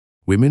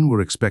 Women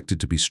were expected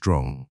to be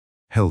strong,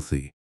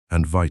 healthy,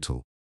 and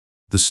vital.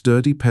 The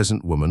sturdy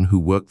peasant woman who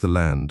worked the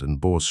land and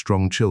bore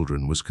strong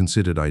children was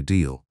considered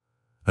ideal,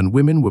 and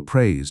women were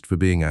praised for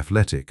being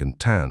athletic and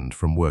tanned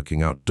from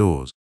working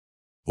outdoors.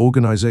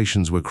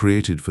 Organizations were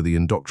created for the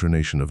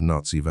indoctrination of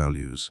Nazi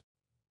values.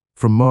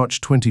 From March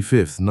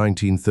 25,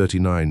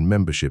 1939,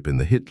 membership in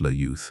the Hitler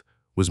Youth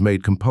was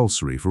made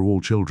compulsory for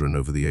all children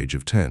over the age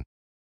of 10.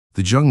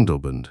 The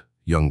Jungdelbund,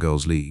 Young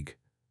Girls League,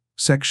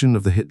 section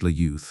of the Hitler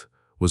Youth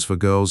was for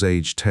girls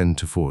aged 10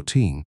 to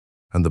 14,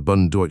 and the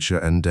Bund Deutscher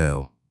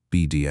Endel,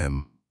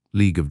 BDM,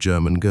 League of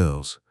German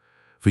Girls,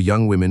 for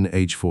young women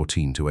aged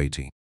 14 to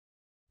 18.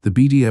 The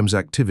BDM's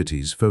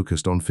activities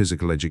focused on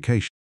physical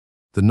education.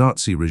 The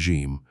Nazi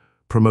regime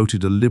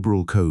promoted a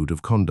liberal code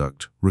of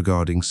conduct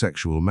regarding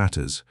sexual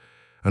matters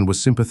and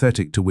was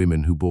sympathetic to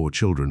women who bore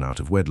children out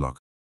of wedlock.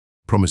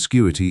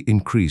 Promiscuity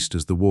increased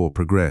as the war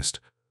progressed,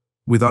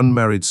 with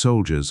unmarried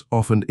soldiers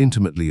often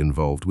intimately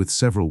involved with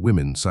several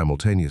women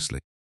simultaneously.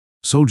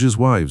 Soldiers'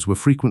 wives were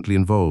frequently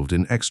involved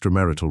in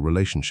extramarital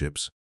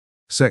relationships.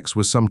 Sex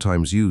was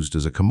sometimes used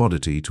as a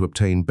commodity to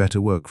obtain better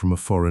work from a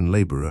foreign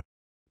laborer.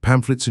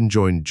 Pamphlets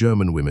enjoined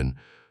German women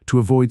to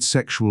avoid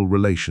sexual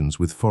relations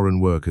with foreign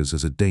workers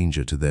as a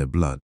danger to their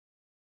blood.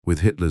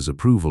 With Hitler's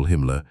approval,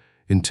 Himmler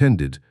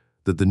intended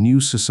that the new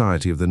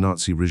society of the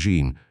Nazi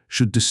regime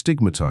should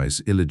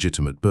destigmatize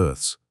illegitimate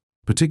births,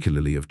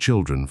 particularly of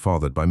children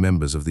fathered by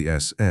members of the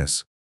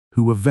SS,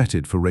 who were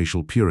vetted for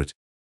racial purity.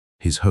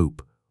 His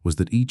hope was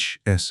that each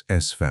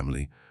SS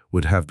family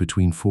would have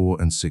between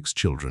 4 and 6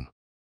 children.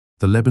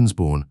 The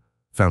Lebensborn,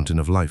 Fountain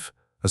of Life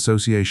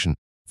Association,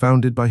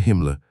 founded by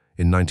Himmler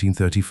in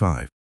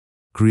 1935,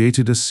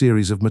 created a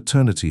series of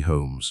maternity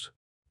homes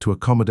to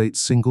accommodate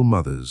single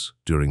mothers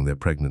during their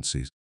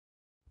pregnancies.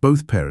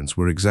 Both parents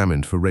were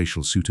examined for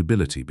racial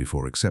suitability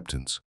before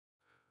acceptance.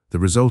 The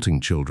resulting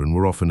children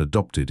were often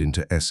adopted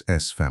into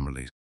SS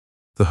families.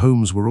 The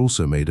homes were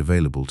also made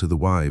available to the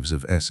wives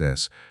of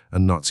SS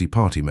and Nazi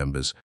Party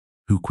members,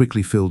 who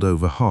quickly filled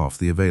over half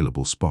the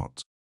available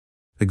spots.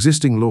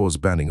 Existing laws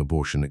banning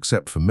abortion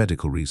except for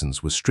medical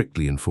reasons were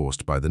strictly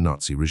enforced by the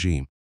Nazi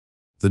regime.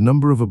 The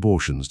number of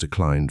abortions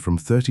declined from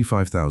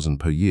 35,000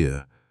 per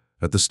year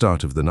at the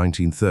start of the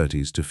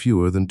 1930s to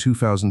fewer than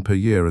 2,000 per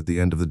year at the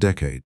end of the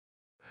decade.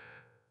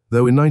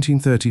 Though in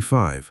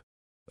 1935,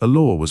 a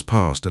law was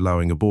passed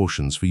allowing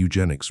abortions for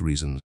eugenics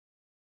reasons.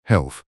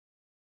 Health.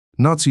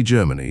 Nazi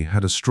Germany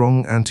had a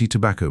strong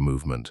anti-tobacco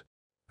movement,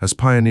 as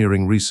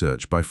pioneering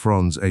research by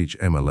Franz H.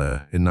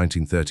 Emmeler in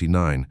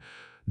 1939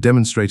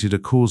 demonstrated a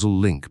causal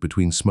link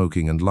between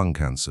smoking and lung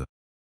cancer.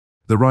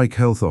 The Reich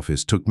Health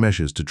Office took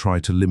measures to try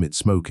to limit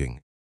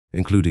smoking,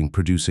 including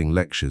producing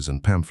lectures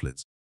and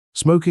pamphlets.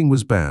 Smoking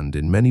was banned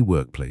in many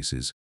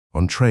workplaces,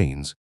 on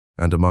trains,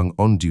 and among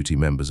on-duty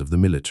members of the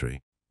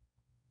military.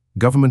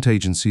 Government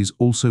agencies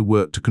also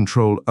worked to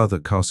control other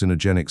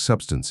carcinogenic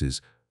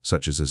substances,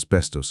 such as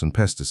asbestos and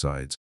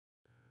pesticides.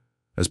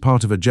 As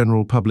part of a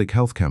general public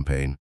health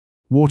campaign,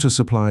 water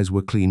supplies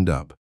were cleaned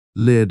up,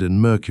 lead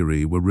and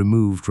mercury were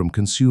removed from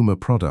consumer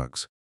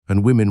products,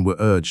 and women were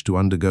urged to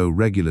undergo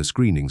regular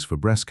screenings for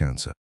breast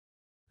cancer.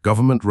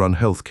 Government-run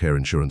healthcare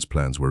insurance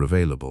plans were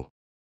available,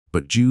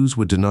 but Jews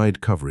were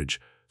denied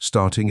coverage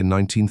starting in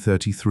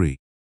 1933.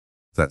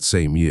 That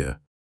same year,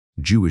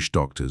 Jewish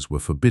doctors were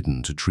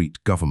forbidden to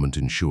treat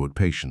government-insured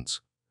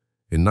patients.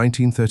 In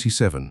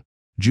 1937,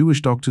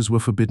 Jewish doctors were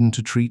forbidden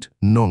to treat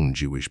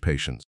non-Jewish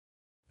patients.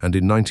 And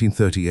in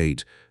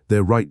 1938,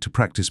 their right to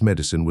practice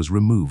medicine was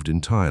removed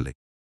entirely.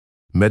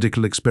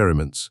 Medical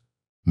experiments,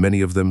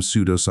 many of them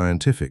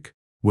pseudoscientific,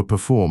 were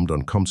performed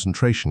on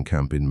concentration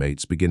camp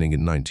inmates beginning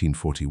in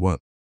 1941.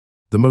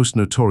 The most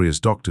notorious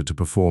doctor to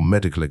perform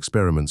medical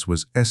experiments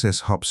was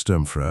SS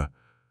Hauptsturmführer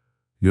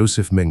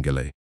Josef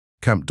Mengele,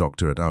 camp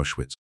doctor at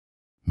Auschwitz.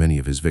 Many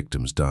of his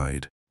victims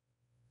died.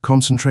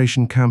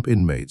 Concentration camp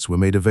inmates were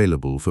made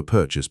available for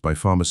purchase by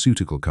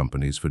pharmaceutical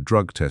companies for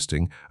drug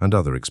testing and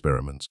other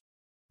experiments.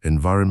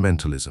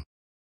 Environmentalism.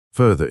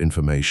 Further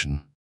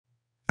information.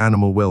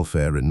 Animal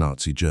welfare in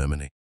Nazi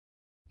Germany.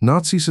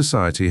 Nazi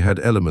society had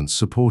elements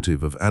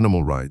supportive of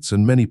animal rights,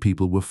 and many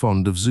people were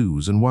fond of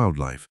zoos and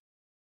wildlife.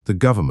 The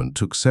government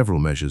took several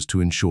measures to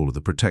ensure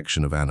the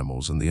protection of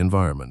animals and the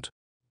environment.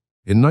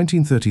 In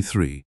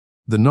 1933,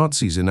 the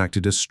Nazis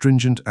enacted a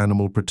stringent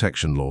animal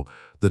protection law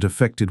that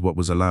affected what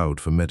was allowed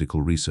for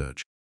medical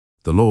research.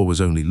 The law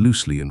was only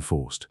loosely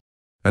enforced,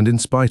 and in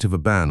spite of a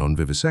ban on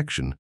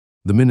vivisection,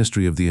 The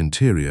Ministry of the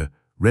Interior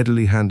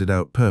readily handed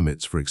out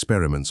permits for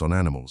experiments on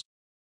animals.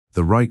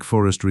 The Reich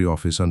Forestry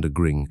Office under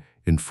Gring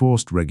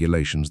enforced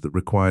regulations that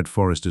required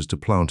foresters to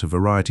plant a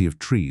variety of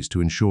trees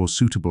to ensure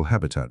suitable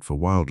habitat for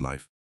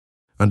wildlife.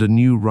 And a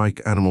new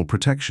Reich Animal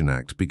Protection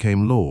Act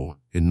became law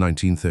in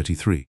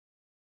 1933.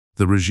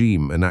 The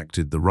regime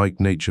enacted the Reich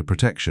Nature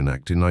Protection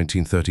Act in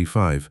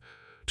 1935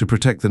 to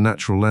protect the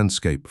natural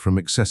landscape from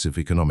excessive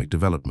economic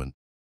development.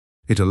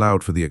 It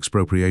allowed for the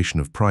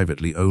expropriation of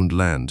privately owned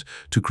land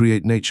to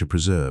create nature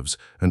preserves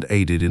and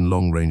aided in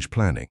long-range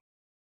planning.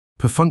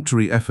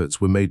 Perfunctory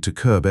efforts were made to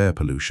curb air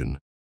pollution,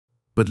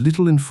 but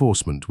little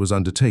enforcement was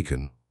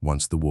undertaken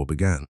once the war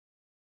began.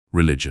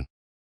 Religion.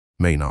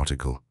 Main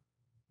article.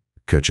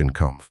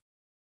 Kirchenkampf.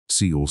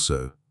 See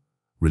also,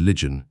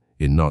 religion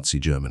in Nazi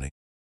Germany.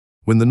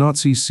 When the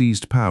Nazis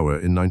seized power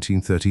in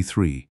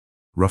 1933,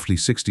 roughly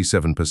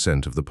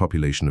 67% of the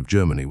population of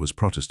Germany was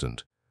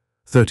Protestant,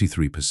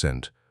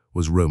 33%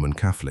 was Roman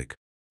Catholic,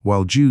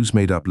 while Jews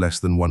made up less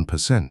than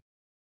 1%.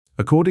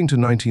 According to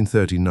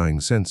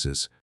 1939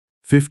 census,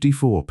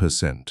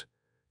 54%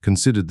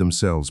 considered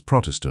themselves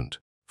Protestant,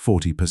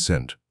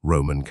 40%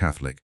 Roman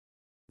Catholic.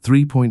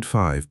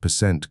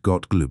 3.5%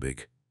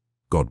 Gottgläubig,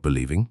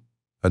 God-believing,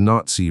 a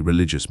Nazi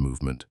religious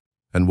movement,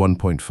 and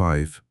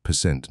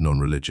 1.5%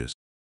 non-religious.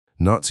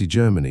 Nazi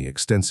Germany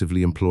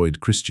extensively employed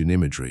Christian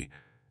imagery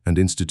and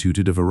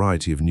instituted a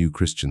variety of new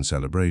Christian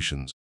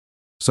celebrations,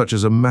 such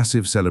as a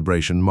massive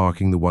celebration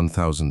marking the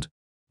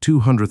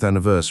 1200th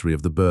anniversary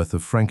of the birth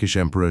of Frankish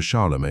Emperor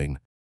Charlemagne,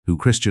 who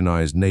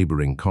Christianized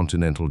neighboring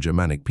continental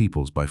Germanic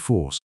peoples by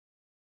force.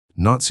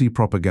 Nazi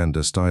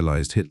propaganda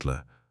stylized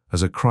Hitler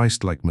as a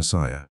Christ-like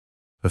Messiah,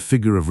 a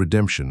figure of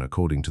redemption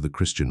according to the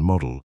Christian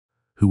model,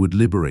 who would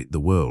liberate the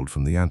world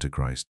from the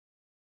Antichrist.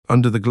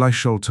 Under the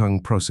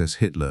Gleichschaltung process,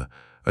 Hitler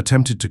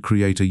attempted to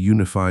create a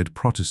unified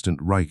Protestant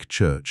Reich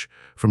Church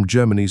from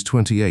Germany's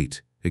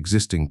 28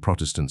 existing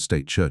Protestant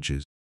state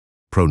churches.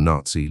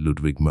 Pro-Nazi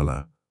Ludwig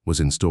Müller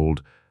was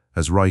installed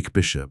as Reich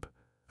Bishop,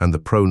 and the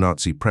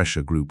pro-Nazi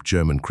pressure group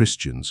German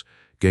Christians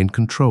gained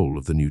control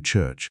of the new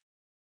church.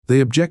 They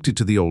objected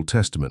to the Old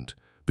Testament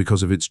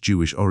because of its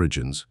Jewish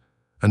origins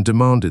and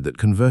demanded that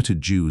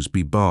converted Jews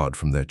be barred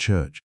from their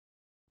church.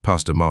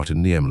 Pastor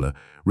Martin Niemöller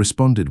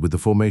responded with the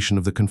formation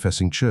of the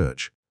Confessing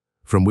Church,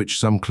 from which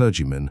some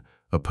clergymen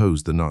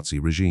opposed the Nazi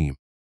regime.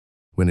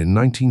 When in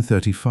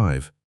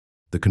 1935,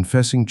 the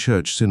Confessing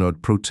Church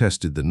Synod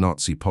protested the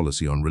Nazi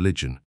policy on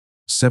religion,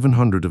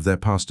 700 of their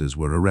pastors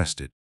were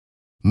arrested.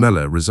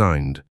 Müller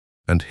resigned,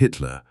 and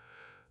Hitler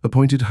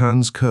appointed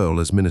Hans Kerl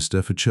as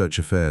Minister for Church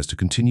Affairs to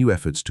continue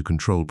efforts to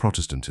control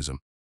Protestantism.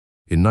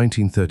 In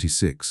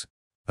 1936,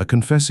 a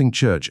Confessing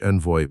Church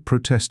envoy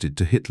protested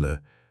to Hitler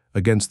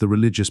against the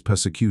religious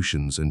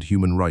persecutions and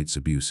human rights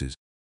abuses.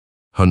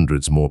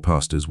 Hundreds more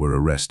pastors were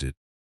arrested.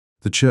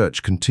 The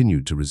church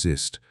continued to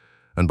resist,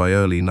 and by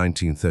early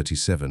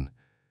 1937,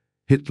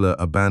 Hitler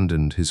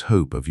abandoned his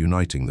hope of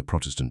uniting the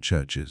Protestant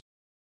churches.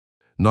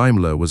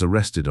 Niemöller was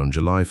arrested on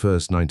July 1,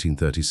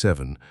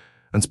 1937,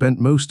 and spent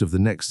most of the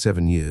next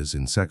 7 years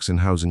in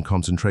Sachsenhausen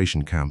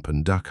concentration camp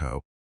and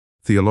Dachau.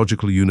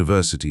 Theological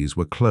universities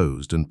were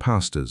closed, and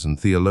pastors and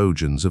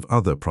theologians of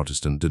other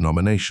Protestant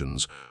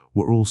denominations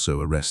were also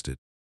arrested.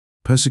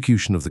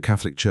 Persecution of the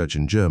Catholic Church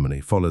in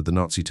Germany followed the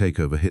Nazi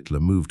takeover. Hitler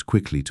moved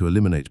quickly to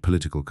eliminate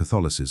political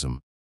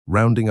Catholicism,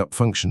 rounding up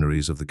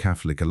functionaries of the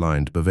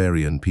Catholic-aligned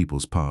Bavarian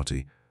People's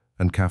Party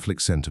and Catholic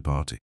Center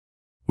Party,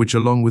 which,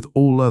 along with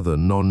all other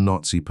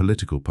non-Nazi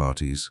political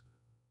parties,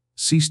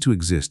 ceased to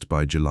exist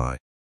by July.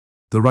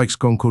 The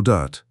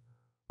Reichskonkordat,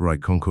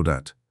 Reich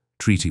Concordat,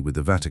 treaty with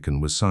the Vatican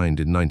was signed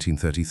in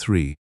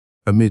 1933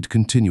 amid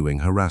continuing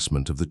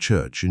harassment of the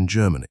Church in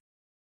Germany.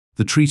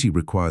 The treaty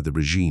required the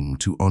regime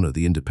to honor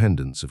the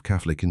independence of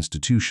Catholic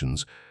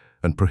institutions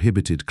and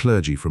prohibited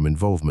clergy from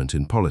involvement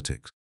in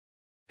politics.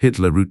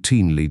 Hitler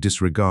routinely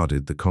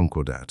disregarded the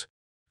Concordat,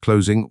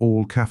 closing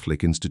all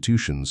Catholic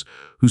institutions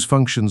whose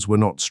functions were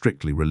not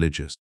strictly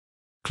religious.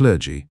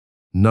 Clergy,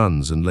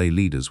 nuns and lay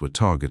leaders were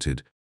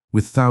targeted,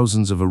 with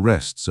thousands of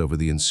arrests over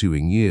the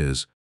ensuing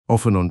years,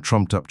 often on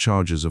trumped-up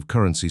charges of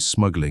currency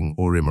smuggling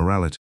or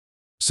immorality.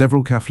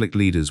 Several Catholic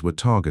leaders were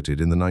targeted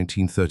in the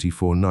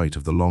 1934 Night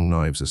of the Long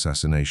Knives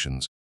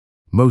assassinations.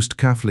 Most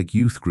Catholic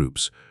youth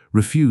groups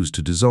refused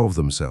to dissolve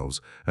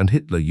themselves, and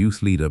Hitler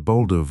youth leader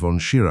Baldur von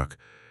Schirach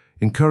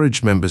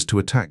encouraged members to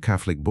attack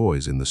Catholic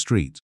boys in the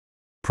streets.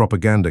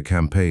 Propaganda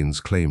campaigns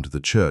claimed the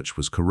church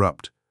was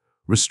corrupt.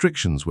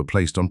 Restrictions were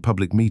placed on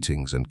public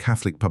meetings, and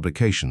Catholic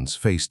publications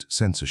faced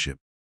censorship.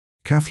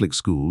 Catholic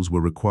schools were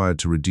required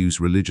to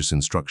reduce religious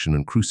instruction,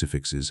 and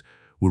crucifixes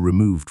were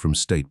removed from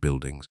state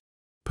buildings.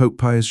 Pope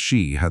Pius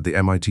X had the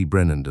MIT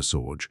Brennender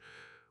Sorge,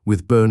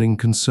 with burning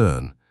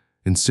concern,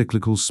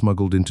 encyclicals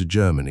smuggled into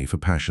Germany for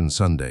Passion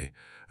Sunday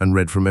and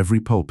read from every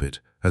pulpit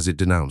as it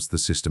denounced the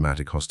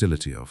systematic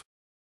hostility of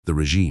the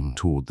regime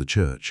toward the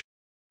church.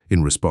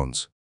 In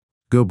response,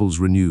 Goebbels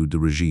renewed the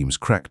regime's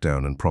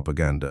crackdown and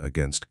propaganda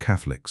against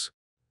Catholics.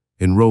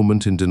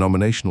 Enrollment in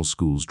denominational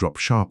schools dropped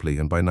sharply,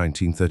 and by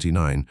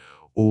 1939,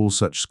 all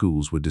such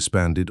schools were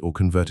disbanded or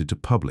converted to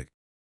public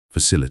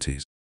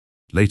facilities.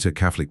 Later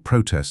Catholic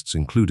protests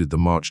included the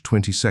March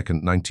 22,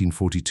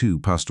 1942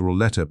 pastoral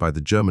letter by the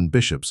German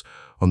bishops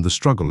on the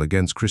struggle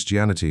against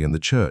Christianity and the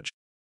Church.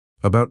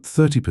 About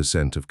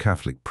 30% of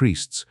Catholic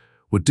priests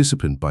were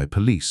disciplined by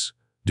police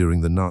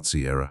during the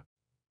Nazi era.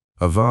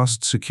 A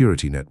vast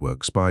security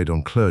network spied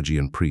on clergy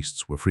and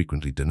priests were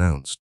frequently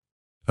denounced,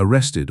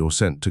 arrested or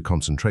sent to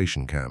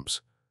concentration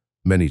camps,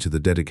 many to the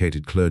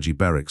dedicated clergy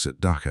barracks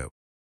at Dachau.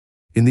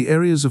 In the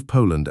areas of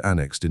Poland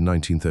annexed in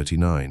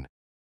 1939,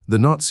 the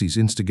Nazis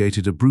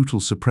instigated a brutal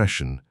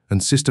suppression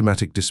and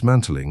systematic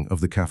dismantling of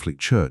the Catholic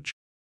Church.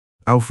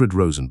 Alfred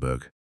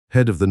Rosenberg,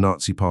 head of the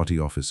Nazi Party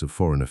Office of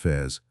Foreign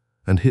Affairs,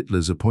 and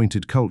Hitler's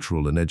appointed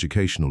cultural and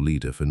educational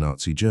leader for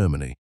Nazi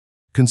Germany,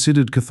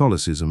 considered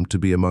Catholicism to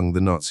be among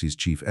the Nazis'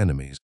 chief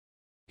enemies.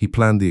 He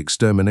planned the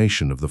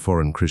extermination of the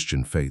foreign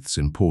Christian faiths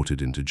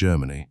imported into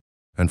Germany,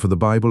 and for the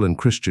Bible and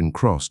Christian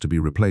cross to be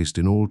replaced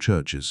in all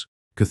churches,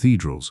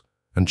 cathedrals,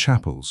 and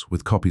chapels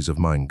with copies of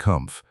Mein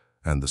Kampf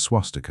and the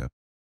swastika.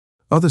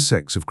 Other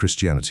sects of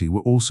Christianity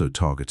were also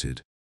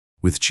targeted,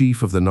 with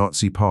chief of the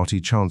Nazi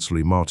Party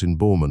Chancellery Martin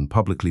Bormann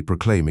publicly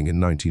proclaiming in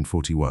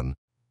 1941,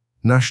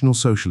 "National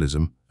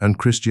Socialism and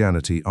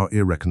Christianity are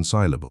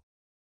irreconcilable."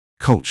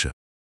 Culture.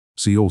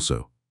 See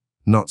also,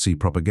 Nazi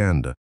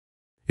propaganda.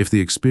 If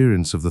the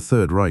experience of the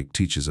Third Reich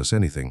teaches us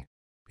anything,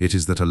 it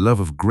is that a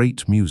love of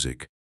great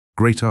music,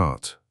 great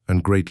art,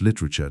 and great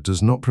literature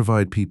does not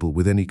provide people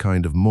with any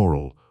kind of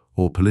moral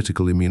or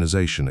political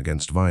immunization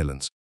against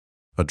violence,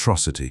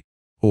 atrocity,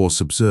 or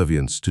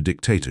subservience to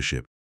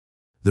dictatorship.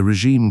 The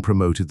regime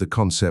promoted the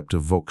concept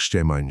of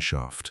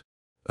Volksgemeinschaft,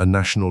 a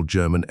national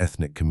German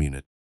ethnic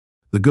community.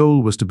 The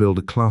goal was to build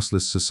a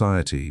classless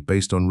society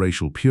based on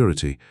racial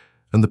purity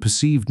and the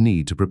perceived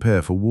need to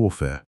prepare for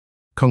warfare,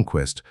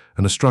 conquest,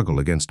 and a struggle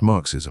against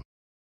Marxism.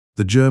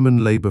 The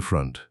German Labour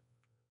Front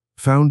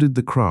founded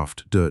the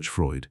Kraft durch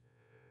Freude,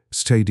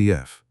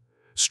 STDF,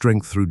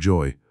 Strength Through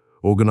Joy,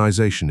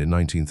 organization in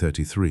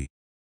 1933.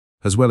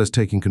 As well as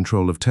taking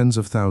control of tens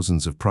of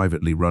thousands of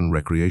privately run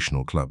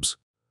recreational clubs.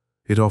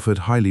 It offered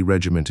highly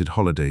regimented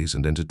holidays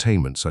and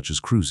entertainment such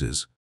as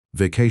cruises,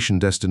 vacation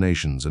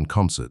destinations, and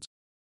concerts.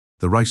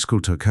 The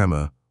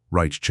Reichskulturkammer,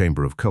 Reich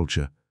Chamber of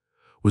Culture,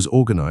 was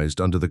organized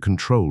under the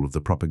control of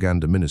the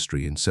Propaganda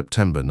Ministry in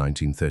September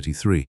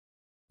 1933.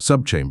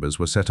 Subchambers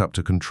were set up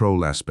to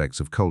control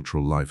aspects of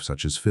cultural life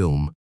such as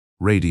film,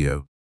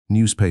 radio,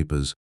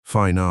 newspapers,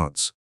 fine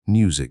arts,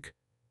 music,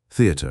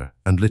 theater,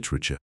 and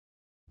literature.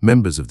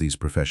 Members of these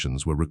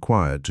professions were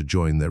required to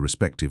join their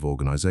respective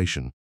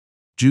organization.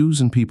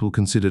 Jews and people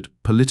considered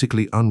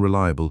politically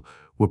unreliable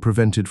were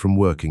prevented from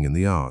working in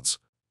the arts,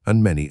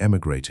 and many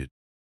emigrated.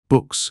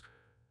 Books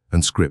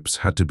and scripts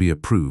had to be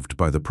approved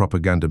by the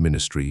Propaganda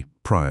Ministry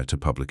prior to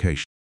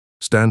publication.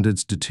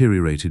 Standards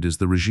deteriorated as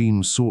the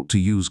regime sought to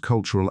use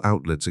cultural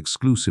outlets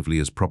exclusively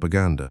as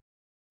propaganda.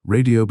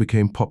 Radio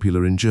became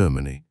popular in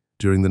Germany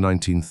during the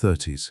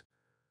 1930s.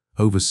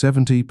 Over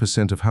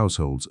 70% of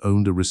households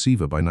owned a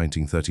receiver by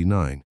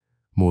 1939,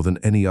 more than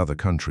any other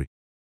country.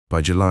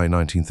 By July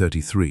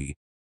 1933,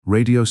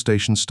 radio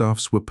station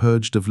staffs were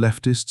purged of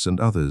leftists and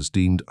others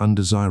deemed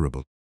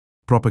undesirable.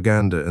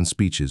 Propaganda and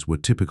speeches were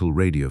typical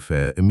radio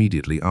fare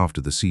immediately after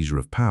the seizure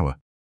of power,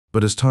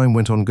 but as time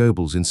went on,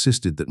 Goebbels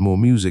insisted that more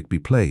music be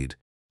played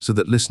so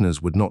that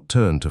listeners would not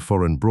turn to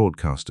foreign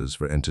broadcasters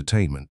for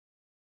entertainment.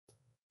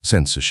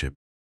 Censorship.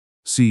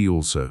 See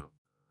also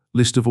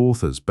List of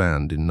authors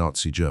banned in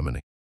Nazi Germany.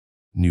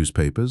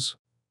 Newspapers,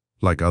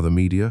 like other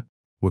media,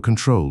 were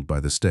controlled by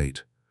the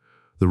state.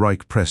 The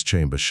Reich Press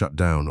Chamber shut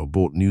down or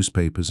bought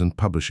newspapers and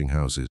publishing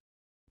houses.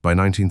 By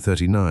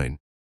 1939,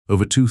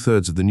 over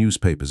two-thirds of the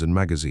newspapers and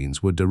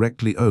magazines were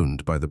directly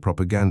owned by the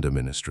Propaganda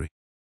Ministry.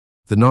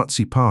 The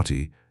Nazi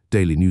Party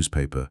daily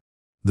newspaper,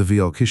 the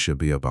Völkischer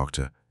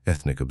Beobachter,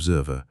 Ethnic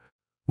Observer,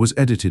 was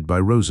edited by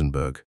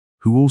Rosenberg,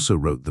 who also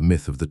wrote The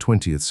Myth of the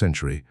 20th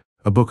Century,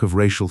 a book of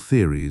racial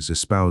theories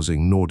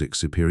espousing Nordic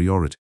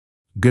superiority.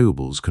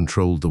 Goebbels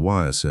controlled the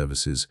wire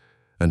services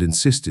and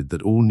insisted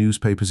that all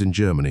newspapers in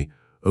Germany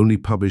only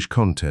publish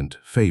content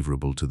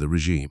favorable to the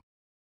regime.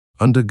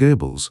 Under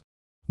Goebbels,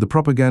 the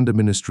Propaganda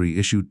Ministry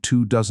issued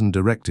 24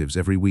 directives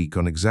every week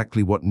on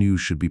exactly what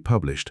news should be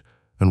published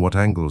and what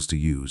angles to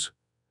use.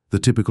 The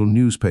typical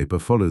newspaper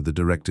followed the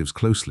directives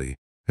closely,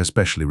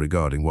 especially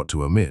regarding what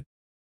to omit.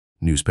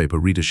 Newspaper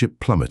readership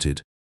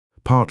plummeted,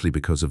 partly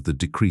because of the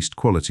decreased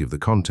quality of the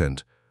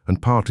content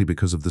and partly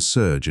because of the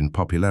surge in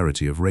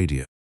popularity of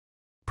radio.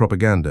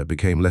 Propaganda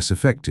became less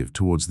effective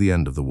towards the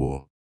end of the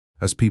war,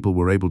 as people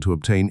were able to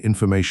obtain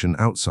information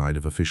outside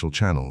of official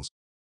channels.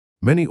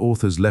 Many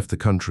authors left the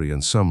country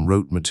and some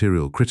wrote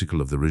material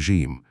critical of the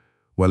regime,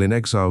 while in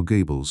exile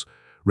Goebbels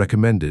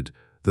recommended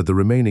that the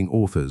remaining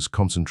authors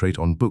concentrate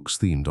on books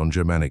themed on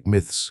Germanic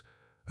myths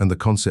and the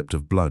concept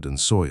of blood and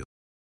soil.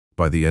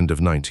 By the end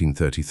of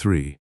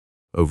 1933,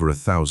 over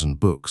 1,000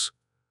 books,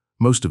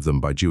 most of them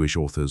by Jewish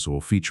authors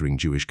or featuring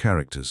Jewish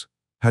characters,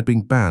 had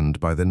been banned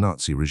by the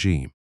Nazi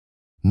regime.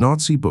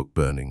 Nazi book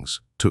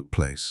burnings took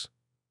place.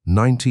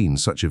 19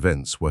 such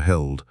events were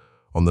held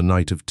on the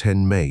night of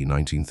 10 May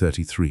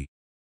 1933.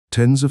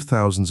 Tens of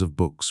thousands of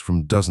books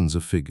from dozens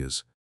of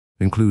figures,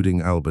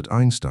 including Albert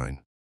Einstein,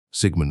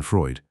 Sigmund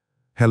Freud,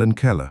 Helen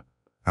Keller,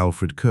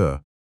 Alfred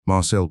Kerr,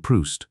 Marcel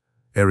Proust,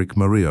 Erich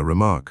Maria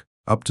Remarque,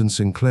 Upton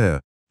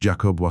Sinclair,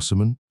 Jacob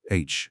Wasserman,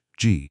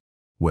 H.G.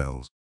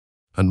 Wells,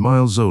 and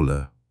Miles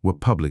Zola were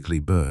publicly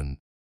burned.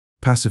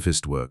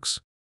 Pacifist works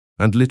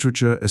and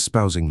literature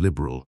espousing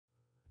liberal,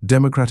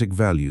 democratic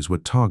values were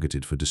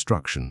targeted for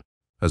destruction,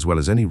 as well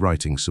as any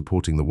writings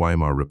supporting the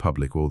Weimar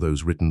Republic or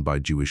those written by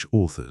Jewish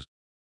authors.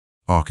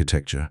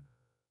 Architecture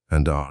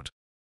and art.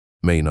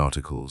 Main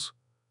articles: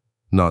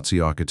 Nazi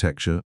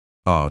architecture,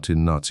 art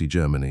in Nazi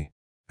Germany,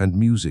 and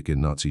music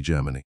in Nazi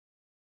Germany.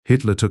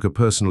 Hitler took a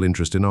personal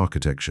interest in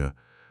architecture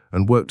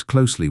and worked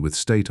closely with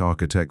state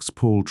architects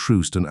Paul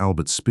Troost and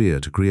Albert Speer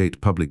to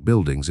create public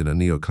buildings in a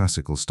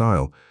neoclassical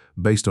style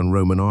based on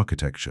Roman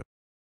architecture.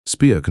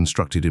 Speer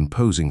constructed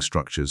imposing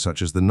structures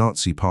such as the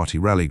Nazi Party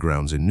rally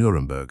grounds in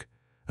Nuremberg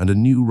and a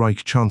new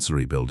Reich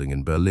Chancellery building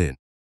in Berlin.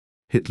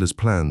 Hitler's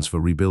plans for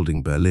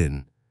rebuilding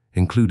Berlin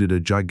included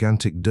a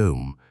gigantic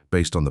dome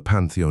based on the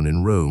Pantheon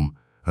in Rome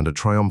and a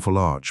triumphal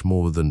arch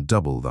more than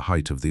double the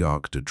height of the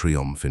Arc de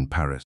Triomphe in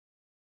Paris.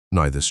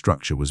 Neither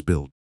structure was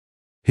built.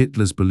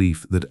 Hitler's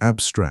belief that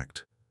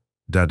abstract,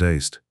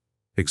 Dadaist,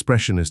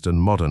 expressionist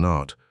and modern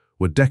art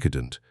were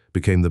decadent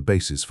became the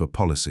basis for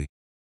policy.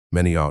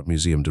 Many art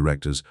museum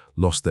directors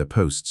lost their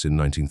posts in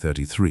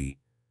 1933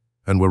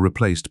 and were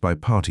replaced by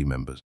party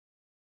members.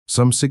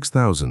 Some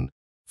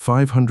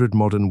 6,500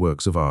 modern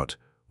works of art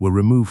were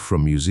removed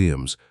from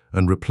museums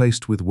and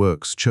replaced with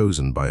works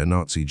chosen by a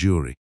Nazi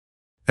jury.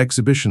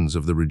 Exhibitions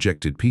of the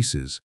rejected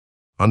pieces,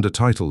 under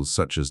titles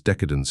such as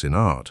Decadence in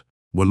Art,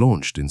 were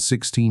launched in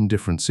 16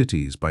 different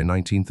cities by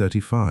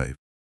 1935.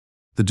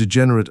 The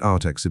Degenerate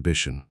Art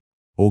Exhibition,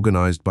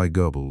 organized by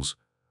Goebbels,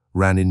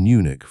 ran in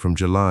Munich from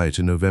July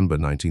to November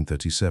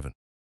 1937.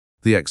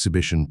 The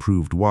exhibition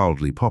proved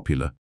wildly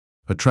popular,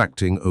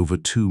 attracting over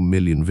 2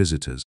 million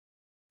visitors.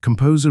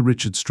 Composer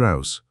Richard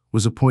Strauss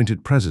was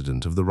appointed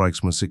president of the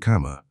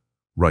Reichsmusikkammer,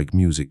 Reich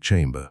Music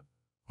Chamber,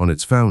 on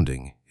its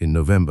founding in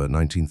November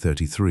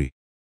 1933.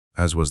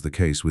 As was the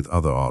case with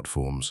other art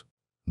forms,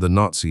 the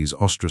Nazis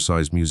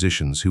ostracized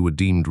musicians who were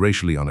deemed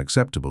racially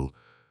unacceptable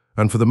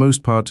and for the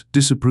most part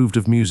disapproved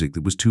of music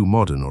that was too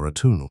modern or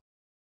atonal.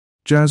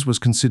 Jazz was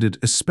considered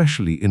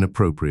especially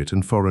inappropriate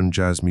and foreign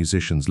jazz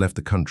musicians left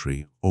the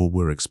country or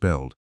were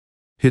expelled.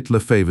 Hitler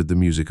favored the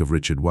music of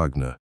Richard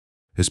Wagner,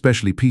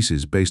 especially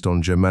pieces based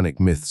on Germanic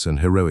myths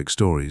and heroic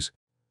stories,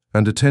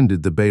 and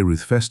attended the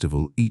Bayreuth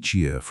Festival each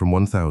year from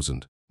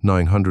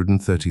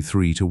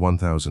 1933 to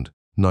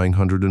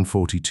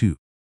 1942.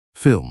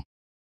 Film.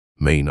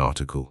 Main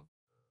article: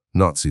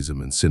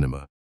 Nazism and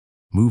cinema.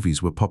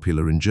 Movies were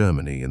popular in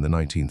Germany in the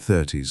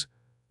 1930s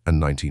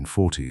and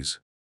 1940s,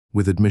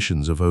 with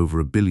admissions of over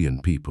 1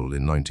 billion people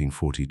in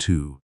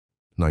 1942,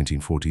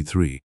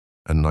 1943,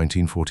 and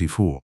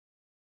 1944.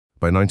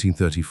 By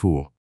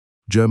 1934,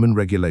 German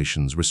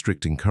regulations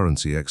restricting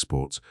currency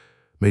exports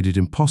made it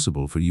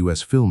impossible for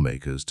US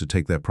filmmakers to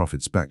take their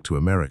profits back to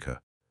America,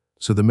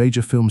 so the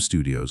major film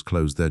studios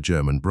closed their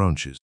German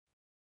branches.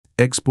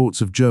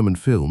 Exports of German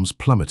films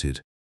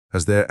plummeted,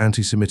 as their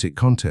anti-Semitic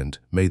content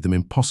made them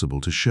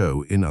impossible to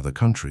show in other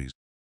countries.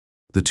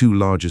 The two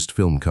largest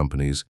film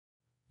companies,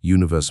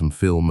 Universum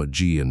Film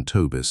G and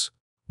Tobis,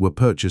 were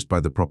purchased by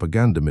the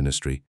Propaganda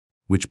Ministry,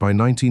 which by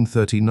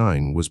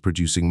 1939 was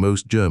producing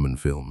most German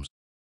films.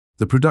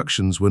 The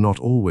productions were not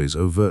always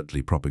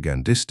overtly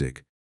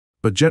propagandistic,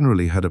 but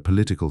generally had a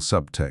political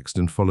subtext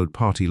and followed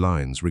party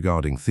lines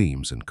regarding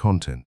themes and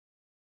content.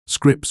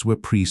 Scripts were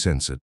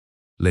pre-censored.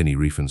 Leni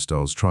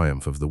Riefenstahl's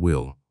Triumph of the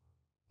Will,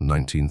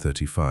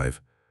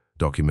 1935,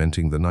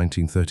 documenting the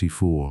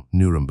 1934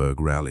 Nuremberg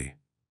Rally,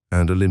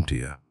 and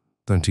Olympia,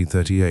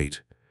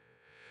 1938,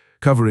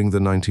 covering the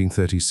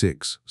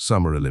 1936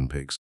 Summer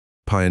Olympics,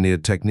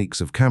 pioneered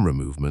techniques of camera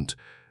movement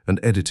and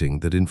editing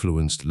that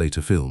influenced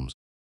later films.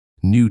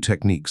 New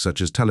techniques such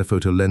as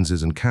telephoto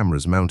lenses and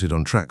cameras mounted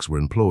on tracks were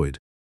employed.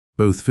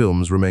 Both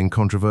films remain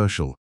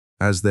controversial,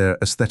 as their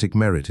aesthetic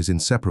merit is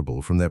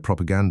inseparable from their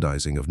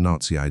propagandizing of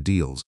Nazi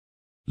ideals.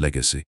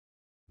 Legacy.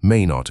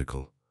 Main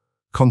article: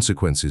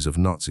 Consequences of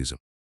Nazism.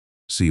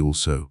 See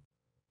also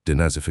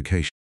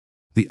Denazification.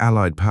 The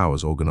Allied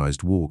powers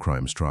organized war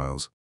crimes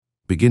trials,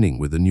 beginning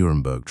with the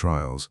Nuremberg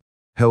trials,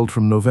 held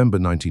from November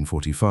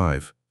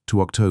 1945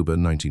 to October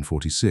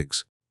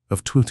 1946,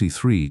 of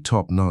 23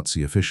 top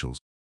Nazi officials.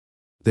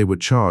 They were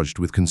charged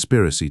with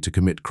conspiracy to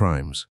commit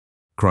crimes,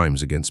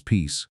 crimes against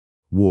peace,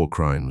 war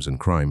crimes, and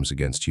crimes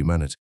against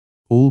humanity.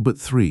 All but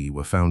 3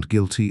 were found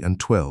guilty and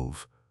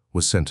 12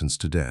 were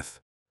sentenced to death.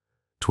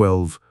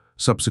 12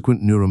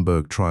 subsequent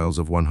Nuremberg trials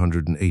of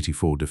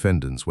 184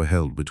 defendants were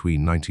held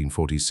between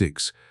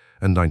 1946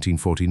 and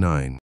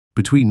 1949.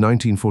 Between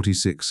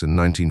 1946 and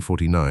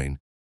 1949,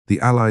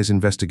 the Allies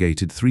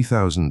investigated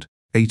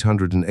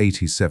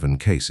 3,887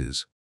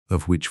 cases,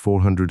 of which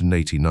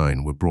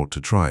 489 were brought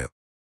to trial.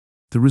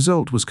 The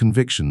result was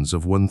convictions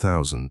of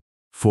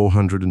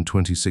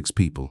 426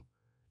 people,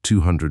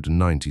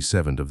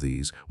 297 of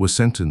these were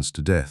sentenced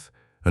to death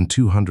and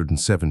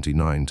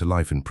 279 to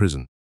life in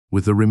prison,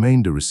 with the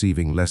remainder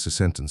receiving lesser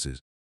sentences.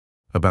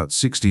 About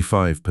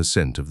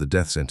 65% of the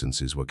death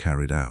sentences were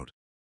carried out.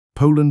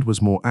 Poland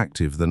was more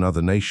active than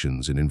other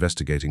nations in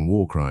investigating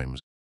war crimes,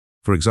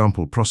 for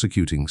example,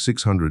 prosecuting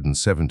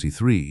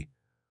 673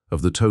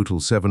 of the total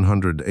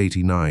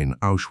 789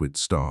 Auschwitz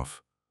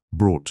staff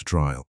brought to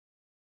trial.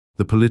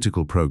 The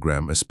political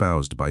program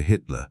espoused by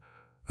Hitler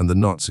and the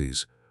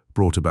Nazis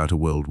brought about a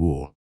world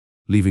war,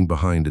 leaving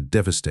behind a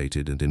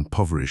devastated and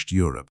impoverished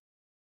Europe.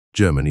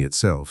 Germany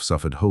itself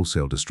suffered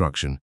wholesale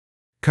destruction,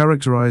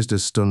 characterized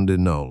as Stunde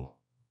Null,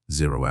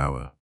 0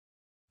 hour.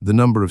 The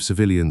number of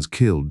civilians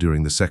killed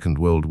during the Second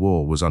World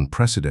War was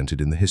unprecedented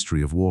in the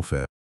history of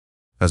warfare.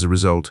 As a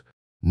result,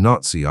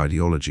 Nazi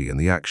ideology and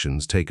the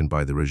actions taken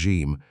by the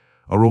regime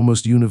are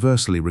almost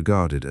universally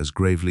regarded as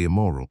gravely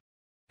immoral.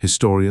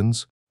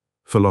 Historians,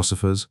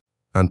 philosophers,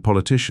 and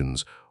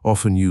politicians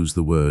often use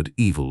the word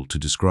evil to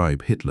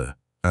describe Hitler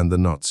and the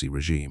Nazi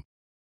regime.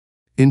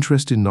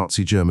 Interest in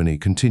Nazi Germany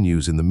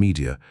continues in the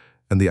media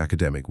and the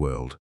academic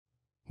world,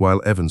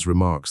 while Evans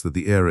remarks that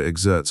the era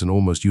exerts an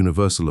almost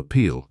universal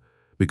appeal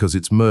because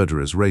its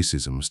murderous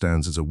racism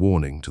stands as a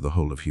warning to the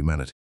whole of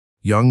humanity.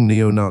 Young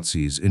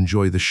neo-Nazis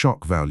enjoy the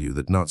shock value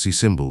that Nazi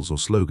symbols or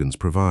slogans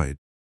provide.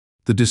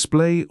 The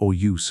display or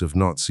use of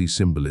Nazi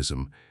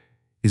symbolism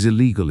is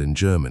illegal in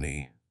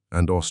Germany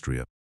and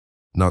Austria.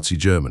 Nazi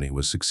Germany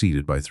was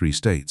succeeded by 3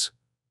 states: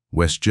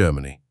 West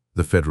Germany,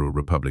 the Federal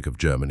Republic of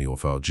Germany or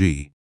FARG,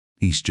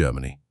 East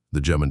Germany,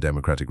 the German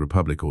Democratic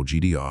Republic or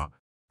GDR,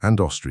 and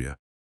Austria.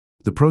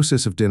 The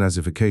process of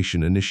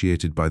denazification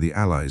initiated by the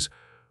Allies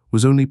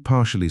was only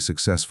partially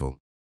successful,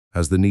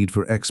 as the need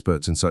for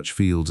experts in such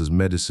fields as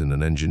medicine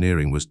and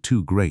engineering was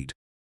too great.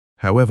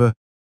 However,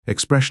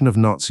 expression of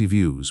Nazi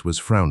views was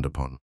frowned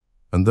upon,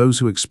 and those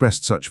who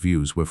expressed such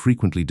views were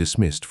frequently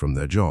dismissed from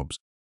their jobs.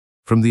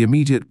 From the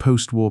immediate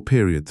post-war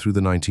period through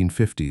the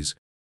 1950s,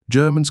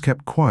 Germans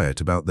kept quiet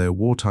about their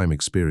wartime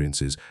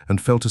experiences and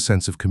felt a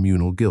sense of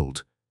communal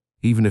guilt,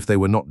 even if they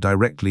were not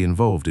directly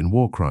involved in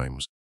war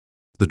crimes.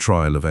 The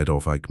trial of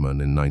Adolf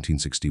Eichmann in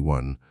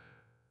 1961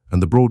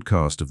 and the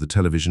broadcast of the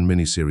television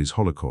miniseries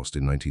Holocaust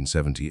in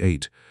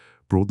 1978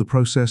 brought the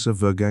process of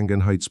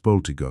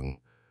Vergangenheitsbewältigung,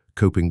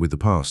 coping with the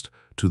past,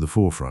 to the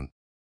forefront.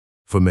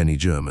 For many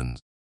Germans,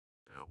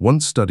 one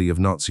study of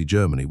Nazi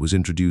Germany was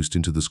introduced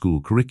into the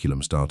school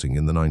curriculum starting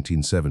in the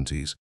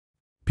 1970s.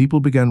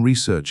 People began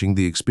researching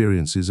the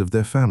experiences of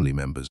their family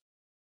members.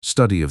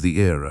 Study of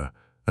the era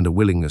and a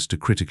willingness to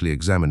critically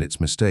examine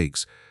its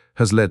mistakes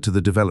has led to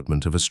the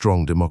development of a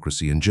strong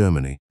democracy in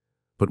Germany,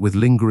 but with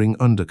lingering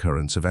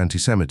undercurrents of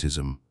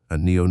anti-Semitism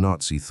and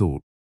neo-Nazi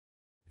thought.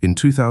 In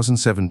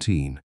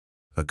 2017,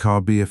 a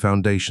Carbier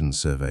Foundation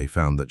survey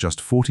found that just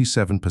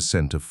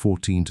 47% of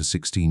 14 to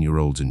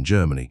 16-year-olds in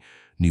Germany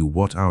knew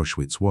what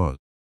Auschwitz was.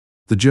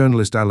 The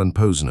journalist Alan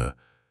Posner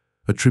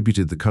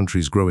attributed the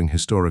country's growing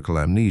historical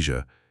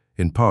amnesia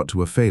in part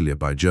to a failure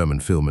by German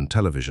film and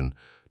television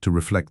to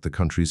reflect the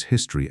country's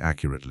history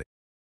accurately.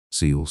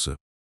 See also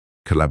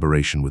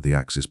collaboration with the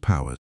Axis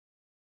powers,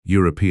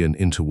 European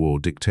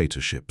interwar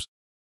dictatorships,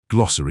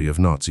 glossary of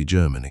Nazi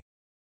Germany,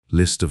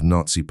 list of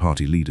Nazi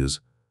party leaders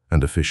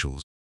and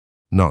officials,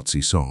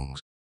 Nazi songs,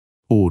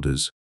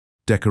 orders,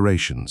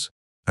 decorations,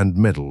 and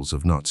medals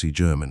of Nazi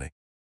Germany.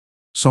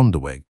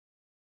 Sonderweg,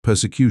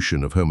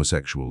 persecution of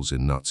homosexuals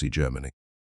in Nazi Germany.